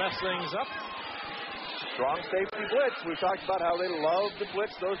in there to mess things up. Strong safety blitz. We talked about how they love to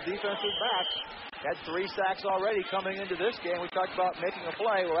blitz those defensive backs. Had 3 sacks already coming into this game. We talked about making a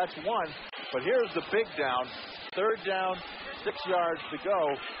play. Well, that's 1. But here's the big down. Third down, 6 yards to go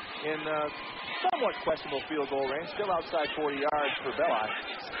in somewhat questionable field goal range. Still outside 40 yards for Belloc.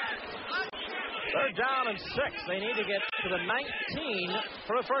 Third down and 6. They need to get to the 19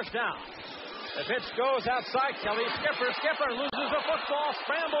 for a first down. The pitch goes outside. Kelly Skipper loses the football.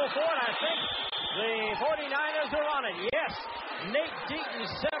 Scramble for it. I think the 49ers are on it. Yes. Nate Deaton,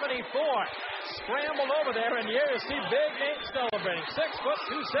 74. Scrambled over there, and here you see Big Nate celebrating. 6 foot,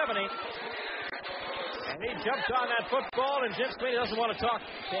 270. And he jumped on that football, and Jim Sweeney doesn't want to talk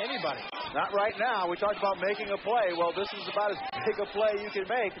to anybody. Not right now. We talked about making a play. Well, this is about as big a play you can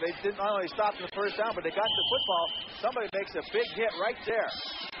make. They didn't only stop in the first down, but they got the football. Somebody makes a big hit right there.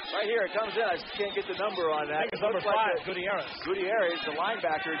 Right here, it comes in. I can't get the number on that. I think it's number 5, Gutierrez. Gutierrez, the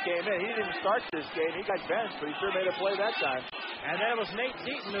linebacker, came in. He didn't even start this game. He got benched, but he sure made a play that time. And that was Nate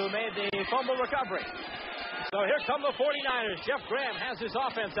Deaton who made the fumble recovery. So here come the 49ers. Jeff Graham has his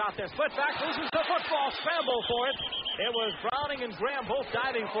offense out there. Split back, loses the football, scramble for it. It was Browning and Graham both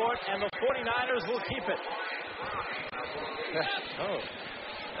diving for it, and the 49ers will keep it.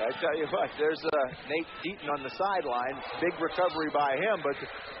 I tell you what, there's Nate Deaton on the sideline. Big recovery by him, but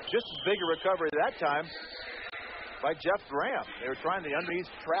just as big a recovery that time by Jeff Graham. They were trying the underneath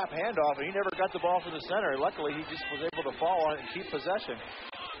trap handoff, and he never got the ball for the center. Luckily, he just was able to fall on it and keep possession.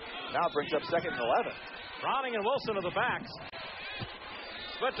 Now it brings up 2nd and 11. Browning and Wilson to the backs.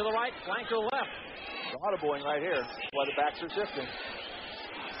 Split to the right, flank to the left. Audibling right here. That's why the backs are shifting.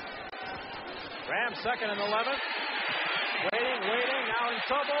 Graham 2nd and 11. Waiting, now in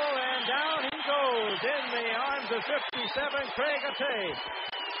trouble, and down he goes in the arms of 57, Craig Atay.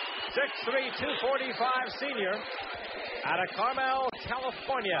 6'3", 245 senior out of Carmel,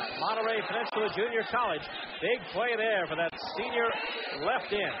 California, Monterey Peninsula Junior College. Big play there for that senior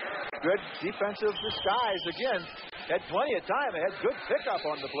left end. Good defensive disguise again. Had plenty of time. They had good pickup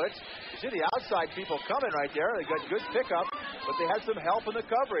on the blitz. You see the outside people coming right there. They got good pickup, but they had some help in the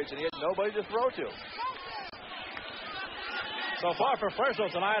coverage, and he had nobody to throw to. So far for Fresno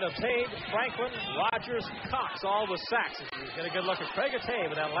tonight, Atay, Franklin, Rogers, Cox, all with sacks. You get a good look at Craig Atay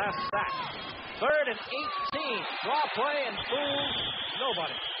with that last sack. 3rd and 18. Draw play and fool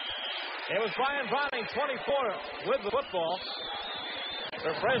nobody. It was Brian Browning, 24, with the football.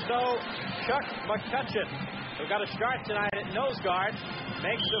 For Fresno, Chuck McCutcheon, who got a start tonight at nose guard,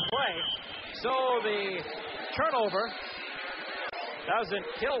 makes the play. So the turnover doesn't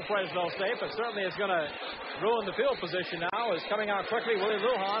kill Fresno State, but certainly is going to ruin the field position now. Is coming out quickly, Willie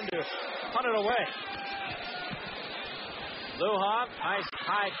Lujan to punt it away. Lujan, nice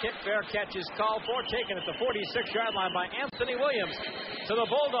high kick, fair catch is called for, taken at the 46-yard line by Anthony Williams. So the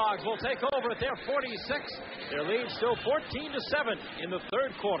Bulldogs will take over at their 46. Their lead still 14-7 in the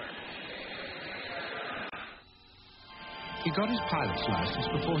 3rd quarter. He got his pilot's license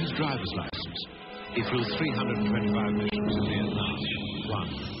before his driver's license. He flew 325 missions in Vietnam. One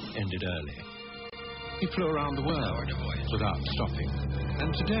ended early. He flew around the world without stopping. And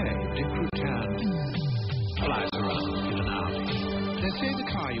today, Dick Rutan flies around in an Audi. They say the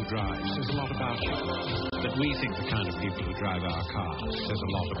car you drive says a lot about you. But we think the kind of people who drive our cars says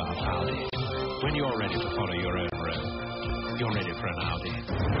a lot about Audi. When you're ready to follow your own road, you're ready for an Audi.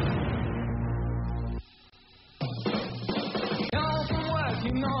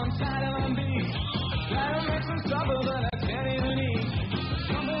 On side of beach, try to make some trouble that I can't even eat.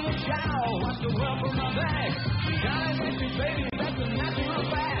 Jump in the shower, watch the world from my back. Gotta get you, baby, that's a natural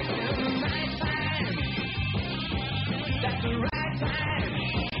fact. It's the right time. That's the right time.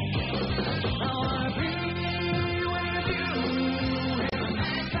 I wanna be with you. It's the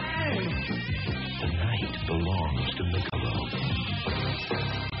right time. The night belongs to Michelob.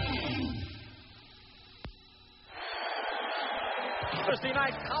 Thursday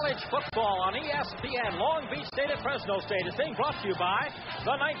night college football on ESPN. Long Beach State at Fresno State is being brought to you by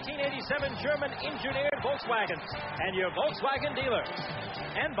the 1987 German engineered Volkswagen and your Volkswagen dealers.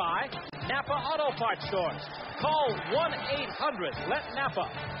 And by Napa Auto Parts Stores. Call 1-800-LET-NAPA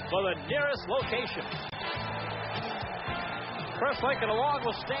for the nearest location. Chris Lincoln along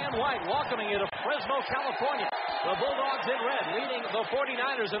with Stan White welcoming you to Fresno, California. The Bulldogs in red leading the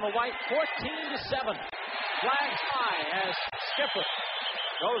 49ers in the white 14-7. Flag high as Skipper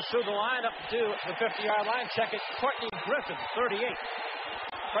goes through the line up to the 50-yard line. Check it, Courtney Griffin, 38.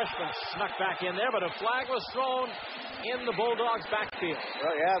 Freshman snuck back in there, but a flag was thrown in the Bulldogs' backfield.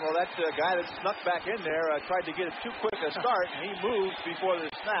 Well, that guy that snuck back in there tried to get it too quick a start, and he moved before the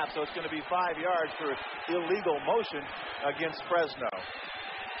snap, so it's going to be 5 yards for illegal motion against Fresno.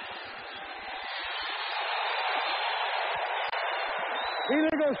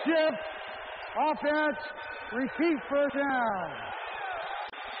 Illegal shift, offense, repeat first down.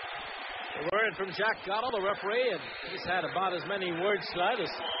 A word from Jack Gatto, the referee, and he's had about as many words tonight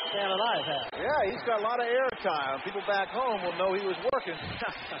as Stan and I have had. Yeah, he's got a lot of airtime. People back home will know he was working.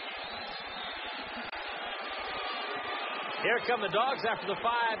 Here come the Dogs after the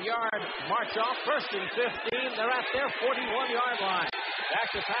 5-yard march off. 1st and 15. They're at their 41-yard line. Back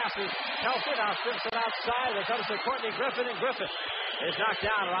to passes. Kelson now strips it outside. There comes to Courtney Griffin, and Griffin is knocked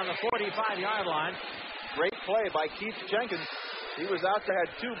down around the 45-yard line. Great play by Keith Jenkins. He was out there,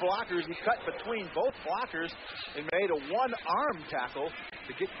 had 2 blockers. He cut between both blockers and made a one-arm tackle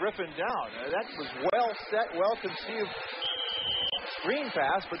to get Griffin down. That was well set, well conceived screen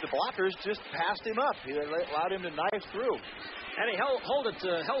pass, but the blockers just passed him up. He allowed him to knife through. And he holds it.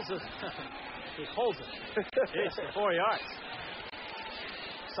 He holds it. Jeez, 4 yards.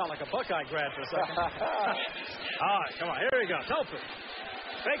 Sound like a Buckeye grad for a second. All right, come on. Here we go. Telford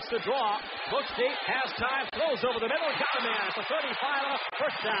fakes the draw. Looks deep. Has time. Throws over the middle. Got a man at the 35 off.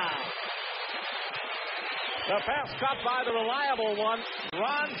 First down. The pass caught by the reliable one,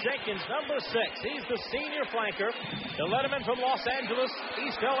 Ron Jenkins, number 6. He's the senior flanker. The letterman from Los Angeles,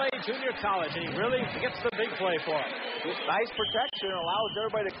 East LA Junior College, and he really gets the big play for him. Nice protection, allows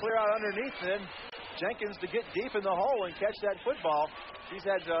everybody to clear out underneath, and then Jenkins to get deep in the hole and catch that football. He's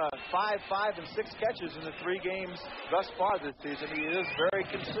had 5, and 6 catches in the 3 games thus far this season. He is very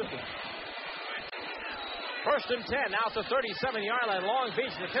consistent. First and 10, now at the 37-yard line. Long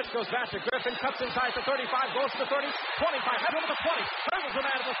Beach, the pitch goes back to Griffin, cuts inside the 35, goes to the 30, 25, head over the 20, hurdles the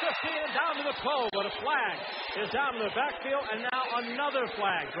man to the 15, and down to the 12, but a flag is down to the backfield, and now another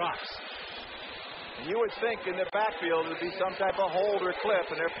flag drops. And you would think in the backfield it would be some type of hold or clip,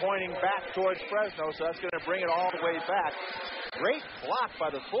 and they're pointing back towards Fresno, so that's going to bring it all the way back. Great block by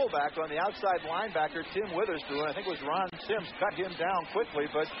the fullback on the outside linebacker, Tim Witherspoon. I think it was Ron Sims cut him down quickly,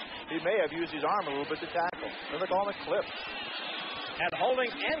 but he may have used his arm a little bit to tackle. They're calling a clip. And holding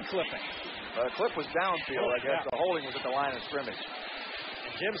and clipping. The clip was downfield, I guess. Yeah. The holding was at the line of scrimmage.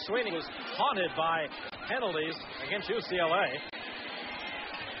 And Jim Sweeney was haunted by penalties against UCLA.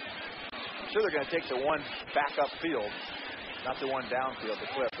 I'm sure they're going to take the one back upfield, not the one downfield,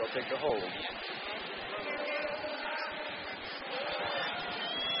 the clip. They'll take the hold.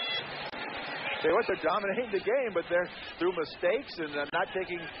 Say what, they're dominating the game, but they're through mistakes and not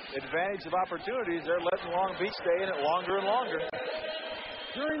taking advantage of opportunities. They're letting Long Beach stay in it longer and longer.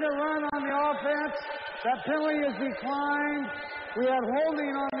 During the run on the offense, that penalty is declined. We have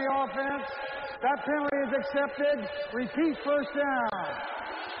holding on the offense. That penalty is accepted. Repeat first down.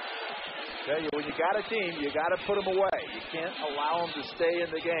 Tell you, when you got a team, you got to put them away. You can't allow them to stay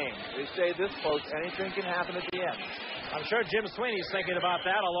in the game. They stay this close, anything can happen at the end. I'm sure Jim Sweeney's thinking about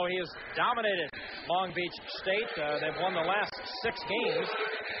that, although he has dominated Long Beach State. They've won the last 6 games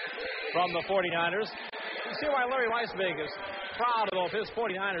from the 49ers. You see why Larry Weisbig is proud of his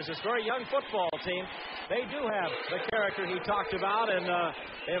 49ers. This very young football team. They do have the character he talked about, and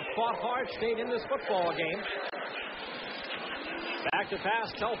they've fought hard, stayed in this football game. Back to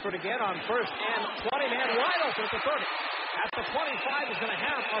pass, Telford again on first and 20, man wide open at the 30. At the 25, he's going to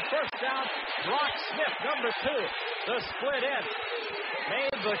have a first down. Brock Smith, number 2, the split in.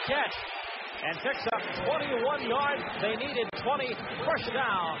 Made the catch and picks up 21 yards. They needed 20. First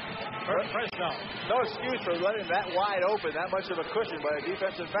down for Fresno. No excuse for letting that wide open, that much of a cushion by a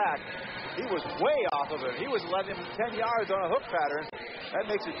defensive back. He was way off of it. He was letting him 10 yards on a hook pattern. That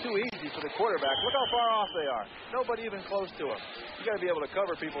makes it too easy for the quarterback. Look how far off they are. Nobody even close to him. You got to be able to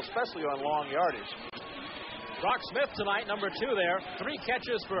cover people, especially on long yardage. Brock Smith tonight, number 2 there. 3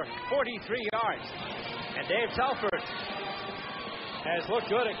 catches for 43 yards. And Dave Telford has looked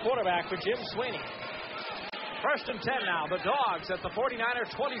good at quarterback for Jim Sweeney. First and 10 now. The Dogs at the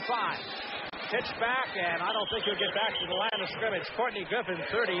 49er 25. Pitch back, and I don't think he'll get back to the line of scrimmage. Courtney Griffin,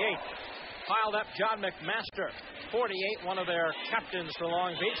 38. Piled up John McMaster, 48, one of their captains for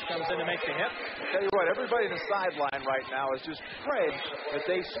Long Beach, comes in to make the hit. I'll tell you what, everybody in the sideline right now is just praying that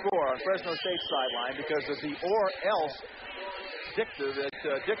they score on Fresno State's sideline because of the or else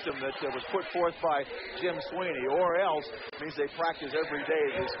dictum that was put forth by Jim Sweeney. Or else means they practice every day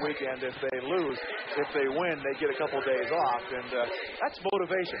this weekend. If they lose, if they win, they get a couple days off, and that's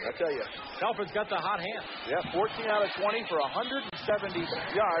motivation, I tell you. Telford's got the hot hand. Yeah, 14 out of 20 for 170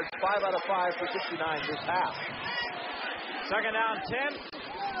 yards, 5 out of 5 for 69 this half. Second down, 10.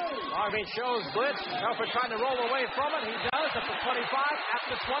 Long Beach shows blitz. Telford trying to roll away from it. He does at the 25, at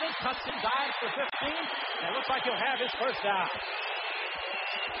the 20, cuts and dives for 15, and looks like he'll have his first down.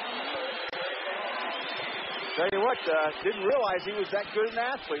 Tell you what, didn't realize he was that good an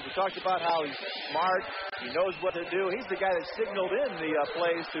athlete. We talked about how he's smart, he knows what to do. He's the guy that signaled in the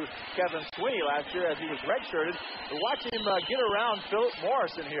plays to Kevin Sweeney last year as he was redshirted. But watch him get around Philip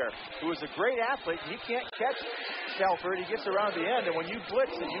Morrison here, who is a great athlete. He can't catch Telford. He gets around the end, and when you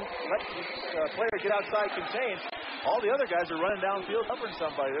blitz and you let the player get outside contained, all the other guys are running downfield covering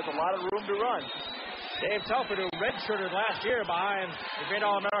somebody. There's a lot of room to run. Dave Telford, who redshirted last year behind the great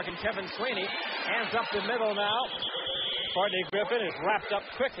All-American Kevin Sweeney, hands up the middle now. Courtney Griffin is wrapped up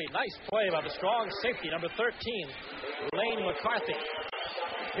quickly. Nice play by the strong safety, number 13, Lane McCarthy.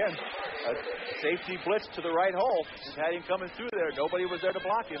 Again, a safety blitz to the right hole. Just had him coming through there. Nobody was there to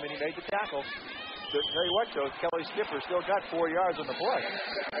block him, and he made the tackle. But tell you what, though, Kelly Skipper still got 4 yards on the play.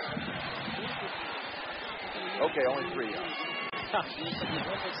 Okay, only 3 yards.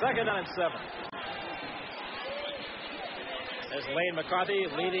 Second down and 7. As Lane McCarthy,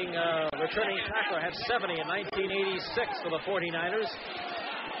 leading returning tackler, had 70 in 1986 for the 49ers.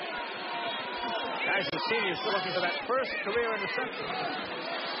 Guys, the seniors still looking for that first career interception.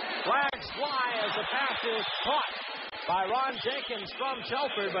 Flags fly as the pass is caught by Ron Jenkins from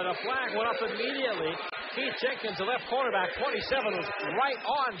Telford, but a flag went up immediately Keith Jenkins, the left cornerback, 27, was right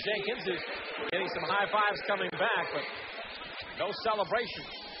on Jenkins, who's getting some high fives coming back, but no celebration.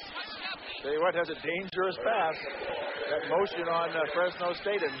 Tell you what, has a dangerous pass. That motion on Fresno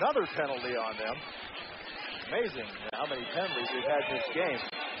State, another penalty on them. Amazing how many penalties we've had in this game.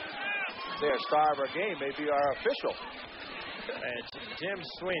 Their star of our game may be our official. Jim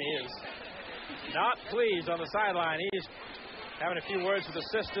Sweeney is not pleased on the sideline. He's having a few words with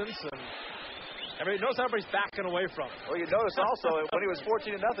assistants, and knows everybody's backing away from him. Well, you notice also when he was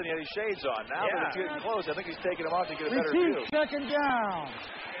 14-0, he had his shades on. Now that it's getting close, I think he's taking them off to get a better view. Second down.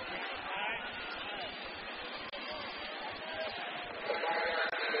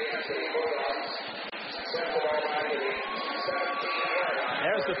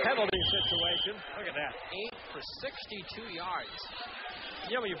 There's the penalty situation. Look at that. 8 for 62 yards.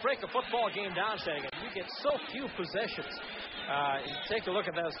 You know, when you break a football game down, saying you get so few possessions. You take a look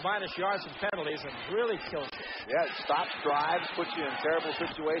at those minus yards and penalties, and really kills you. Yeah, it stops drives, puts you in terrible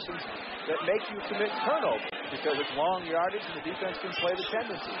situations that make you commit turnovers because it's long yardage and the defense can play the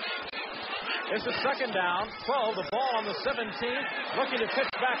tendency. It's a second down, 12, the ball on the 17th, looking to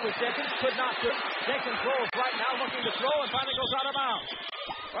pitch back with Jenkins, could not do it. Jenkins rolls right now, looking to throw, and finally goes out of bounds.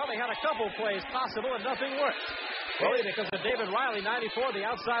 Well, they had a couple plays possible, and nothing worked. Really, because of David Riley, 94, the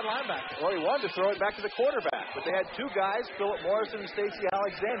outside linebacker. Well, he wanted to throw it back to the quarterback, but they had two guys, Philip Morrison and Stacey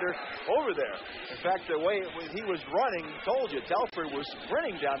Alexander, over there. In fact, the way he was running, told you, Telford was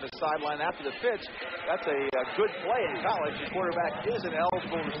sprinting down the sideline after the pitch. That's a good play in college. The quarterback is an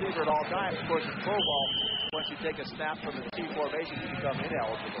eligible receiver at all times. Of course, in pro ball, once you take a snap from the T formation, you become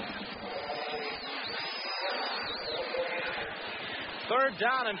ineligible. Third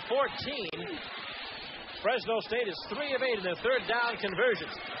down and 14. Fresno State is 3 of 8 in their third down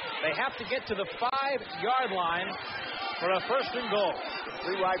conversions. They have to get to the 5-yard line for a first and goal.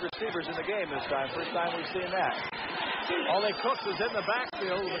 3 wide receivers in the game this time. First time we've seen that. Ollie Cooks is in the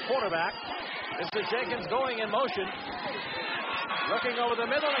backfield with the quarterback. This is Jenkins going in motion. Looking over the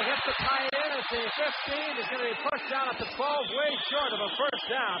middle, he hits the tight end at the 15. He's going to be pushed down at the 12, way short of a first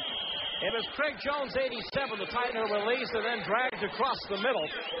down. It was Craig Jones, 87, the tight end released and then dragged across the middle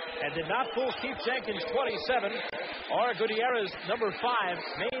and did not fool Keith Jenkins, 27, or Gutierrez, number 5,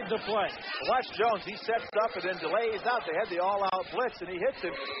 made the play. Watch Jones. He sets up and then delays out. They had the all-out blitz, and he hits him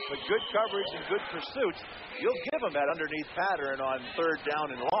with good coverage and good pursuit. You'll give him that underneath pattern on third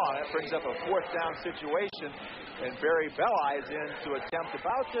down and long. That brings up a fourth down situation, and Barry Belli is in to attempt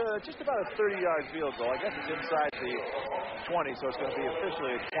just about a 30-yard field goal. I guess it's inside the 20, so it's going to be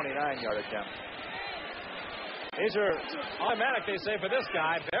officially a 29-yard attempt. These are automatic, they say, for this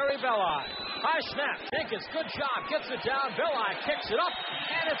guy, Barry Belli. High snap. Jenkins, good job. Gets it down. Belli kicks it up,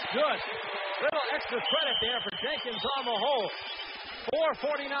 and it's good. Little extra credit there for Jenkins on the hole.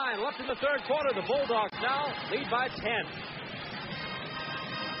 4:49 left in the third quarter. The Bulldogs now lead by 10.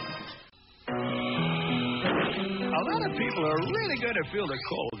 A lot of people are really going to feel the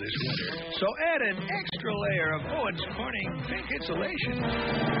cold this winter, so add an extra layer of Owens Corning pink insulation.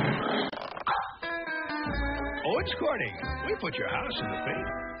 Owens Corning, we put your house in the pink.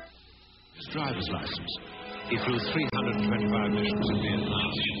 His driver's license. He flew 325 missions in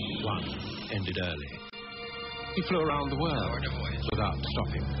Vietnam. One ended early. He flew around the world without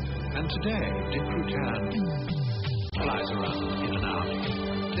stopping. And today, Dick Rutan flies around in an Audi.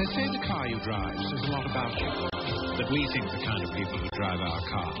 They say the car you drive says a lot about you. But we think the kind of people who drive our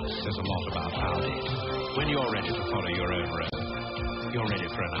cars says a lot about Audi. When you're ready to follow your own road, you're ready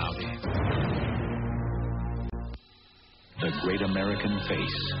for an Audi. The Great American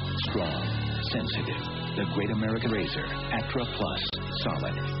Face. Strong. Sensitive. The Great American Razor. Atra Plus.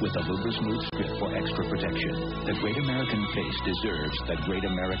 Solid. With a Luber Smooth strip for extra protection. The Great American Face deserves the Great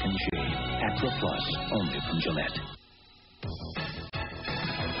American shave. Atra Plus. Only from Gillette.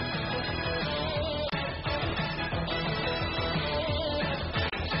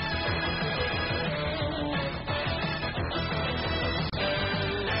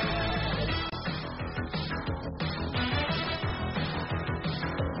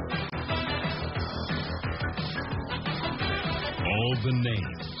 All the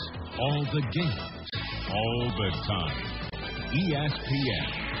names, all the games, all the time. ESPN,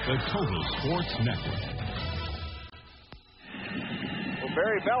 the Total Sports Network. Well,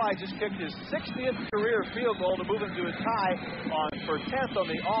 Barry Belli just kicked his 60th career field goal to move him to a tie for 10th on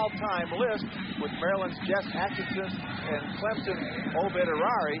the all-time list with Maryland's Jess Atkinson and Clemson Obed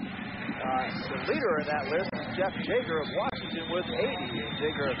Arari. The leader in that list is Jeff Jager of Washington with 80.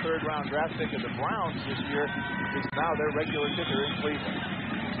 Jager, a third-round draft pick of the Browns this year, is now their regular kicker in Cleveland.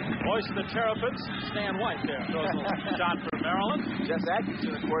 Voice of the Terrapins, Stan White there. Throws a little shot for Maryland. Jess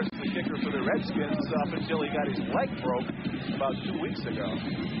Atkinson, of course, the kicker for the Redskins up until he got his leg broke about 2 weeks ago.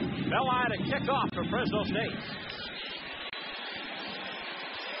 Belli to kick off for Fresno State.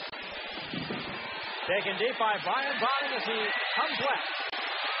 Taken deep by Brian Browning as he comes left.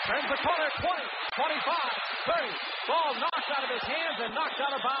 Turns the corner, 20, 25, 30. Ball knocked out of his hands and knocked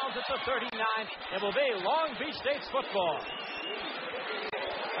out of bounds at the 39. It will be Long Beach State's football.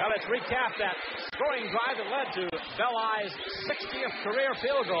 Well, let's recap that scoring drive that led to Belli's 60th career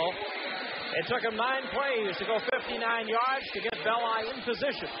field goal. It took him 9 plays to go 59 yards to get Belli in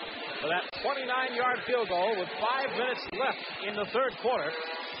position for that 29-yard field goal with 5 minutes left in the third quarter.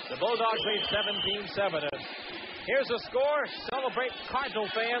 The Bulldogs lead 17-7. Here's the score. Celebrate, Cardinal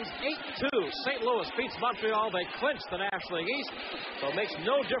fans. 8-2. St. Louis beats Montreal. They clinch the National League East. So it makes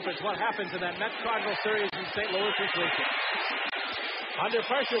no difference what happens in that Met Cardinal series in St. Louis this weekend. Under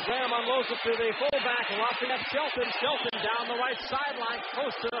pressure, Graham unloads it to the fullback, Lafayette Shelton. Shelton down the right sideline,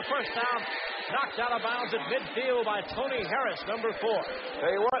 close to the first down. Knocked out of bounds at midfield by Tony Harris, number 4.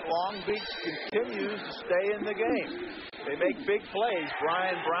 Tell you what, Long Beach continues to stay in the game. They make big plays.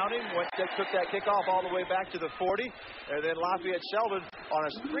 Brian Browning took that kickoff all the way back to the 40, and then Lafayette Shelton on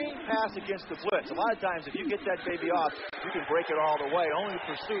a screen pass against the blitz. A lot of times, if you get that baby off, you can break it all the way. Only the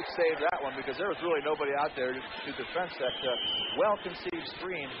pursuit saved that one because there was really nobody out there to defend that well-conceived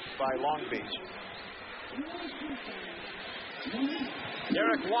screen by Long Beach.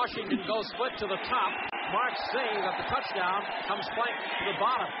 Derek Washington goes split to the top. Mark Save at the touchdown. Comes flank to the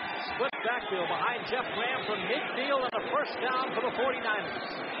bottom. Split backfield behind Jeff Graham from midfield and a first down for the 49ers.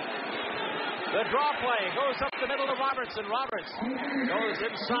 The draw play goes up the middle to Robertson. Roberts goes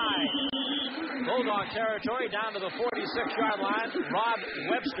inside. Bulldog territory down to the 46-yard line. Rod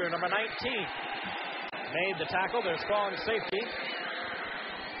Webster, number 19, made the tackle. They're calling safety.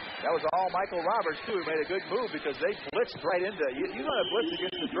 That was all Michael Roberts, too. He made a good move because they blitzed right into it. You don't have blitz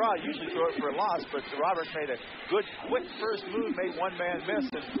against the draw. You usually throw it for a loss, but Roberts made a good, quick first move, made one man miss,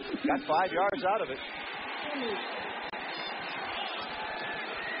 and got 5 yards out of it.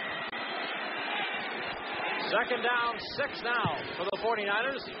 Second down, 6 now for the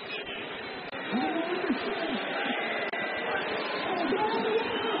 49ers.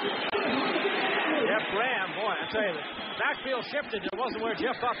 Jeff Graham, boy, I tell you, the backfield shifted. It wasn't where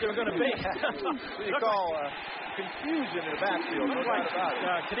Jeff thought they were going to be. What you call confusion in the backfield. Looked like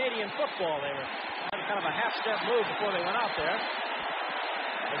Canadian football. They were having kind of a half-step move before they went out there.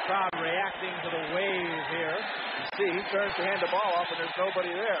 The crowd reacting to the wave here. You see, he turns to hand the ball off, and there's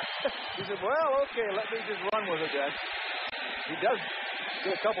nobody there. He said, well, okay, let me just run with it then. He does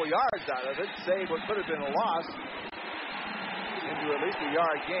get a couple yards out of it, save what could have been a loss into at least a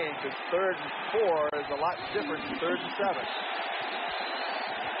yard gain, because 3rd and 4 is a lot different than 3rd and 7.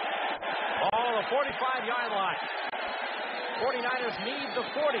 Ball on the 45-yard line. 49ers need the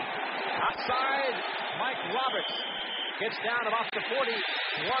 40. Outside, Mike Roberts gets down about the 41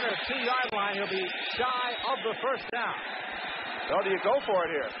 or 2-yard line. He'll be shy of the first down. So do you go for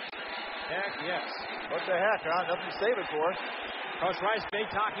it here? Heck, yes. What the heck, huh? Nothing to save it for. Coach Rice Bay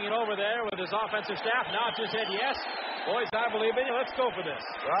talking it over there with his offensive staff. Now just said yes. Boys, I believe in you. Let's go for this.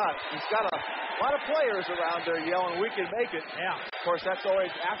 Right. He's got a lot of players around there yelling, we can make it. Yeah. Of course, that's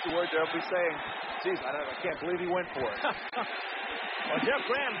always afterward. They'll be saying, geez, I can't believe he went for it. Well, Jeff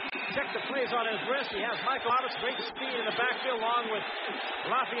Graham checked the plays on his wrist. He has Michael Roberts, great speed in the backfield, along with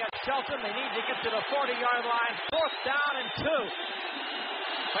Lafayette Shelton. They need to get to the 40-yard line. 4th down and 2.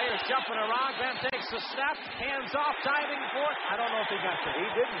 Players jumping around. Graham takes the snap. Hands off, diving for it. I don't know if he got it. He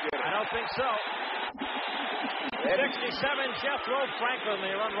didn't get it. I don't think so. 67, Jethro Franklin.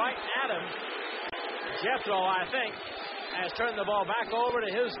 They run right at him. Jethro, I think, has turned the ball back over to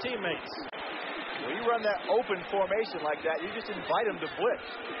his teammates. When you run that open formation like that, you just invite them to blitz.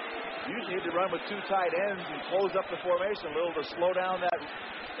 You usually need to run with 2 tight ends and close up the formation a little to slow down that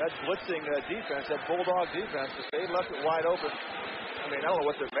blitzing defense, that Bulldog defense. If they left it wide open, I mean, I don't know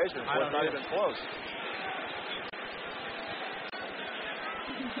what they're measuring for. It's not even close.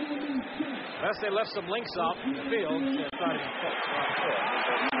 Unless they left some links out in the field, it's not even close.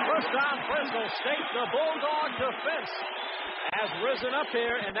 First down, Fresno State. The Bulldog defense has risen up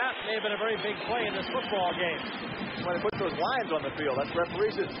here, and that may have been a very big play in this football game. When they put those lines on the field, that's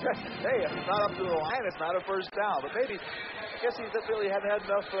referees that said, hey, if it's not up to the line, it's not a first down. But maybe, I guess he really hadn't had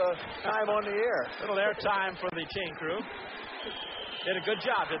enough time on the air. Little air time for the chain crew. Did a good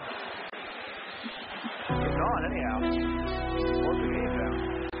job, didn't they? Getting on, anyhow. Working the game down.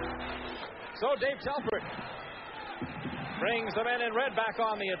 So Dave Telford brings the men in red back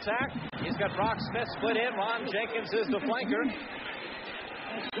on the attack. He's got Brock Smith split in. Ron Jenkins is the flanker.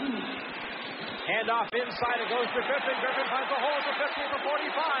 Hand off inside, it goes to Griffin. Griffin finds the hole at the 50, the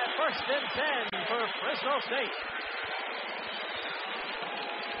 45. First and 10 for Fresno State.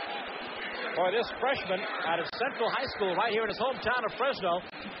 Boy, this freshman out of Central High School right here in his hometown of Fresno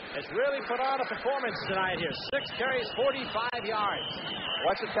has really put on a performance tonight here. 6 carries, 45 yards.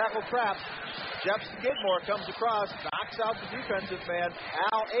 Watch the tackle trap. Jeff Skidmore comes across, knocks out the defensive man,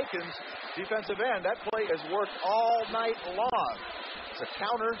 Al Akins, defensive end. That play has worked all night long. It's a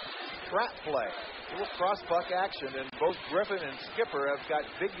counter trap play. A little cross-buck action, and both Griffin and Skipper have got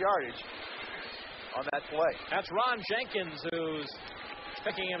big yardage on that play. That's Ron Jenkins, who's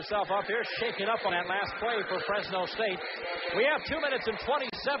picking himself up here, shaking up on that last play for Fresno State. We have 2 minutes and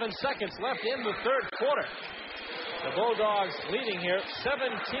 27 seconds left in the third quarter. The Bulldogs leading here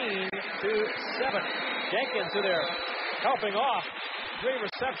 17-7. Jenkins, who they're helping off, 3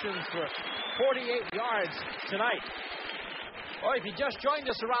 receptions for 48 yards tonight. Well, if you just joined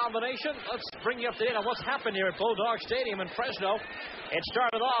us around the nation, let's bring you up to date on what's happened here at Bulldog Stadium in Fresno. It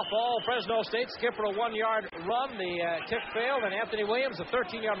started off all Fresno State. Skipper a 1-yard run. The kick failed, and Anthony Williams a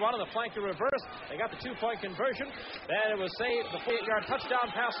 13-yard run on the flank to reverse. They got the 2-point conversion. Then it was saved. The 48-yard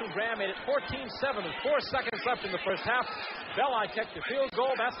touchdown pass from Graham made it 14-7 with 4 seconds left in the first half. Belli kicked the field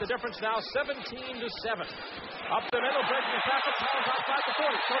goal. That's the difference now, 17-7. Up the middle, breaking the tackle. Collins outside the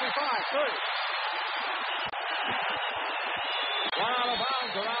 40, 35, 30. One out of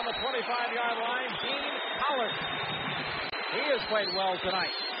bounds around the 25-yard line. Dean Collins. He has played well tonight.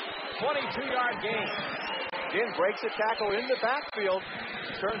 22-yard gain. Again, breaks a tackle in the backfield.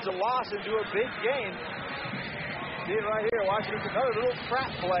 Turns a loss into a big gain. See it right here. Watch it. It's another little trap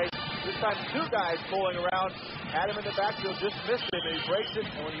play. This time 2 guys pulling around. Had him in the backfield, just missed him, and he breaks it.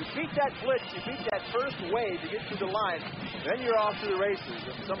 And when you beat that blitz, you beat that first wave to get to the line, then you're off to the races.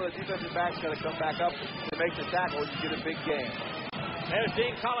 And some of the defensive backs got to come back up to make the tackle, and you get a big gain. There's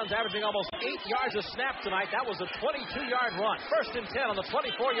Dean Collins averaging almost 8 yards a snap tonight. That was a 22-yard run. First and 10 on the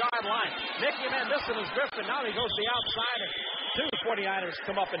 24-yard line. Nicky Man missing his Griffin. Now he goes to the outside, and 2 49ers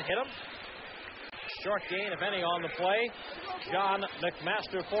come up and hit him. Short gain, if any, on the play. John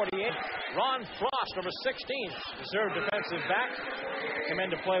McMaster, 48. Ron Frost, number 16, reserve defensive back. Come in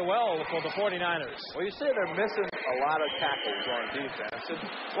to play well for the 49ers. Well, you say they're missing a lot of tackles on defense, and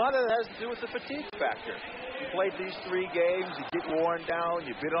a lot of it has to do with the fatigue factor. You played these 3 games, you get worn down,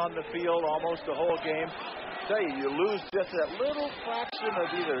 you've been on the field almost the whole game. I tell you, you lose just that little fraction of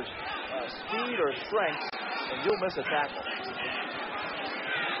either speed or strength, and you'll miss a tackle.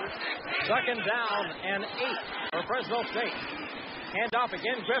 Second down and 8 for Fresno State. Hand off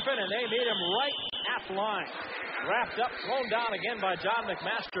again, Griffin, and they meet him right at the line. Wrapped up, thrown down again by John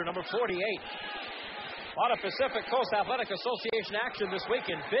McMaster, number 48. A lot of Pacific Coast Athletic Association action this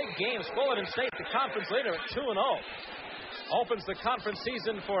weekend. Big games. Fullerton State, the conference leader at 2-0. Opens the conference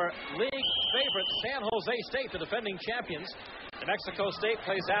season for league favorite San Jose State, the defending champions. New Mexico State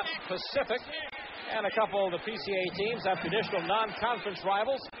plays at Pacific. And a couple of the PCA teams have traditional non-conference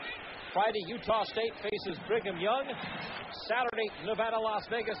rivals. Friday, Utah State faces Brigham Young. Saturday, Nevada, Las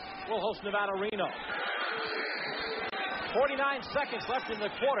Vegas will host Nevada, Reno. 49 seconds left in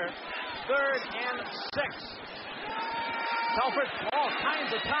the quarter. 3rd and 6. Telford, all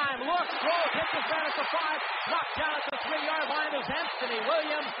kinds of time. Look, throw, hit the fan at the 5. Knocked down at the 3-yard line is Anthony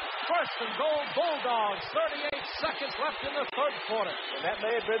Williams. First and goal, Bulldogs. 38 seconds left in the third quarter. And that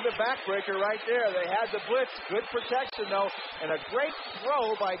may have been the backbreaker right there. They had the blitz. Good protection, though. And a great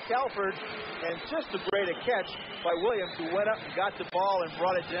throw by Telford. And just as great a catch by Williams, who went up and got the ball and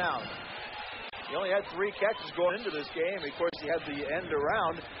brought it down. He only had 3 catches going into this game. Of course, he had the end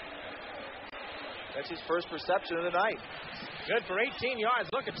around. That's his first reception of the night. Good for 18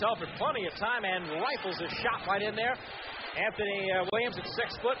 yards. Look at Telford. Plenty of time and rifles a shot right in there. Anthony Williams at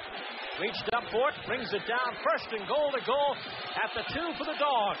 6 foot. Reached up for it. Brings it down. First and goal to goal at the 2 for the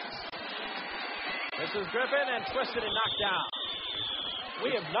Dogs. This is Griffin and twisted and knocked down.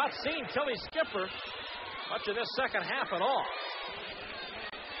 We have not seen Tilly Skipper much of this second half at all.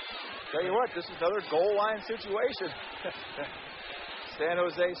 Tell you what, this is another goal line situation. San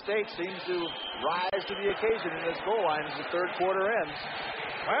Jose State seems to rise to the occasion in this goal line as the third quarter ends.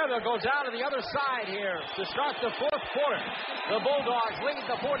 Well, they'll go down to the other side here to start the fourth quarter. The Bulldogs lead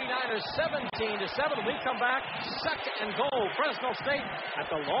the 49ers 17-7. We come back, second and goal. Fresno State at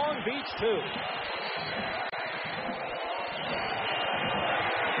the Long Beach 2.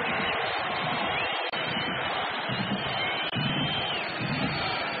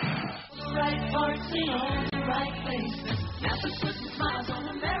 Right parts, the right places. Now put smiles on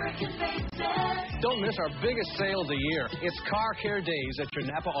American faces. Don't miss this, our biggest sale of the year. It's Car Care Days at your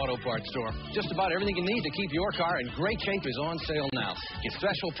Napa Auto Parts store. Just about everything you need to keep your car in great shape is on sale now. Get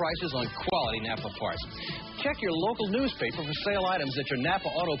special prices on quality Napa parts. Check your local newspaper for sale items at your Napa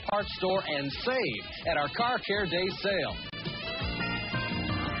Auto Parts store and save at our Car Care Days sale.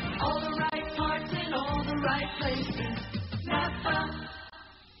 All the right parts in all the right places. Napa.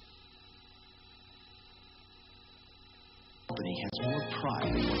 Company has more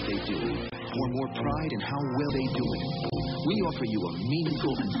pride in what they do, or more pride in how well they do it. We offer you a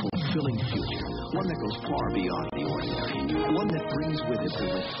meaningful and fulfilling future, one that goes far beyond the ordinary, one that brings with it the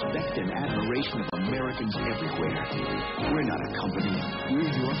respect and admiration of Americans everywhere. We're not a company, we're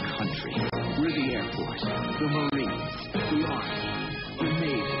your country. We're the Air Force, the Marines, the Army, the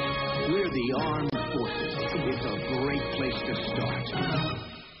Navy. We're the Armed Forces. It's a great place to start.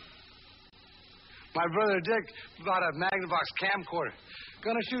 My brother Dick bought a Magnavox camcorder.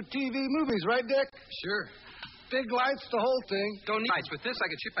 Gonna shoot TV movies, right, Dick? Sure. Big lights, the whole thing. Don't need lights. With this, I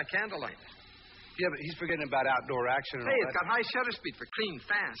could shoot by candlelight. Yeah, but he's forgetting about outdoor action and Hey, all it's that. got high shutter speed for clean,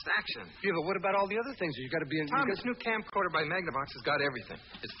 fast action. Yeah, but what about all the other things? You got to be in. Tom, this new camcorder by Magnavox has got everything.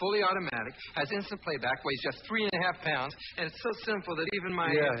 It's fully automatic, has instant playback, weighs just 3.5 pounds, and it's so simple that even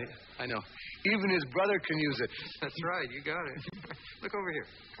my... Yeah, I know. Even his brother can use it. That's right. You got it. Look over here.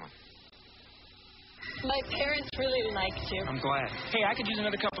 Come on. My parents really liked you. I'm glad. Hey, I could use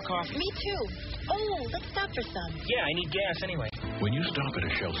another cup of coffee. Me too. Oh, let's stop for some. Yeah, I need gas anyway. When you stop at a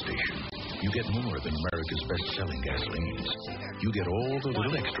Shell station, you get more than America's best-selling gasolines. You get all the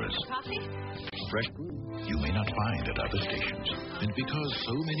little extras. Coffee? Fresh food you may not find at other stations. And because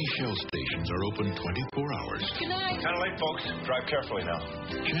so many Shell stations are open 24 hours. Good night. Kind of late, folks. Drive carefully now.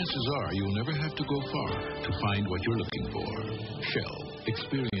 Chances are you'll never have to go far to find what you're looking for. Shell.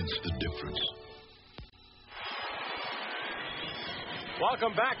 Experience the difference.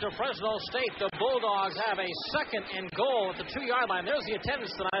 Welcome back to Fresno State. The Bulldogs have a second and goal at the 2-yard line. There's the attendance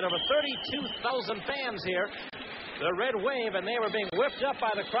tonight. Over 32,000 fans here. The Red Wave, and they were being whipped up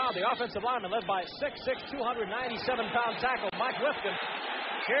by the crowd. The offensive lineman led by 6'6", 297-pound tackle Mike Lifkin.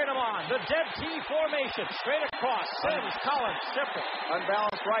 Cheered him on. The dead T formation. Straight across. Sims, Collins, Skipper.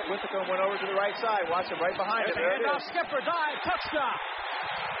 Unbalanced right. Whittaker went over to the right side. Watch him right behind him. There it is. Skipper dive. Touchdown.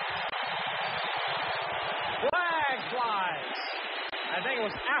 Flag flies. I think it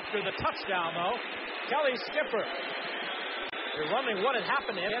was after the touchdown, though. Kelly Skipper. You're wondering what had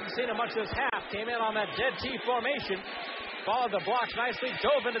happened to him. He hadn't seen him much this half. Came in on that dead T formation. Followed the blocks nicely.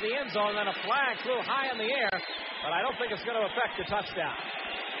 Dove into the end zone. And then a flag flew high in the air. But I don't think it's going to affect the touchdown.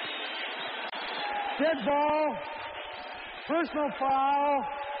 Dead ball. Personal foul.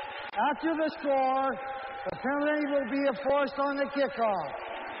 After the score, the penalty will be enforced on the kickoff.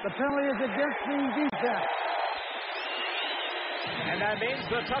 The penalty is against the defense. And that means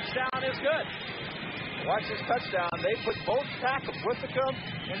the touchdown is good. Watch this touchdown. They put both tackles, Whittaker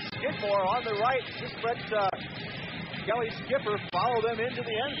and Skidmore, on the right. Just let Kelly Skipper follow them into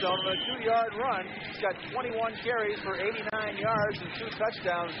the end zone on a 2-yard run. He's got 21 carries for 89 yards and 2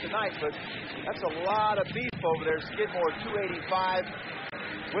 touchdowns tonight, but that's a lot of beef over there. Skidmore, 285.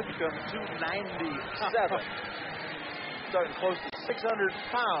 Whittaker, 297. Starting close to 600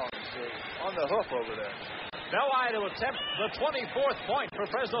 pounds on the hoof over there. Belli to attempt the 24th point for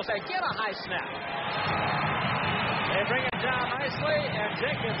Fresno State. Get a high snap. They bring it down nicely, and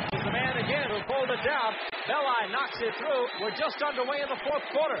Jenkins is the man again who pulled it down. Belli knocks it through. We're just underway in the 4th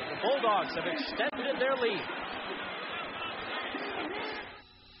quarter. The Bulldogs have extended their lead.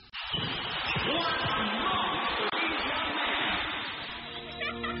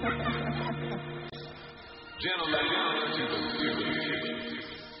 Gentlemen, to the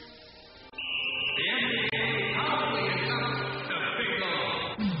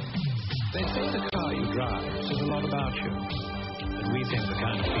They say the car you drive says a lot about you. And we think the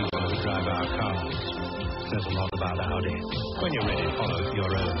kind of people who drive our cars says a lot about Audi. When you're ready to follow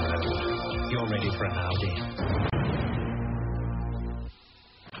your own road, you're ready for an Audi.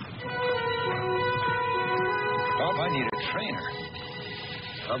 Bob, I need a trainer.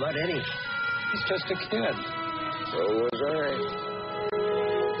 How about Eddie? He's just a kid. So was I.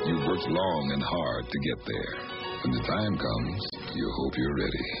 You worked long and hard to get there. When the time comes, you hope you're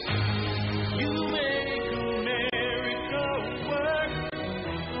ready. You make America work.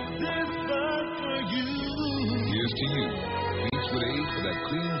 This bus for you. Here's to you. Beach with age for that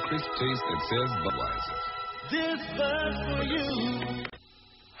clean, crisp taste that says Budweiser. This bus for you.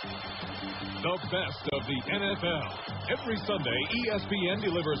 The best of the NFL. Every Sunday, ESPN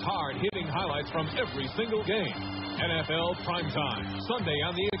delivers hard-hitting highlights from every single game. NFL Primetime. Sunday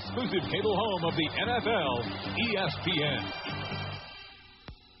on the exclusive cable home of the NFL, ESPN.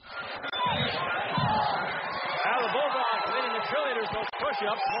 cheerleaders, those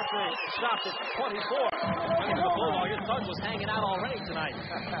push-ups, mostly stopped at 24. The Bulldog, his tongue was hanging out already tonight.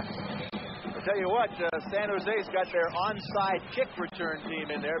 I'll tell you what, San Jose's got their onside kick return team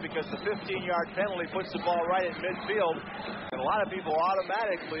in there because the 15-yard penalty puts the ball right at midfield. And a lot of people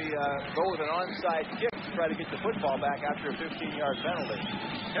automatically go with an onside kick to try to get the football back after a 15-yard penalty.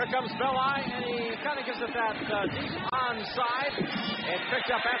 Here comes Belli, and he kind of gives it that deep onside. And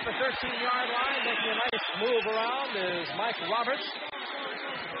picked up at the 13-yard line, making a nice move around is Mike Roberts.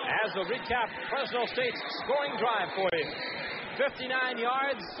 As a recap, Fresno State's scoring drive for you. 59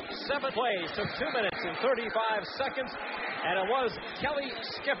 yards, 7 plays, took 2 minutes and 35 seconds, and it was Kelly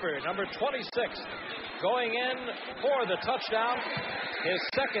Skipper, number 26, going in for the touchdown, his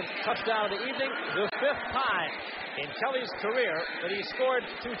second touchdown of the evening, the 5th time in Kelly's career that he scored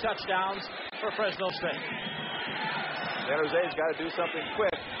 2 touchdowns for Fresno State. San Jose's got to do something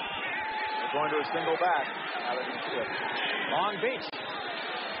quick. They're going to a single back. Long Beach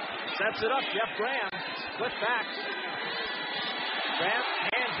sets it up, Jeff Graham, split back. Grant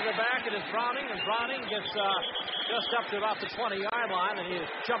hands to the back, it is Browning, and Browning gets just up to about the 20-yard line, and he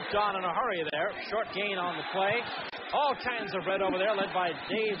jumped on in a hurry there. Short gain on the play. All kinds of red over there, led by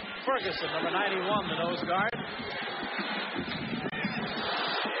Dave Ferguson, number 91, the nose guard.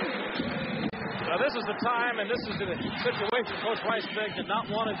 Now this is the time, and this is the situation Coach Weisberg did not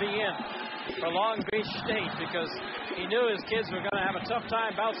want to be in for Long Beach State because he knew his kids were going to have a tough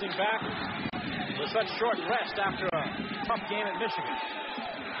time bouncing back with such short rest after a tough game at Michigan.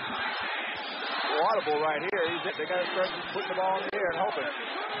 Audible right here. They got to start putting the ball in the air and hoping.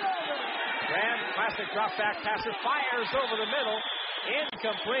 Graham, classic drop back passer, fires over the middle.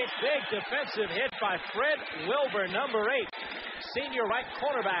 Incomplete. Big defensive hit by Fred Wilbur, number 8. Senior right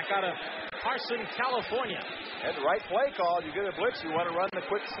cornerback out of Carson, California. And the right play call. You get a blitz, you want to run the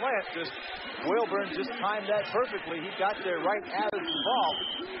quick slant. Wilburn just timed that perfectly. He got there right as the ball.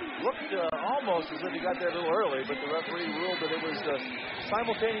 Looked almost as if he got there a little early, but the referee ruled that it was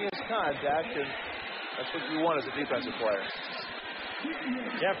simultaneous contact, and that's what you want as a defensive player.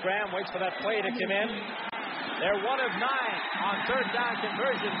 Jeff Graham waits for that play to come in. They're 1 of 9 on third down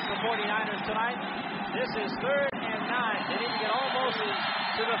conversions for 49ers tonight. This is 3rd and 9. They need to get almost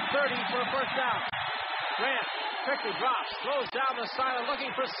to the 30 for a first down. Grant quickly drops, throws down the sideline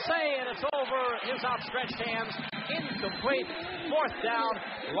looking for Say, and it's over his outstretched hands. Incomplete. 4th down.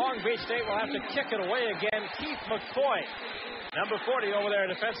 Long Beach State will have to kick it away again. Keith McCoy, number 40 over there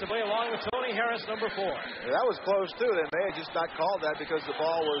defensively, along with Tony Harris, number 4. Yeah, that was close, too. They may have just not called that because the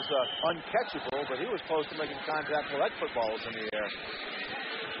ball was uncatchable, but he was close to making contact while that football was in the air.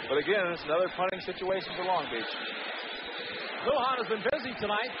 But again, it's another punting situation for Long Beach. Lujan has been busy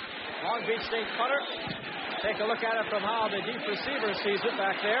tonight. Long Beach State punter. Take a look at it from how the deep receiver sees it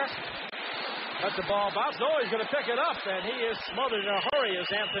back there. Let the ball bounce. No, he's going to pick it up, and he is smothered in a hurry as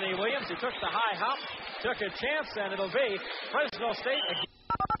Anthony Williams. He took the high hop, took a chance, and it'll be Fresno State again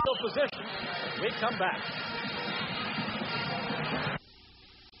in position. We come back.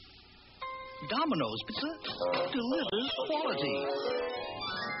 Domino's Pizza delivers quality.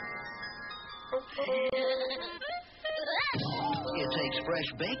 It takes fresh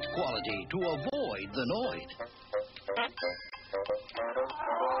baked quality to avoid the Noid.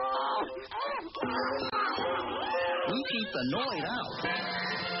 We keep the Noid out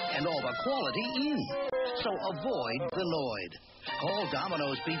and all the quality in. So avoid the Noid. Call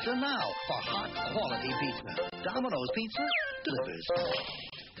Domino's Pizza now for hot quality pizza. Domino's Pizza delivers.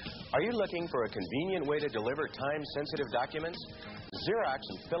 Are you looking for a convenient way to deliver time-sensitive documents? Xerox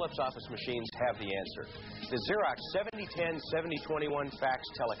and Phillips office machines have the answer. The Xerox 7010, 7021 fax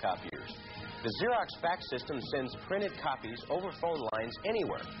telecopiers. The Xerox fax system sends printed copies over phone lines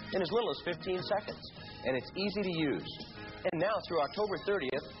anywhere in as little as 15 seconds. And it's easy to use. And now through October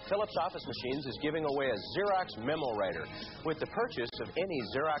 30th, Phillips Office Machines is giving away a Xerox memo writer with the purchase of any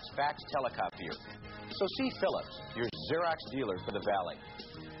Xerox fax telecopier. So see Phillips, your Xerox dealer for the Valley.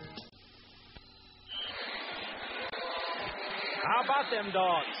 How about them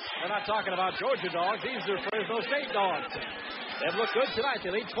dogs? We're not talking about Georgia dogs. These are Fresno State dogs. They've looked good tonight.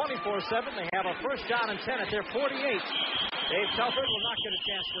 They lead 24-7. They have a first down and 10 at their 48. Dave Telford will not get a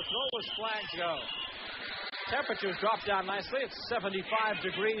chance to throw as flags go. Temperatures dropped down nicely. It's 75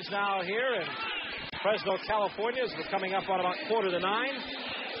 degrees now here in Fresno, California, as we're coming up on about 8:45.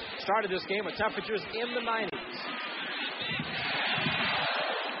 Started this game with temperatures in the 90s.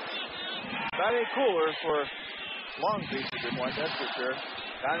 Not any cooler for Long Beach at this point, that's for sure.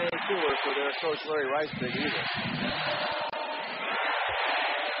 Not any cooler for their coach Larry Rice-Big either.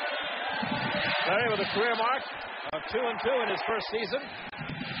 Larry with a career mark of 2-2 in his first season.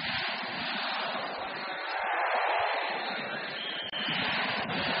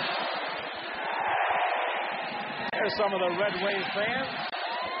 Here's some of the Red Wave fans.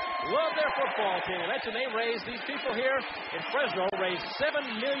 Love their football team. I mentioned these people here in Fresno raised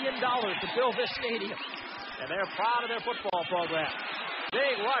 $7 million to build this stadium. And they're proud of their football program.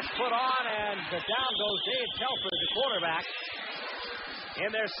 Big rush put on, and down goes Dave Telford, the quarterback.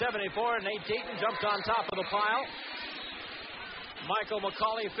 In their 74, Nate Deaton jumped on top of the pile. Michael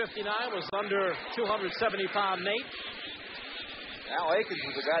McCauley, 59, was under 270-pound Nate. Al Aikens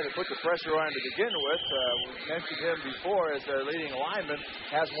was the guy that put the pressure on to begin with. We mentioned him before as their leading lineman.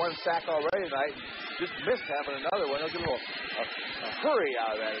 Has one sack already tonight. Just missed having another one. They'll get a hurry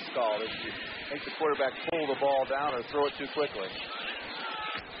out of that, it's called, if you make the quarterback pull the ball down or throw it too quickly.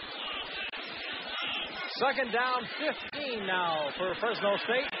 Second down, 15 now for Fresno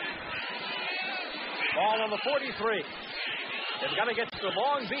State. Ball on the 43. They've got to get to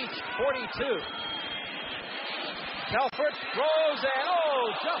Long Beach, 42. Telford throws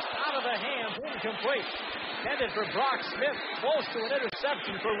and, just out of the hands, incomplete. Intended for Brock Smith, close to an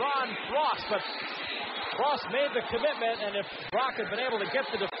interception for Ron Frost, but Frost made the commitment, and if Brock had been able to get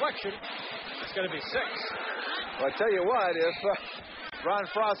the deflection, it's going to be 6. Well, I tell you what, if Ron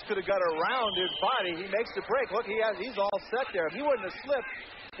Frost could have got around his body, he makes the break. Look, he's all set there. If he wouldn't have slipped,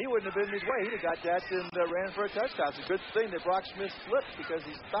 he wouldn't have been in his way. He'd have got that and ran for a touchdown. It's a good thing that Brock Smith slipped because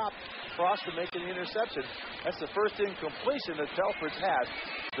he stopped Frost from making the interception. That's the first incompletion that Telford's had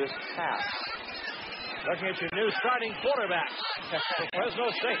this half. Looking at your new starting quarterback for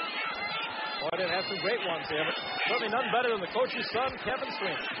Fresno State. Boy, they've had some great ones here, but certainly none better than the coach's son, Kevin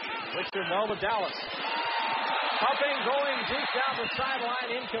Sweeney. Richard Melva Dallas. Pumping, going deep down the sideline,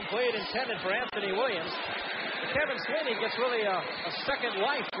 incomplete, intended for Anthony Williams. Kevin Sweeney gets really a second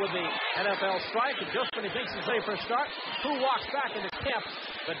life with the NFL strike, and just when he thinks he's ready for a start, who walks back into camp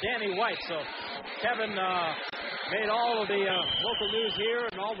but Danny White. So Kevin made all of the local news here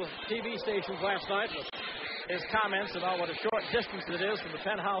and all the TV stations last night with his comments about what a short distance it is from the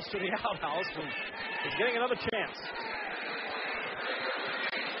penthouse to the outhouse, and he's getting another chance.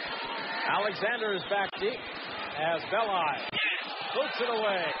 Alexander is back deep as Belli boots it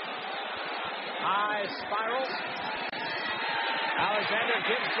away. High spiral. Alexander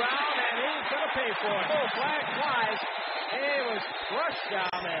gets down, and he's going to pay for it. Flag flies. He was crushed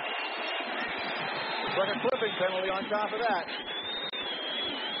down there. Took a clipping penalty on top of that.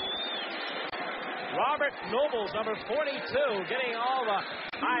 Robert Nobles, number 42, getting all the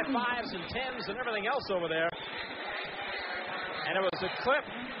high fives and tens and everything else over there. And it was a clip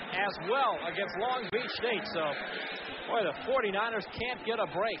as well against Long Beach State. So, boy, the 49ers can't get a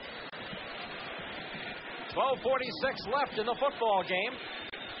break. 12:46 left in the football game.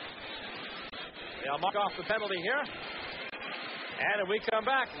 They'll mark off the penalty here. And if we come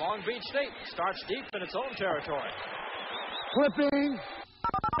back, Long Beach State starts deep in its own territory. Clipping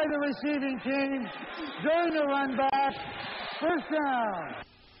by the receiving team during the run back. First down.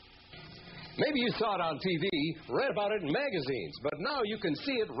 Maybe you saw it on TV, read about it in magazines, but now you can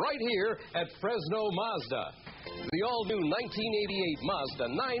see it right here at Fresno Mazda. The all-new 1988 Mazda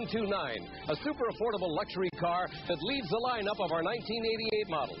 929, a super affordable luxury car that leads the lineup of our 1988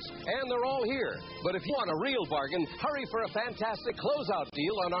 models. And they're all here. But if you want a real bargain, hurry for a fantastic closeout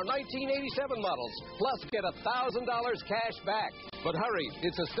deal on our 1987 models. Plus, get $1,000 cash back. But hurry,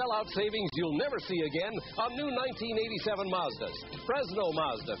 it's a sellout savings you'll never see again on new 1987 Mazdas. Fresno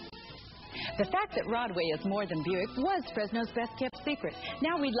Mazda. The fact that Rodway is more than Buick was Fresno's best-kept secret.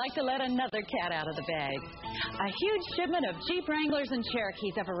 Now we'd like to let another cat out of the bag. A huge shipment of Jeep Wranglers and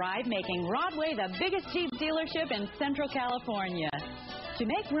Cherokees have arrived, making Rodway the biggest Jeep dealership in Central California. To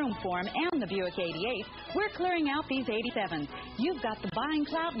make room for them and the Buick 88, we're clearing out these 87s. You've got the buying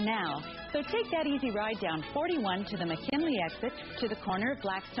clout now. So take that easy ride down 41 to the McKinley exit to the corner of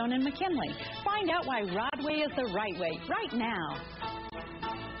Blackstone and McKinley. Find out why Rodway is the right way right now.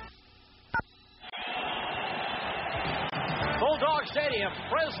 Bulldog Stadium,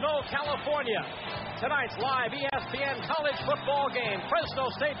 Fresno, California. Tonight's live ESPN college football game, Fresno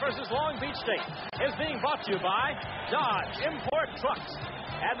State versus Long Beach State, is being brought to you by Dodge Import Trucks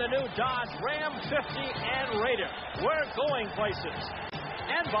and the new Dodge Ram 50 and Raider. We're going places.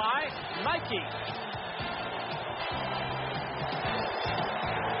 And by Nike.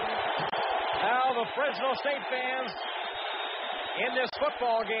 Now the Fresno State fans in this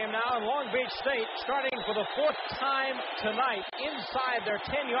football game now, in Long Beach State, starting for the 4th time tonight inside their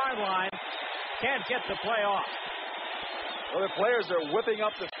 10-yard line, can't get the play off. Well, the players are whipping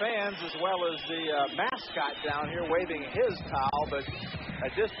up the fans as well as the mascot down here waving his towel, but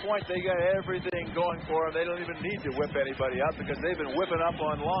at this point they got everything going for them. They don't even need to whip anybody up because they've been whipping up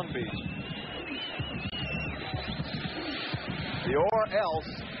on Long Beach. The or else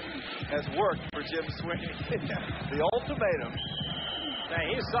has worked for Jim Sweeney. The ultimatum. Now,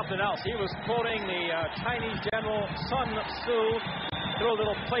 he's something else. He was quoting the Chinese General Sun Tzu. Threw a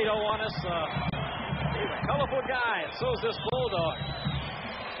little Plato on us. He's a colorful guy, and so's this Bulldog.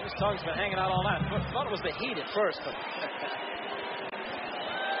 His tongue's been hanging out all night. Thought it was the heat at first, but...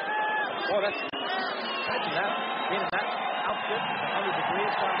 Boy, imagine that. Being in that outfit, 100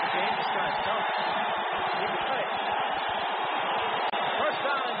 degrees out of the game. This guy's tough. He can play. First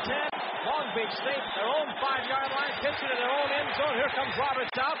down and 10. Long Beach State, their own 5-yard line, pitching to their own end zone. Here comes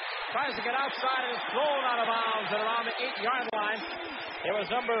Roberts out. Tries to get outside and is thrown out of bounds at around the 8-yard line. It was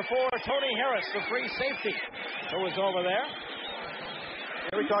number 4, Tony Harris, the free safety, who was over there.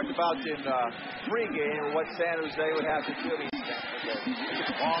 Yeah, we talked about in pregame what San Jose would have to do.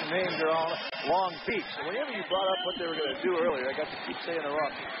 Long names are all Long Beach. So whenever you brought up what they were going to do earlier, I got to keep saying it wrong.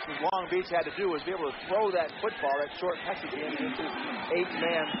 What Long Beach had to do was be able to throw that football, that short passing game, into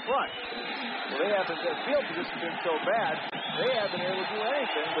 8-man front. Well, they haven't. Their field position has been so bad, they haven't been able to do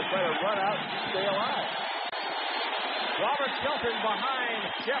anything but try to run out and stay alive. Robert Shelton behind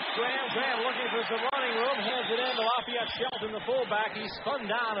Jeff Graham. Graham looking for some running room. Hands it in to Lafayette Shelton, the fullback. He's spun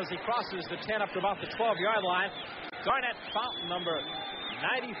down as he crosses the 10 up to about the 12-yard line. Garnett Fountain, number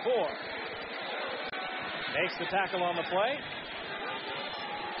 94, makes the tackle on the play.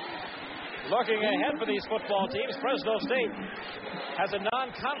 Looking ahead for these football teams, Fresno State has a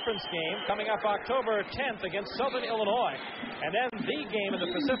non-conference game coming up October 10th against Southern Illinois. And then the game in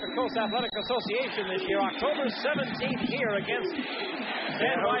the Pacific Coast Athletic Association this year, October 17th here against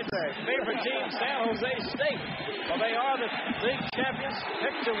Dan White's favorite team, San Jose State. Well, they are the league champions,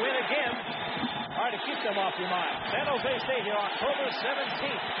 picked to win again. Hard to keep them off your mind. San Jose State here, October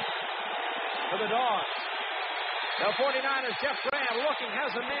 17th for the Dogs. The 49ers, Jeff Graham looking,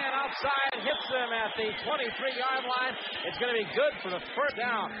 has a man outside, hits them at the 23-yard line. It's going to be good for the first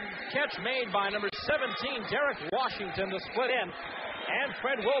down. Catch made by number 17, Derek Washington, the split end, and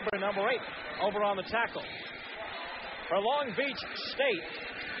Fred Wilbur, number 8, over on the tackle. For Long Beach State,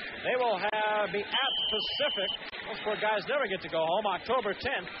 they will be at Pacific. Those poor guys never get to go home, October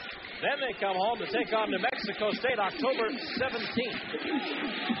 10th. Then they come home to take on New Mexico State October 17th.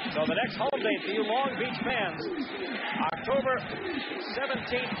 So the next home date for you Long Beach fans, October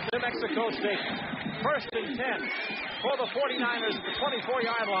 17th, New Mexico State. First and 10 for the 49ers at the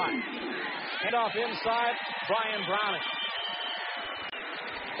 24-yard line. Head off inside, Brian Browning.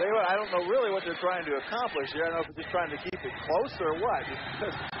 Tell you what, I don't know really what they're trying to accomplish here. I don't know if they're just trying to keep it close or what.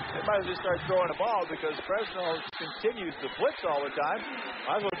 They might as well start throwing the ball because Fresno continues to blitz all the time.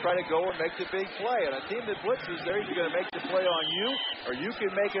 Might as well try to go and make the big play. And a team that blitzes, they're either going to make the play on you or you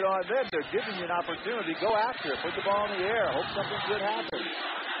can make it on them. They're giving you an opportunity. Go after it. Put the ball in the air. Hope something good happens.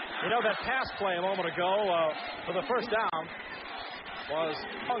 You know, that pass play a moment ago for the first down was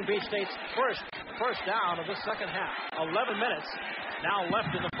Long Beach State's first down of the second half. 11 minutes now left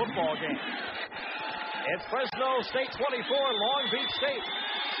in the football game. It's Fresno State 24, Long Beach State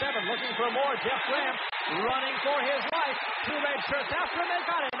 7. Looking for more. Jeff Graham running for his life. 2 red shirts after him. They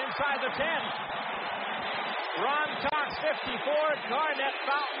got him inside the 10. Ron Cox 54, Garnett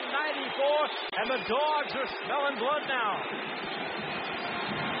Fountain 94, and the Dogs are smelling blood now.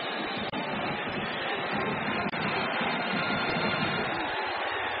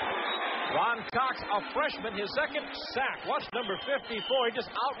 Ron Cox, a freshman, his second sack. Watch number 54. He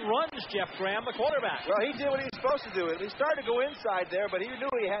just outruns Jeff Graham, the quarterback. Well, he did what he's supposed to do. He started to go inside there, but he knew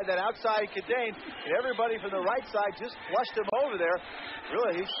he had that outside contained, and everybody from the right side just flushed him over there.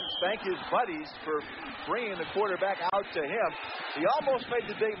 Really, he should thank his buddies for bringing the quarterback out to him. He almost made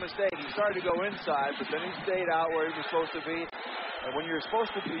the big mistake. He started to go inside, but then he stayed out where he was supposed to be. And when you're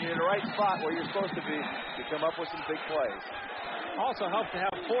supposed to be in the right spot where you're supposed to be, you come up with some big plays. Also helped to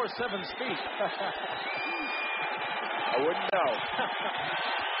have 4.7 speed. I wouldn't know.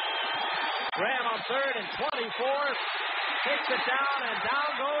 Graham on 3rd and 24. Takes it down, and down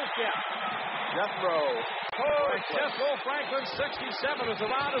goes Jeff. Jethro. Jethro Franklin, 67, was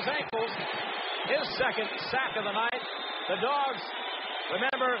around his ankles. His second sack of the night. The Dogs,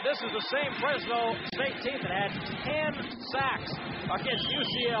 remember, this is the same Fresno State team that had 10 sacks against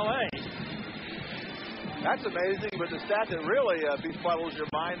UCLA. That's amazing, but the stat that really befuddles your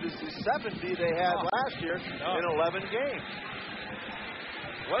mind is the 70 they had last year in 11 games.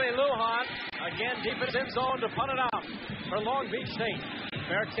 Willie Lujan, again, deep in his end zone to punt it out for Long Beach State.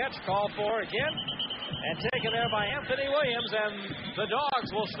 Fair catch called for again, and taken there by Anthony Williams, and the Dogs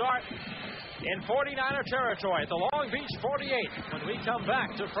will start in 49er territory at the Long Beach 48 when we come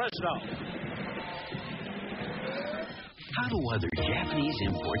back to Fresno. How do other Japanese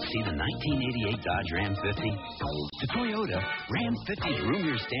imports see the 1988 Dodge Ram 50? To Toyota, Ram 50's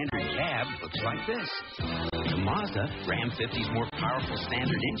roomier standard cab looks like this. To Mazda, Ram 50's more powerful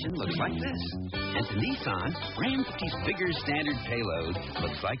standard engine looks like this. And to Nissan, Ram 50's bigger standard payload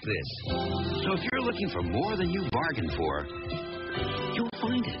looks like this. So if you're looking for more than you bargained for, you'll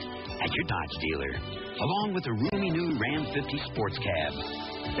find it at your Dodge dealer, along with the roomy new Ram 50 Sports Cab.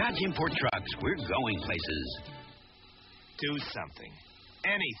 Dodge Import Trucks, we're going places. Do something.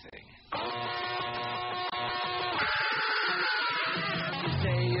 Anything.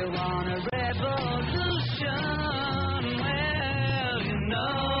 Say you want a revolution. Well, you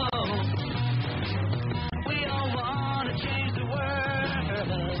know, we all want to change the world.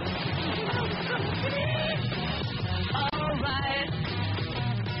 All right. All right.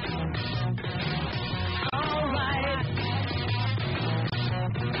 All right.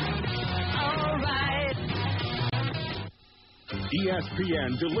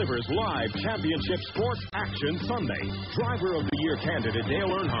 ESPN delivers live championship sports action Sunday. Driver of the Year candidate Dale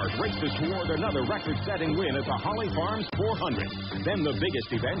Earnhardt races toward another record-setting win at the Holly Farms 400. Then the biggest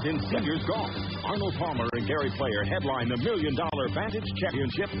event in seniors golf. Arnold Palmer and Gary Player headline the $1 million Vantage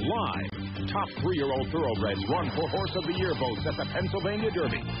Championship live. Top 3-year-old thoroughbreds run for Horse of the Year votes at the Pennsylvania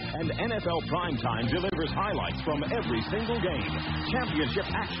Derby. And NFL Primetime delivers highlights from every single game. Championship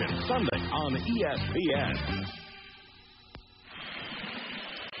action Sunday on ESPN.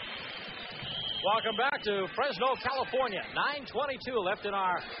 Welcome back to Fresno, California. 9:22 left in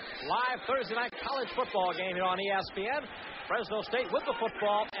our live Thursday night college football game here on ESPN. Fresno State with the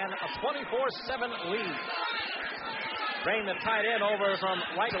football and a 24-7 lead. Bring the tight end over from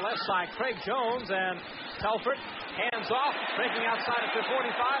right to left side. Craig Jones and Telford. Hands off. Breaking outside at the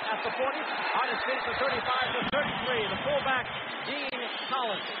 45, at the 40. On his feet at the 35 to 33. The fullback, Dean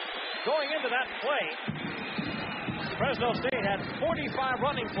Collins. Going into that play, Fresno State had 45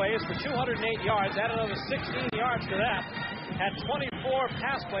 running plays for 208 yards. Added another 16 yards to that. Had 24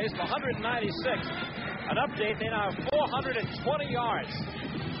 pass plays for 196. An update, they now have 420 yards.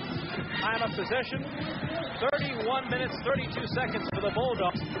 Time of possession, 31 minutes, 32 seconds for the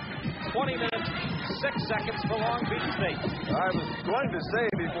Bulldogs. 20 minutes, 6 seconds for Long Beach State. I was going to say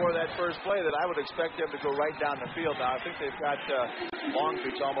before that first play that I would expect them to go right down the field. Now, I think they've got Long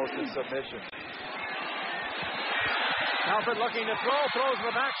Beach almost in submission. Alfred looking to throw, throws to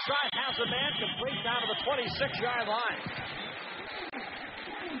the backside, has a man, complete down to the 26-yard line.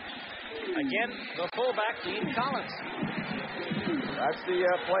 Again, the fullback, Dean Collins. That's the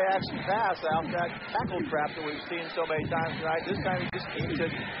play-action pass out that tackle trap that we've seen so many times tonight. This time he just keeps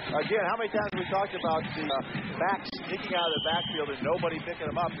it. Again, how many times have we talked about the backs sneaking out of the backfield and nobody picking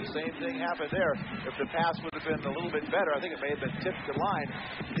them up? The same thing happened there. If the pass would have been a little bit better, I think it may have been tipped to line.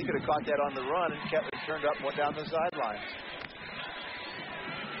 He could have caught that on the run and kept it turned up and went down the sideline.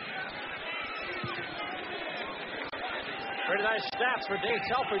 Pretty nice stats for Dave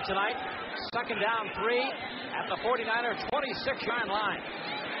Telford tonight. Second down 3 at the 49er, 26-yard line.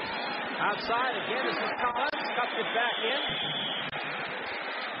 Outside again, this is Collins. Cuts it back in.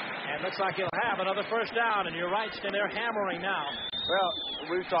 And looks like he'll have another first down. And you're right, they're hammering now. Well,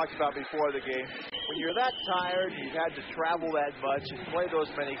 we've talked about before the game. When you're that tired, you've had to travel that much and play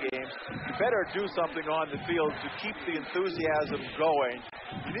those many games, you better do something on the field to keep the enthusiasm going.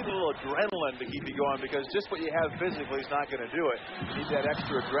 You need a little adrenaline to keep you going because just what you have physically is not going to do it. You need that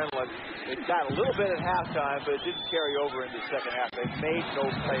extra adrenaline. It got a little bit at halftime, but it didn't carry over into the second half. They made no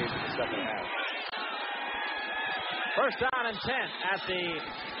plays in the second half. First down and 10 at the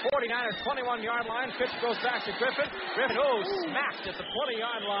 49er 21-yard line. Pitch goes back to Griffin. Griffin, smacked at the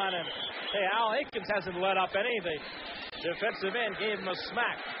 20-yard line. And hey, Al Aikens hasn't let up any. The defensive end gave him a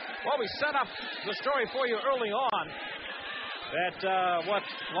smack. Well, we set up the story for you early on that what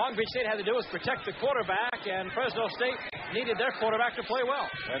Long Beach State had to do was protect the quarterback, and Fresno State needed their quarterback to play well.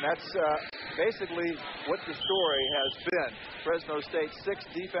 And that's basically what the story has been. Fresno State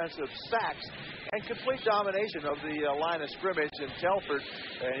 6 defensive sacks and complete domination of the line of scrimmage. And Telford,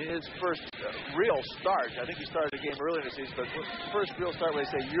 in his first real start, I think he started the game early in the season, but first real start where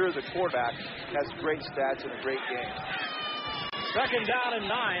they say you're the quarterback, has great stats and a great game. Second down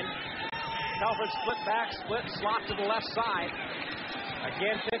and 9. Telford split slot to the left side.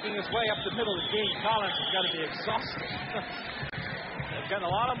 Again, picking his way up the middle of Dean Collins is going to be exhausted. They've gotten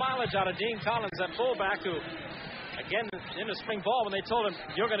a lot of mileage out of Dean Collins, that fullback who Again, in the spring ball, when they told him,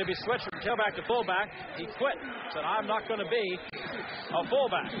 you're going to be switched from tailback to fullback, he quit. Said, I'm not going to be a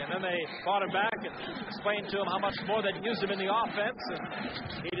fullback. And then they brought him back and explained to him how much more they'd use him in the offense. And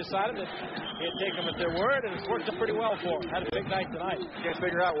he decided that he'd take them at their word, and it's worked out pretty well for him. Had a big night tonight. Can't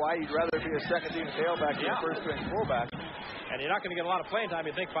figure out why you'd rather be a second-team tailback than a first-string fullback. And you're not going to get a lot of playing time,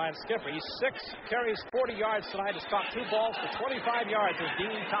 you think, behind Skipper. He's 6 carries, 40 yards tonight. Has caught 2 balls for 25 yards with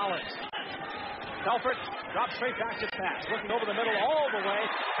Dean Collins. Telford drops straight back to pass. Looking over the middle all the way.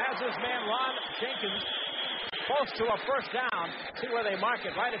 Has his man Ron Jenkins close to a first down. See where they mark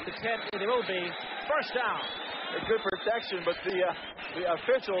it. Right at the 10. It will be first down. A good protection, but the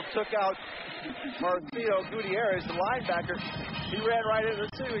official took out Martino Gutierrez, the linebacker. He ran right in.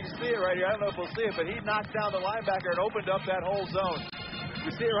 Let's see if we can see it right here. I don't know if we'll see it, but he knocked down the linebacker and opened up that whole zone. You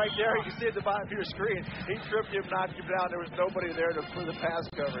see it right there. You can see it at the bottom of your screen. He tripped him, knocked him down. There was nobody there for the pass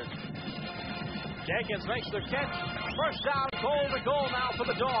coverage. Jenkins makes the catch. First down, goal to goal now for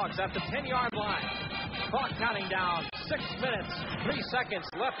the Dogs at the 10-yard line. Clock counting down. 6 minutes, 3 seconds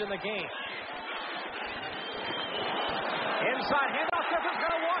left in the game. Inside handoff, Griffin's going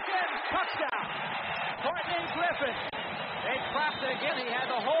to walk in. Touchdown. Courtney Griffin. They trapped it again. He had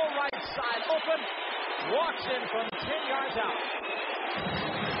the whole right side open. Walks in from 10 yards out.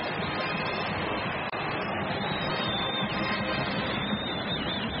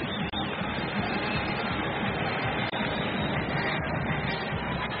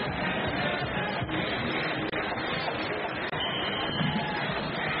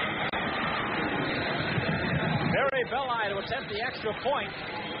 Belli to attempt the extra point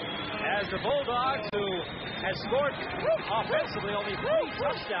as the Bulldogs, who had scored offensively only 3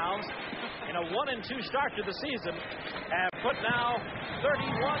 touchdowns in a 1-2 start to the season, have put now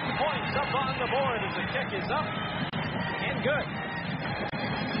 31 points up on the board as the kick is up and good.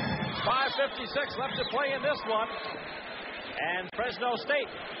 5:56 left to play in this one, and Fresno State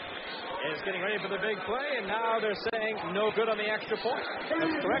is getting ready for the big play, and now they're saying no good on the extra point.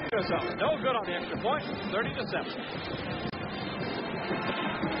 Let's correct ourselves. No good on the extra point. 30-7.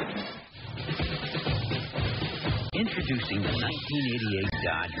 Introducing the 1988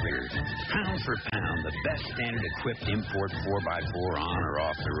 Dodge Raider. Pound for pound, the best standard-equipped import 4x4 on or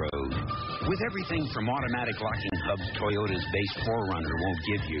off the road. With everything from automatic locking hubs Toyota's base 4Runner won't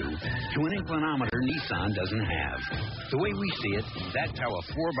give you, to an inclinometer Nissan doesn't have. The way we see it, that's how a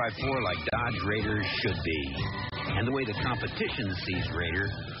 4x4 like Dodge Raider should be. And the way the competition sees Raider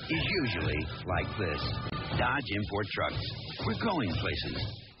is usually like this. Dodge import trucks. We're going places.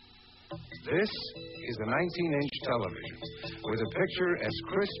 This is a 19-inch television with a picture as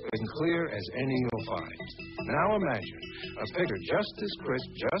crisp and clear as any you'll find. Now imagine a picture just as crisp,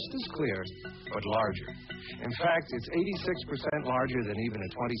 just as clear, but larger. In fact, it's 86% larger than even a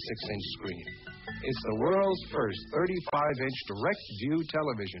 26-inch screen. It's the world's first 35-inch direct-view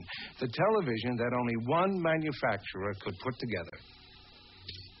television, the television that only one manufacturer could put together.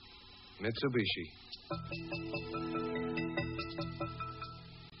 Mitsubishi.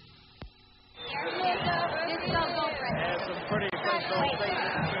 And some pretty Fresno State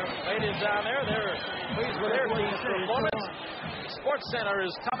ladies down there. They're pleased with their team's performance. Sports Center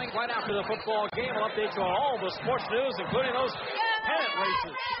is coming right after the football game. We'll update you on all the sports news, including those pennant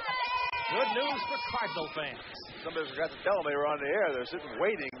races. Good news for Cardinal fans. Somebody forgot to tell them they were on the air. They're sitting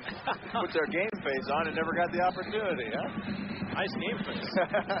waiting, put their game face on, and never got the opportunity, huh? Nice game face.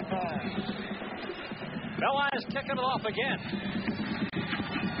 Belli is kicking it off again.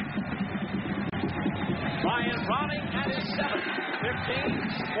 Ryan Browning at his 7. 15, 20,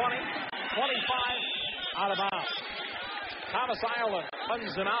 25, out of bounds. Thomas Ireland runs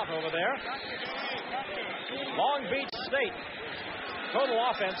him out over there. Long Beach State. Total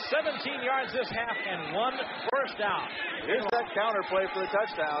offense, 17 yards this half and 1 first down. Here's that counter play for the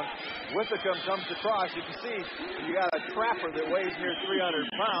touchdown. Withicum comes across. You can see you got a trapper that weighs near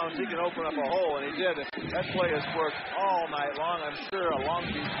 300 pounds. He can open up a hole, and he did. That play has worked all night long. I'm sure Long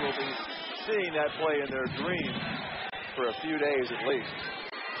Beach will be seeing that play in their dreams for a few days at least.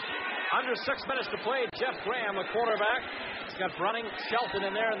 Under 6 minutes to play. Jeff Graham, the quarterback. He's got Browning, Shelton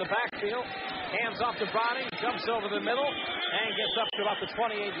in there in the backfield. Hands off to Browning, jumps over the middle, and gets up to about the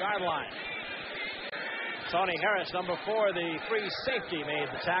 28-yard line. Tony Harris, number 4, the free safety, made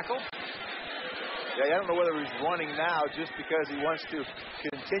the tackle. Yeah, I don't know whether he's running now just because he wants to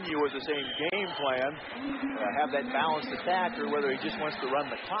continue with the same game plan, have that balanced attack, or whether he just wants to run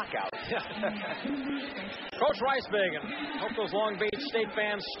the clock out. Coach Reisbergen, hope those Long Beach State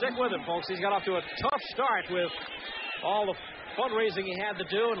fans stick with him, folks. He's got off to a tough start with all the fundraising he had to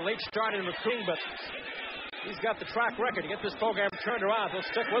do and late start in recruiting, but He's got the track record to get this program turned around. They'll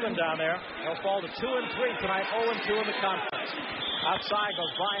stick with him down there. They'll fall to 2-3 tonight, 0-2 in the conference. Outside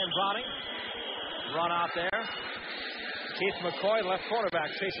goes Brian Browning. Run out there. Keith McCoy, left quarterback,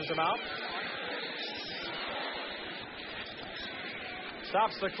 chases him out.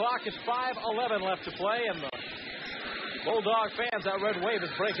 Stops the clock at 5:11 left to play, and the Bulldog fans, that red wave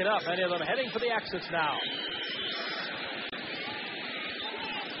is breaking up. Many of them heading for the exits now.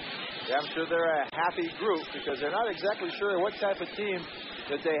 Yeah, I'm sure they're a happy group because they're not exactly sure what type of team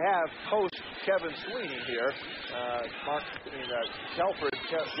that they have post Kevin Sweeney here. Telford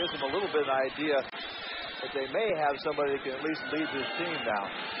gives them a little bit of an idea that they may have somebody that can at least lead this team now.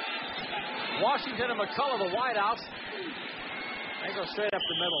 Washington and McCullough, the wideouts. They go straight up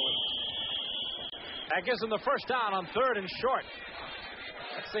the middle. That gives him the first down on 3rd and short.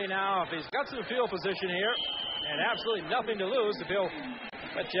 Let's see now if he's got some field position here and absolutely nothing to lose if he'll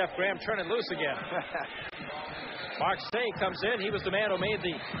let Jeff Graham turn it loose again. Mark Say comes in. He was the man who made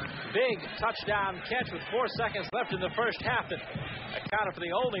the big touchdown catch with 4 seconds left in the first half that accounted for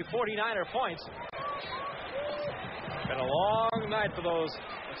the only 49er points. Been a long night for those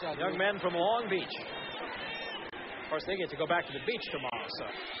young men from Long Beach. Of course, they get to go back to the beach tomorrow. So,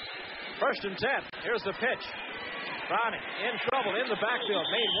 1st and 10. Here's the pitch. Browning in trouble in the backfield.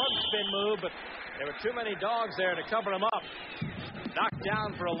 Made one spin move, but there were too many dogs there to cover him up. Knocked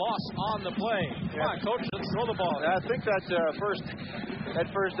down for a loss on the play. Come on, coach, let's throw the ball. I think that first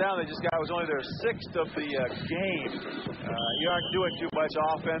down they just got was only their 6th of the game. You aren't doing too much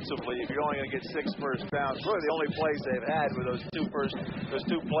offensively if you're only going to get 6 first downs. Really, the only plays they've had were those two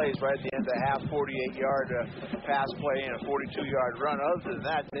plays right at the end of the half, 48-yard pass play and a 42-yard run. Other than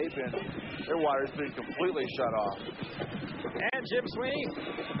that, their water's been completely shut off. And Jim Sweeney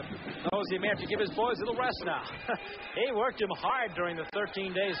knows he may have to give his boys a little rest now. He worked him hard during the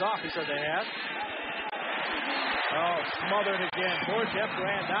 13 days off, he said they had. Oh, smothered again. Poor Jeff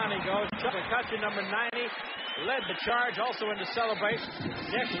Grant. Down he goes. Chuck McCutcheon, number 90, led the charge also into celebration.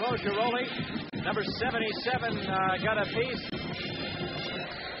 Nick Rogeroli, number 77, got a piece.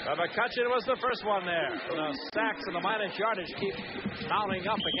 But McCutcheon was the first one there. The sacks and the minus yardage keep mounting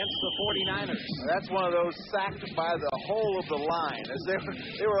up against the 49ers. That's one of those sacked by the whole of the line. As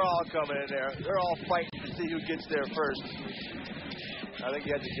they were all coming in there. They're all fighting to see who gets there first. I think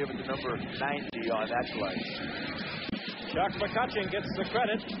you had to give it to number 90 on that play. Chuck McCutcheon gets the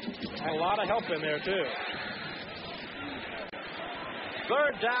credit. A lot of help in there, too.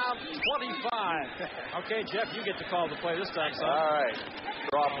 3rd down, 25. Okay, Jeff, you get to call the play this time, son. All right.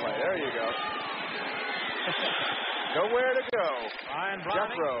 Draw play. There you go. Nowhere to go. Ryan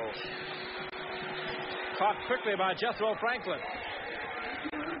Browning. Jethro. Caught quickly by Jethro Franklin.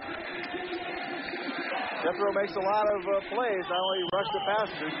 Jethro makes a lot of plays. Not only rush the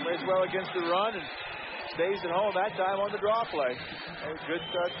passers, plays well against the run and stays at home that time on the draw play. Good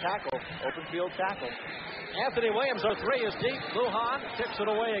tackle, open field tackle. Anthony Williams, 3 is deep. Lujan tips it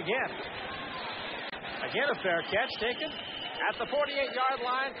away again. Again, a fair catch taken at the 48-yard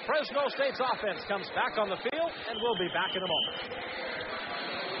line. Fresno State's offense comes back on the field, and we'll be back in a moment.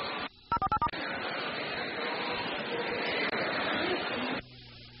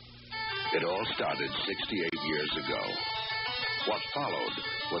 It all started 68 years ago. What followed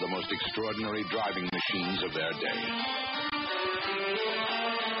were the most extraordinary driving machines of their day.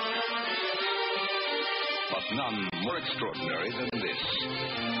 But none more extraordinary than this.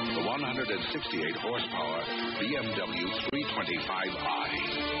 The 168 horsepower BMW 325i.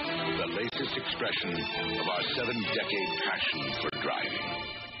 The latest expression of our 7-decade passion for driving.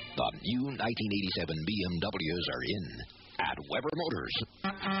 The new 1987 BMWs are in at Weber Motors.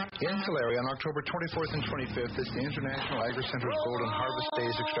 In Tulare on October 24th and 25th is the International Agri-Center's Golden Harvest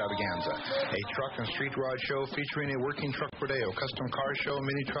Days Extravaganza, a truck and street rod show featuring a working truck rodeo, custom car show,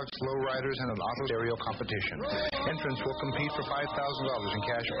 mini trucks, lowriders, and an auto stereo competition. Entrants will compete for $5,000 in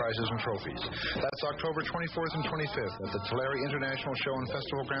cash prizes and trophies. That's October 24th and 25th at the Tulare International Show and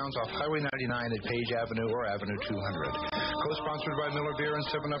Festival Grounds off Highway 99 at Page Avenue or Avenue 200. Co-sponsored by Miller Beer and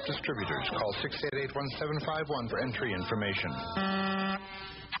 7-Up Distributors. Call 688-1751 for entry information.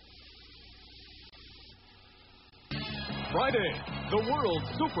 Friday, the world's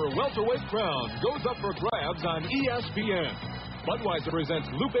super welterweight crown goes up for grabs on ESPN. Budweiser presents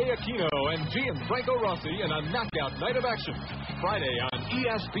Lupe Aquino and Gianfranco Rossi in a knockout night of action. Friday on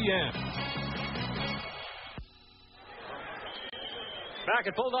ESPN. Back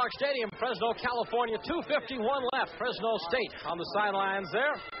at Bulldog Stadium, Fresno, California, 2:51 left. Fresno State on the sidelines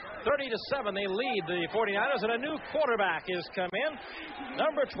there. 30-7, they lead the 49ers, and a new quarterback has come in.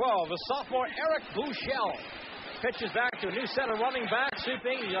 Number 12, the sophomore Eric Buechel. pitches back to a new set of running back.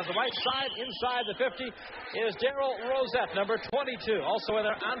 Sweeping on the right side, inside the 50, is Daryl Rosette, number 22. Also in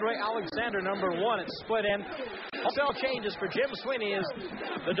there, Andre Alexander, number 1. It's split in. Wholesale changes for Jim Sweeney as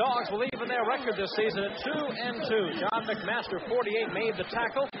the Dogs will even their record this season at 2-2. John McMaster, 48, made the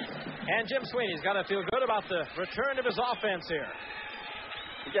tackle. And Jim Sweeney's got to feel good about the return of his offense here.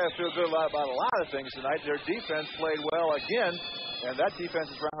 You got to feel good about a lot of things tonight. Their defense played well again, and that defense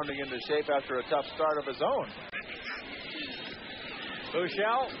is rounding into shape after a tough start of his own.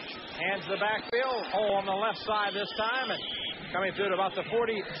 Bouchel hands the backfield. Hole on the left side this time, and coming through to about the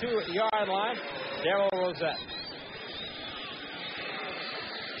 42-yard line, Daryl Rosette.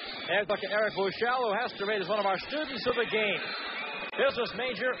 Here's look at Eric Bouchel, who has to rate as one of our students of the game. Business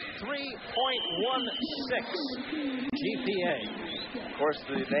major, 3.16 GPA. Of course,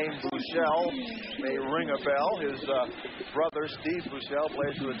 the name Bouchel may ring a bell. His brother, Steve Bouchel,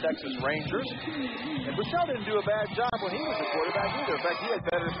 plays for the Texas Rangers. And Bouchel didn't do a bad job when he was a quarterback either. In fact, he had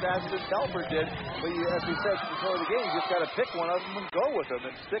better stats than Telford did. But as we said before the game, you just got to pick one of them and go with them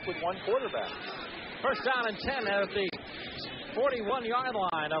and stick with one quarterback. First down and 10 at the 41-yard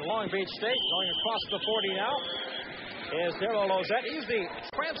line of Long Beach State. Going across the 40 now is Daryl Rosette. He's the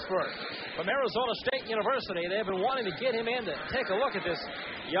transfer from Arizona State University. They've been wanting to get him in to take a look at this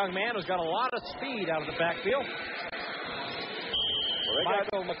young man who's got a lot of speed out of the backfield.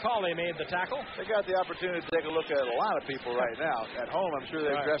 Michael McCauley made the tackle. They got the opportunity to take a look at a lot of people right now. At home, I'm sure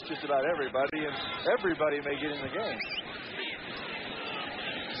they've dressed just about everybody, and everybody may get in the game.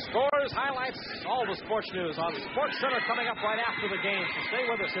 Scores, highlights, all the sports news on Sports Center coming up right after the game. So stay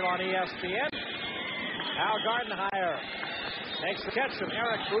with us here on ESPN. Al Gardenhire makes the catch from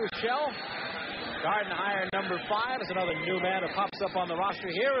Eric Bouchel. Gardenhire, number 5, is another new man who pops up on the roster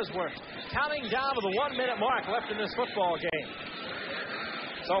here as we're counting down to the 1-minute mark left in this football game.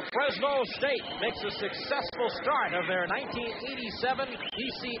 So Fresno State makes a successful start of their 1987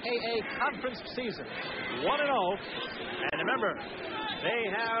 BCAA conference season. 1-0. And remember,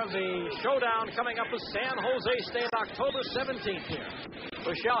 they have the showdown coming up with San Jose State October 17th here.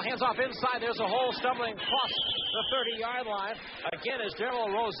 Bouchel hands off inside. There's a hole, stumbling across the 30-yard line. Again is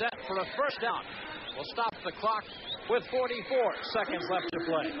Daryl Rosette for a first down. We'll stop the clock with 44 seconds left to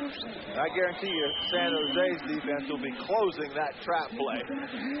play. I guarantee you San Jose's defense will be closing that trap play.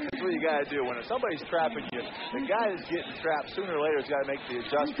 That's what you got to do. When somebody's trapping you, the guy that's getting trapped, sooner or later has got to make the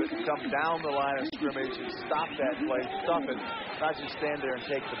adjustment and come down the line of scrimmage and stop that play, stop it, not just stand there and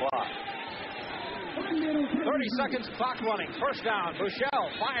take the block. 30 seconds clock running. First down.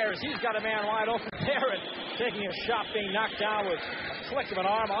 Bouchel fires. He's got a man wide open there and taking a shot, being knocked down with a flick of an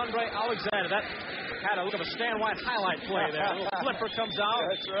arm. Andre Alexander. That had a look of a Stan White highlight play there. A little flipper comes out.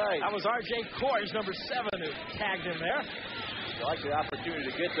 That's right. That was R.J. Coors, number 7, who tagged him there. I like the opportunity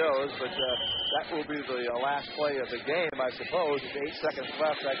to get those, but that will be the last play of the game, I suppose. With 8 seconds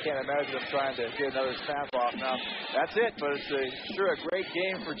left, I can't imagine them trying to get another snap off now. That's it, but it's sure a great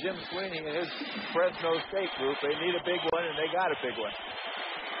game for Jim Sweeney and his Fresno State group. They need a big one, and they got a big one.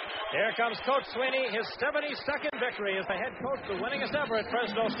 Here comes Coach Sweeney, his 72nd victory as the head coach, the winningest ever at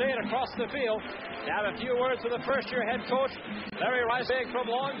Fresno State across the field. Now a few words for the first-year head coach, Larry Reisig from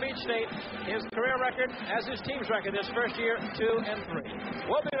Long Beach State. His career record, as his team's record this first year,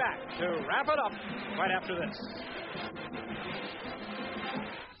 2-3. We'll be back to wrap it up right after this.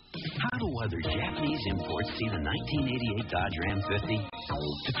 How do other Japanese imports see the 1988 Dodge Ram 50?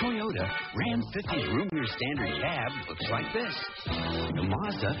 To Toyota, Ram 50's roomier standard cab looks like this. To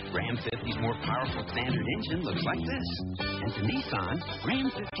Mazda, Ram 50's more powerful standard engine looks like this. And to Nissan,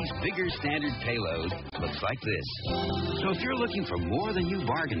 Ram 50's bigger standard payload looks like this. So if you're looking for more than you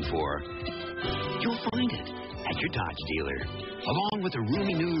bargained for, you'll find it at your Dodge dealer, along with a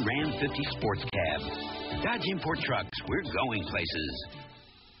roomy new Ram 50 sports cab. Dodge Import Trucks, we're going places.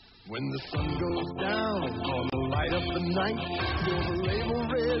 When the sun goes down on the light of the night, silver label,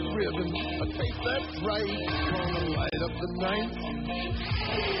 red ribbon, a taste that's right. On the light of the night,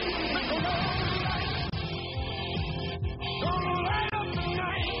 on the light of the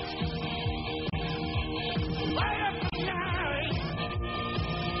night, light of the night,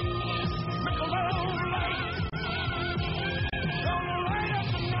 Michelob light, on the light of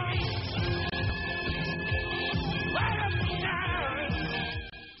the night, light of the night.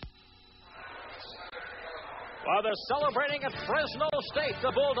 While they're celebrating at Fresno State,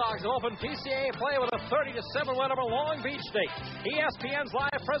 the Bulldogs have opened PCAA play with a 30-7 win over Long Beach State. ESPN's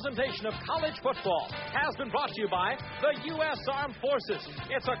live presentation of college football has been brought to you by the U.S. Armed Forces.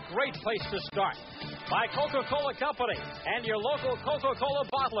 It's a great place to start. By Coca-Cola Company and your local Coca-Cola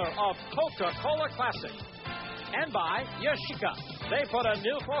bottler of Coca-Cola Classic. and by Yashica. They put a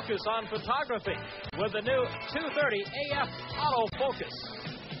new focus on photography with the new 230 AF autofocus.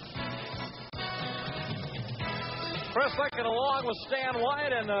 Chris Lincoln along with Stan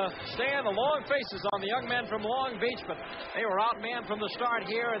White, and Stan, the long faces on the young men from Long Beach, but they were outmanned from the start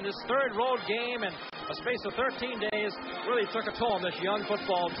here in this third road game, and a space of 13 days really took a toll on this young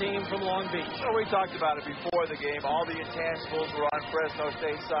football team from Long Beach. Well, we talked about it before the game. All the intangibles were on Fresno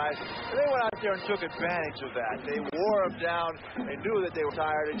State's side. And they went out there and took advantage of that. They wore them down. They knew that they were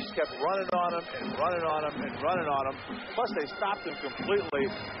tired. They just kept running on them and running on them and running on them. Plus, they stopped them completely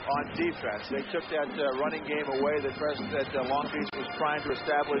on defense. They took that running game away that Long Beach was trying to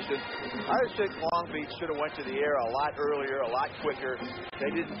establish. And I just think Long Beach should have went to the air a lot earlier, a lot quicker. They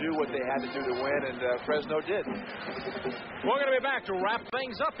didn't do what they had to do to win, and Fresno did. We're going to be back to wrap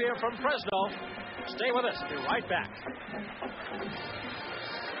things up here from Fresno. Stay with us. Be right back.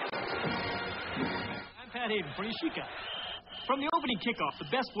 I'm Pat Hayden for Yashica. From the opening kickoff,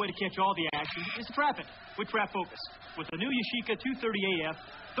 the best way to catch all the action is to trap it with Trap Focus. With the new Yashica 230 AF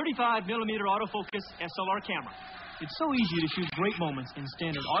 35mm autofocus SLR camera. It's so easy to shoot great moments in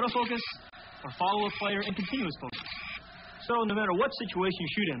standard autofocus or follow a player in continuous focus. So no matter what situation you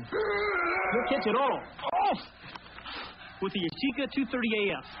shoot in, you'll catch it all. Oh! With the Yashica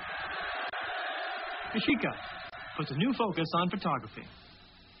 230 AF. Yashica puts a new focus on photography.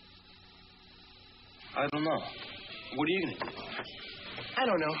 I don't know. What are you going to do? I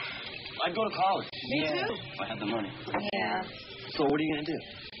don't know. I'd go to college. Me too. If I had the money. Yeah. So what are you going to do?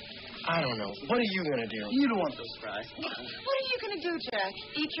 I don't know. What are you going to do? You don't want those fries. What are you going to do, Jack?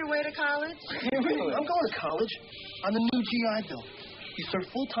 Eat your way to college? Hey, really? I'm going to college on the new GI Bill. You serve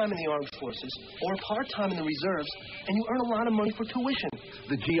full-time in the armed forces or part-time in the reserves, and you earn a lot of money for tuition.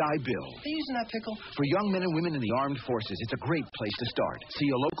 The GI Bill. Are you using that pickle? For young men and women in the armed forces, it's a great place to start. See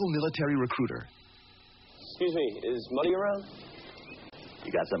a local military recruiter. Excuse me, is Muddy around?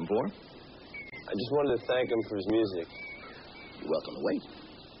 You got something for him? I just wanted to thank him for his music. You're welcome to wait.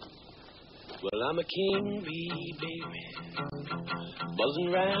 Well, I'm a king bee, baby,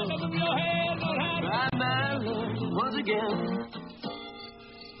 buzzing round by my love once again.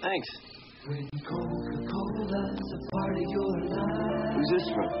 Thanks. When Coca-Cola's a part of your life. Who's this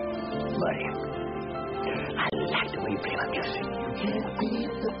from? Buddy. I like the way you play my music. You can't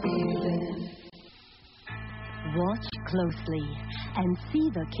beat the feeling. Watch closely and see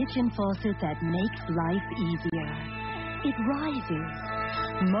the kitchen faucet that makes life easier. It rises.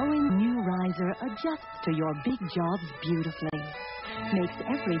 Moen's new riser adjusts to your big jobs beautifully. Makes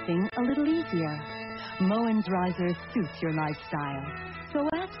everything a little easier. Moen's riser suits your lifestyle. So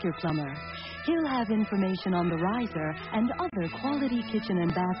ask your plumber. He'll have information on the riser and other quality kitchen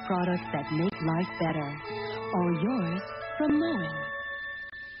and bath products that make life better. All yours from Moen.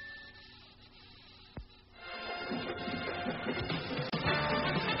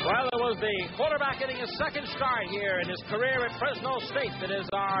 Well, it was the quarterback getting his second start here in his career at Fresno State that is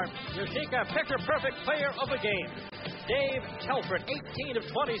our Yashica picture-perfect player of the game. Dave Telford, 18 of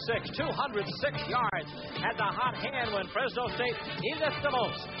 26, 206 yards, had the hot hand when Fresno State needed it the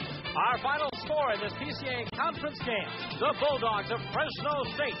most. Our final score in this PCA conference game, the Bulldogs of Fresno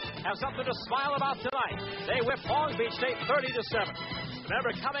State have something to smile about tonight. They whipped Long Beach State 30-7.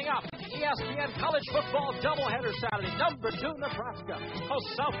 Remember, coming up, ESPN College Football doubleheader Saturday. Number 2, Nebraska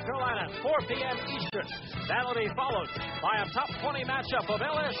hosts South Carolina, 4 p.m. Eastern. That'll be followed by a top 20 matchup of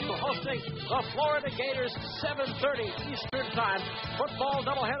LSU hosting the Florida Gators, 7:30 Eastern Time. Football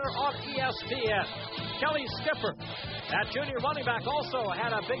doubleheader on ESPN. Kelly Skipper, that junior running back, also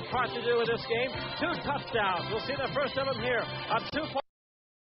had a big part to do with this game. 2 touchdowns. We'll see the first of them here. A 2-point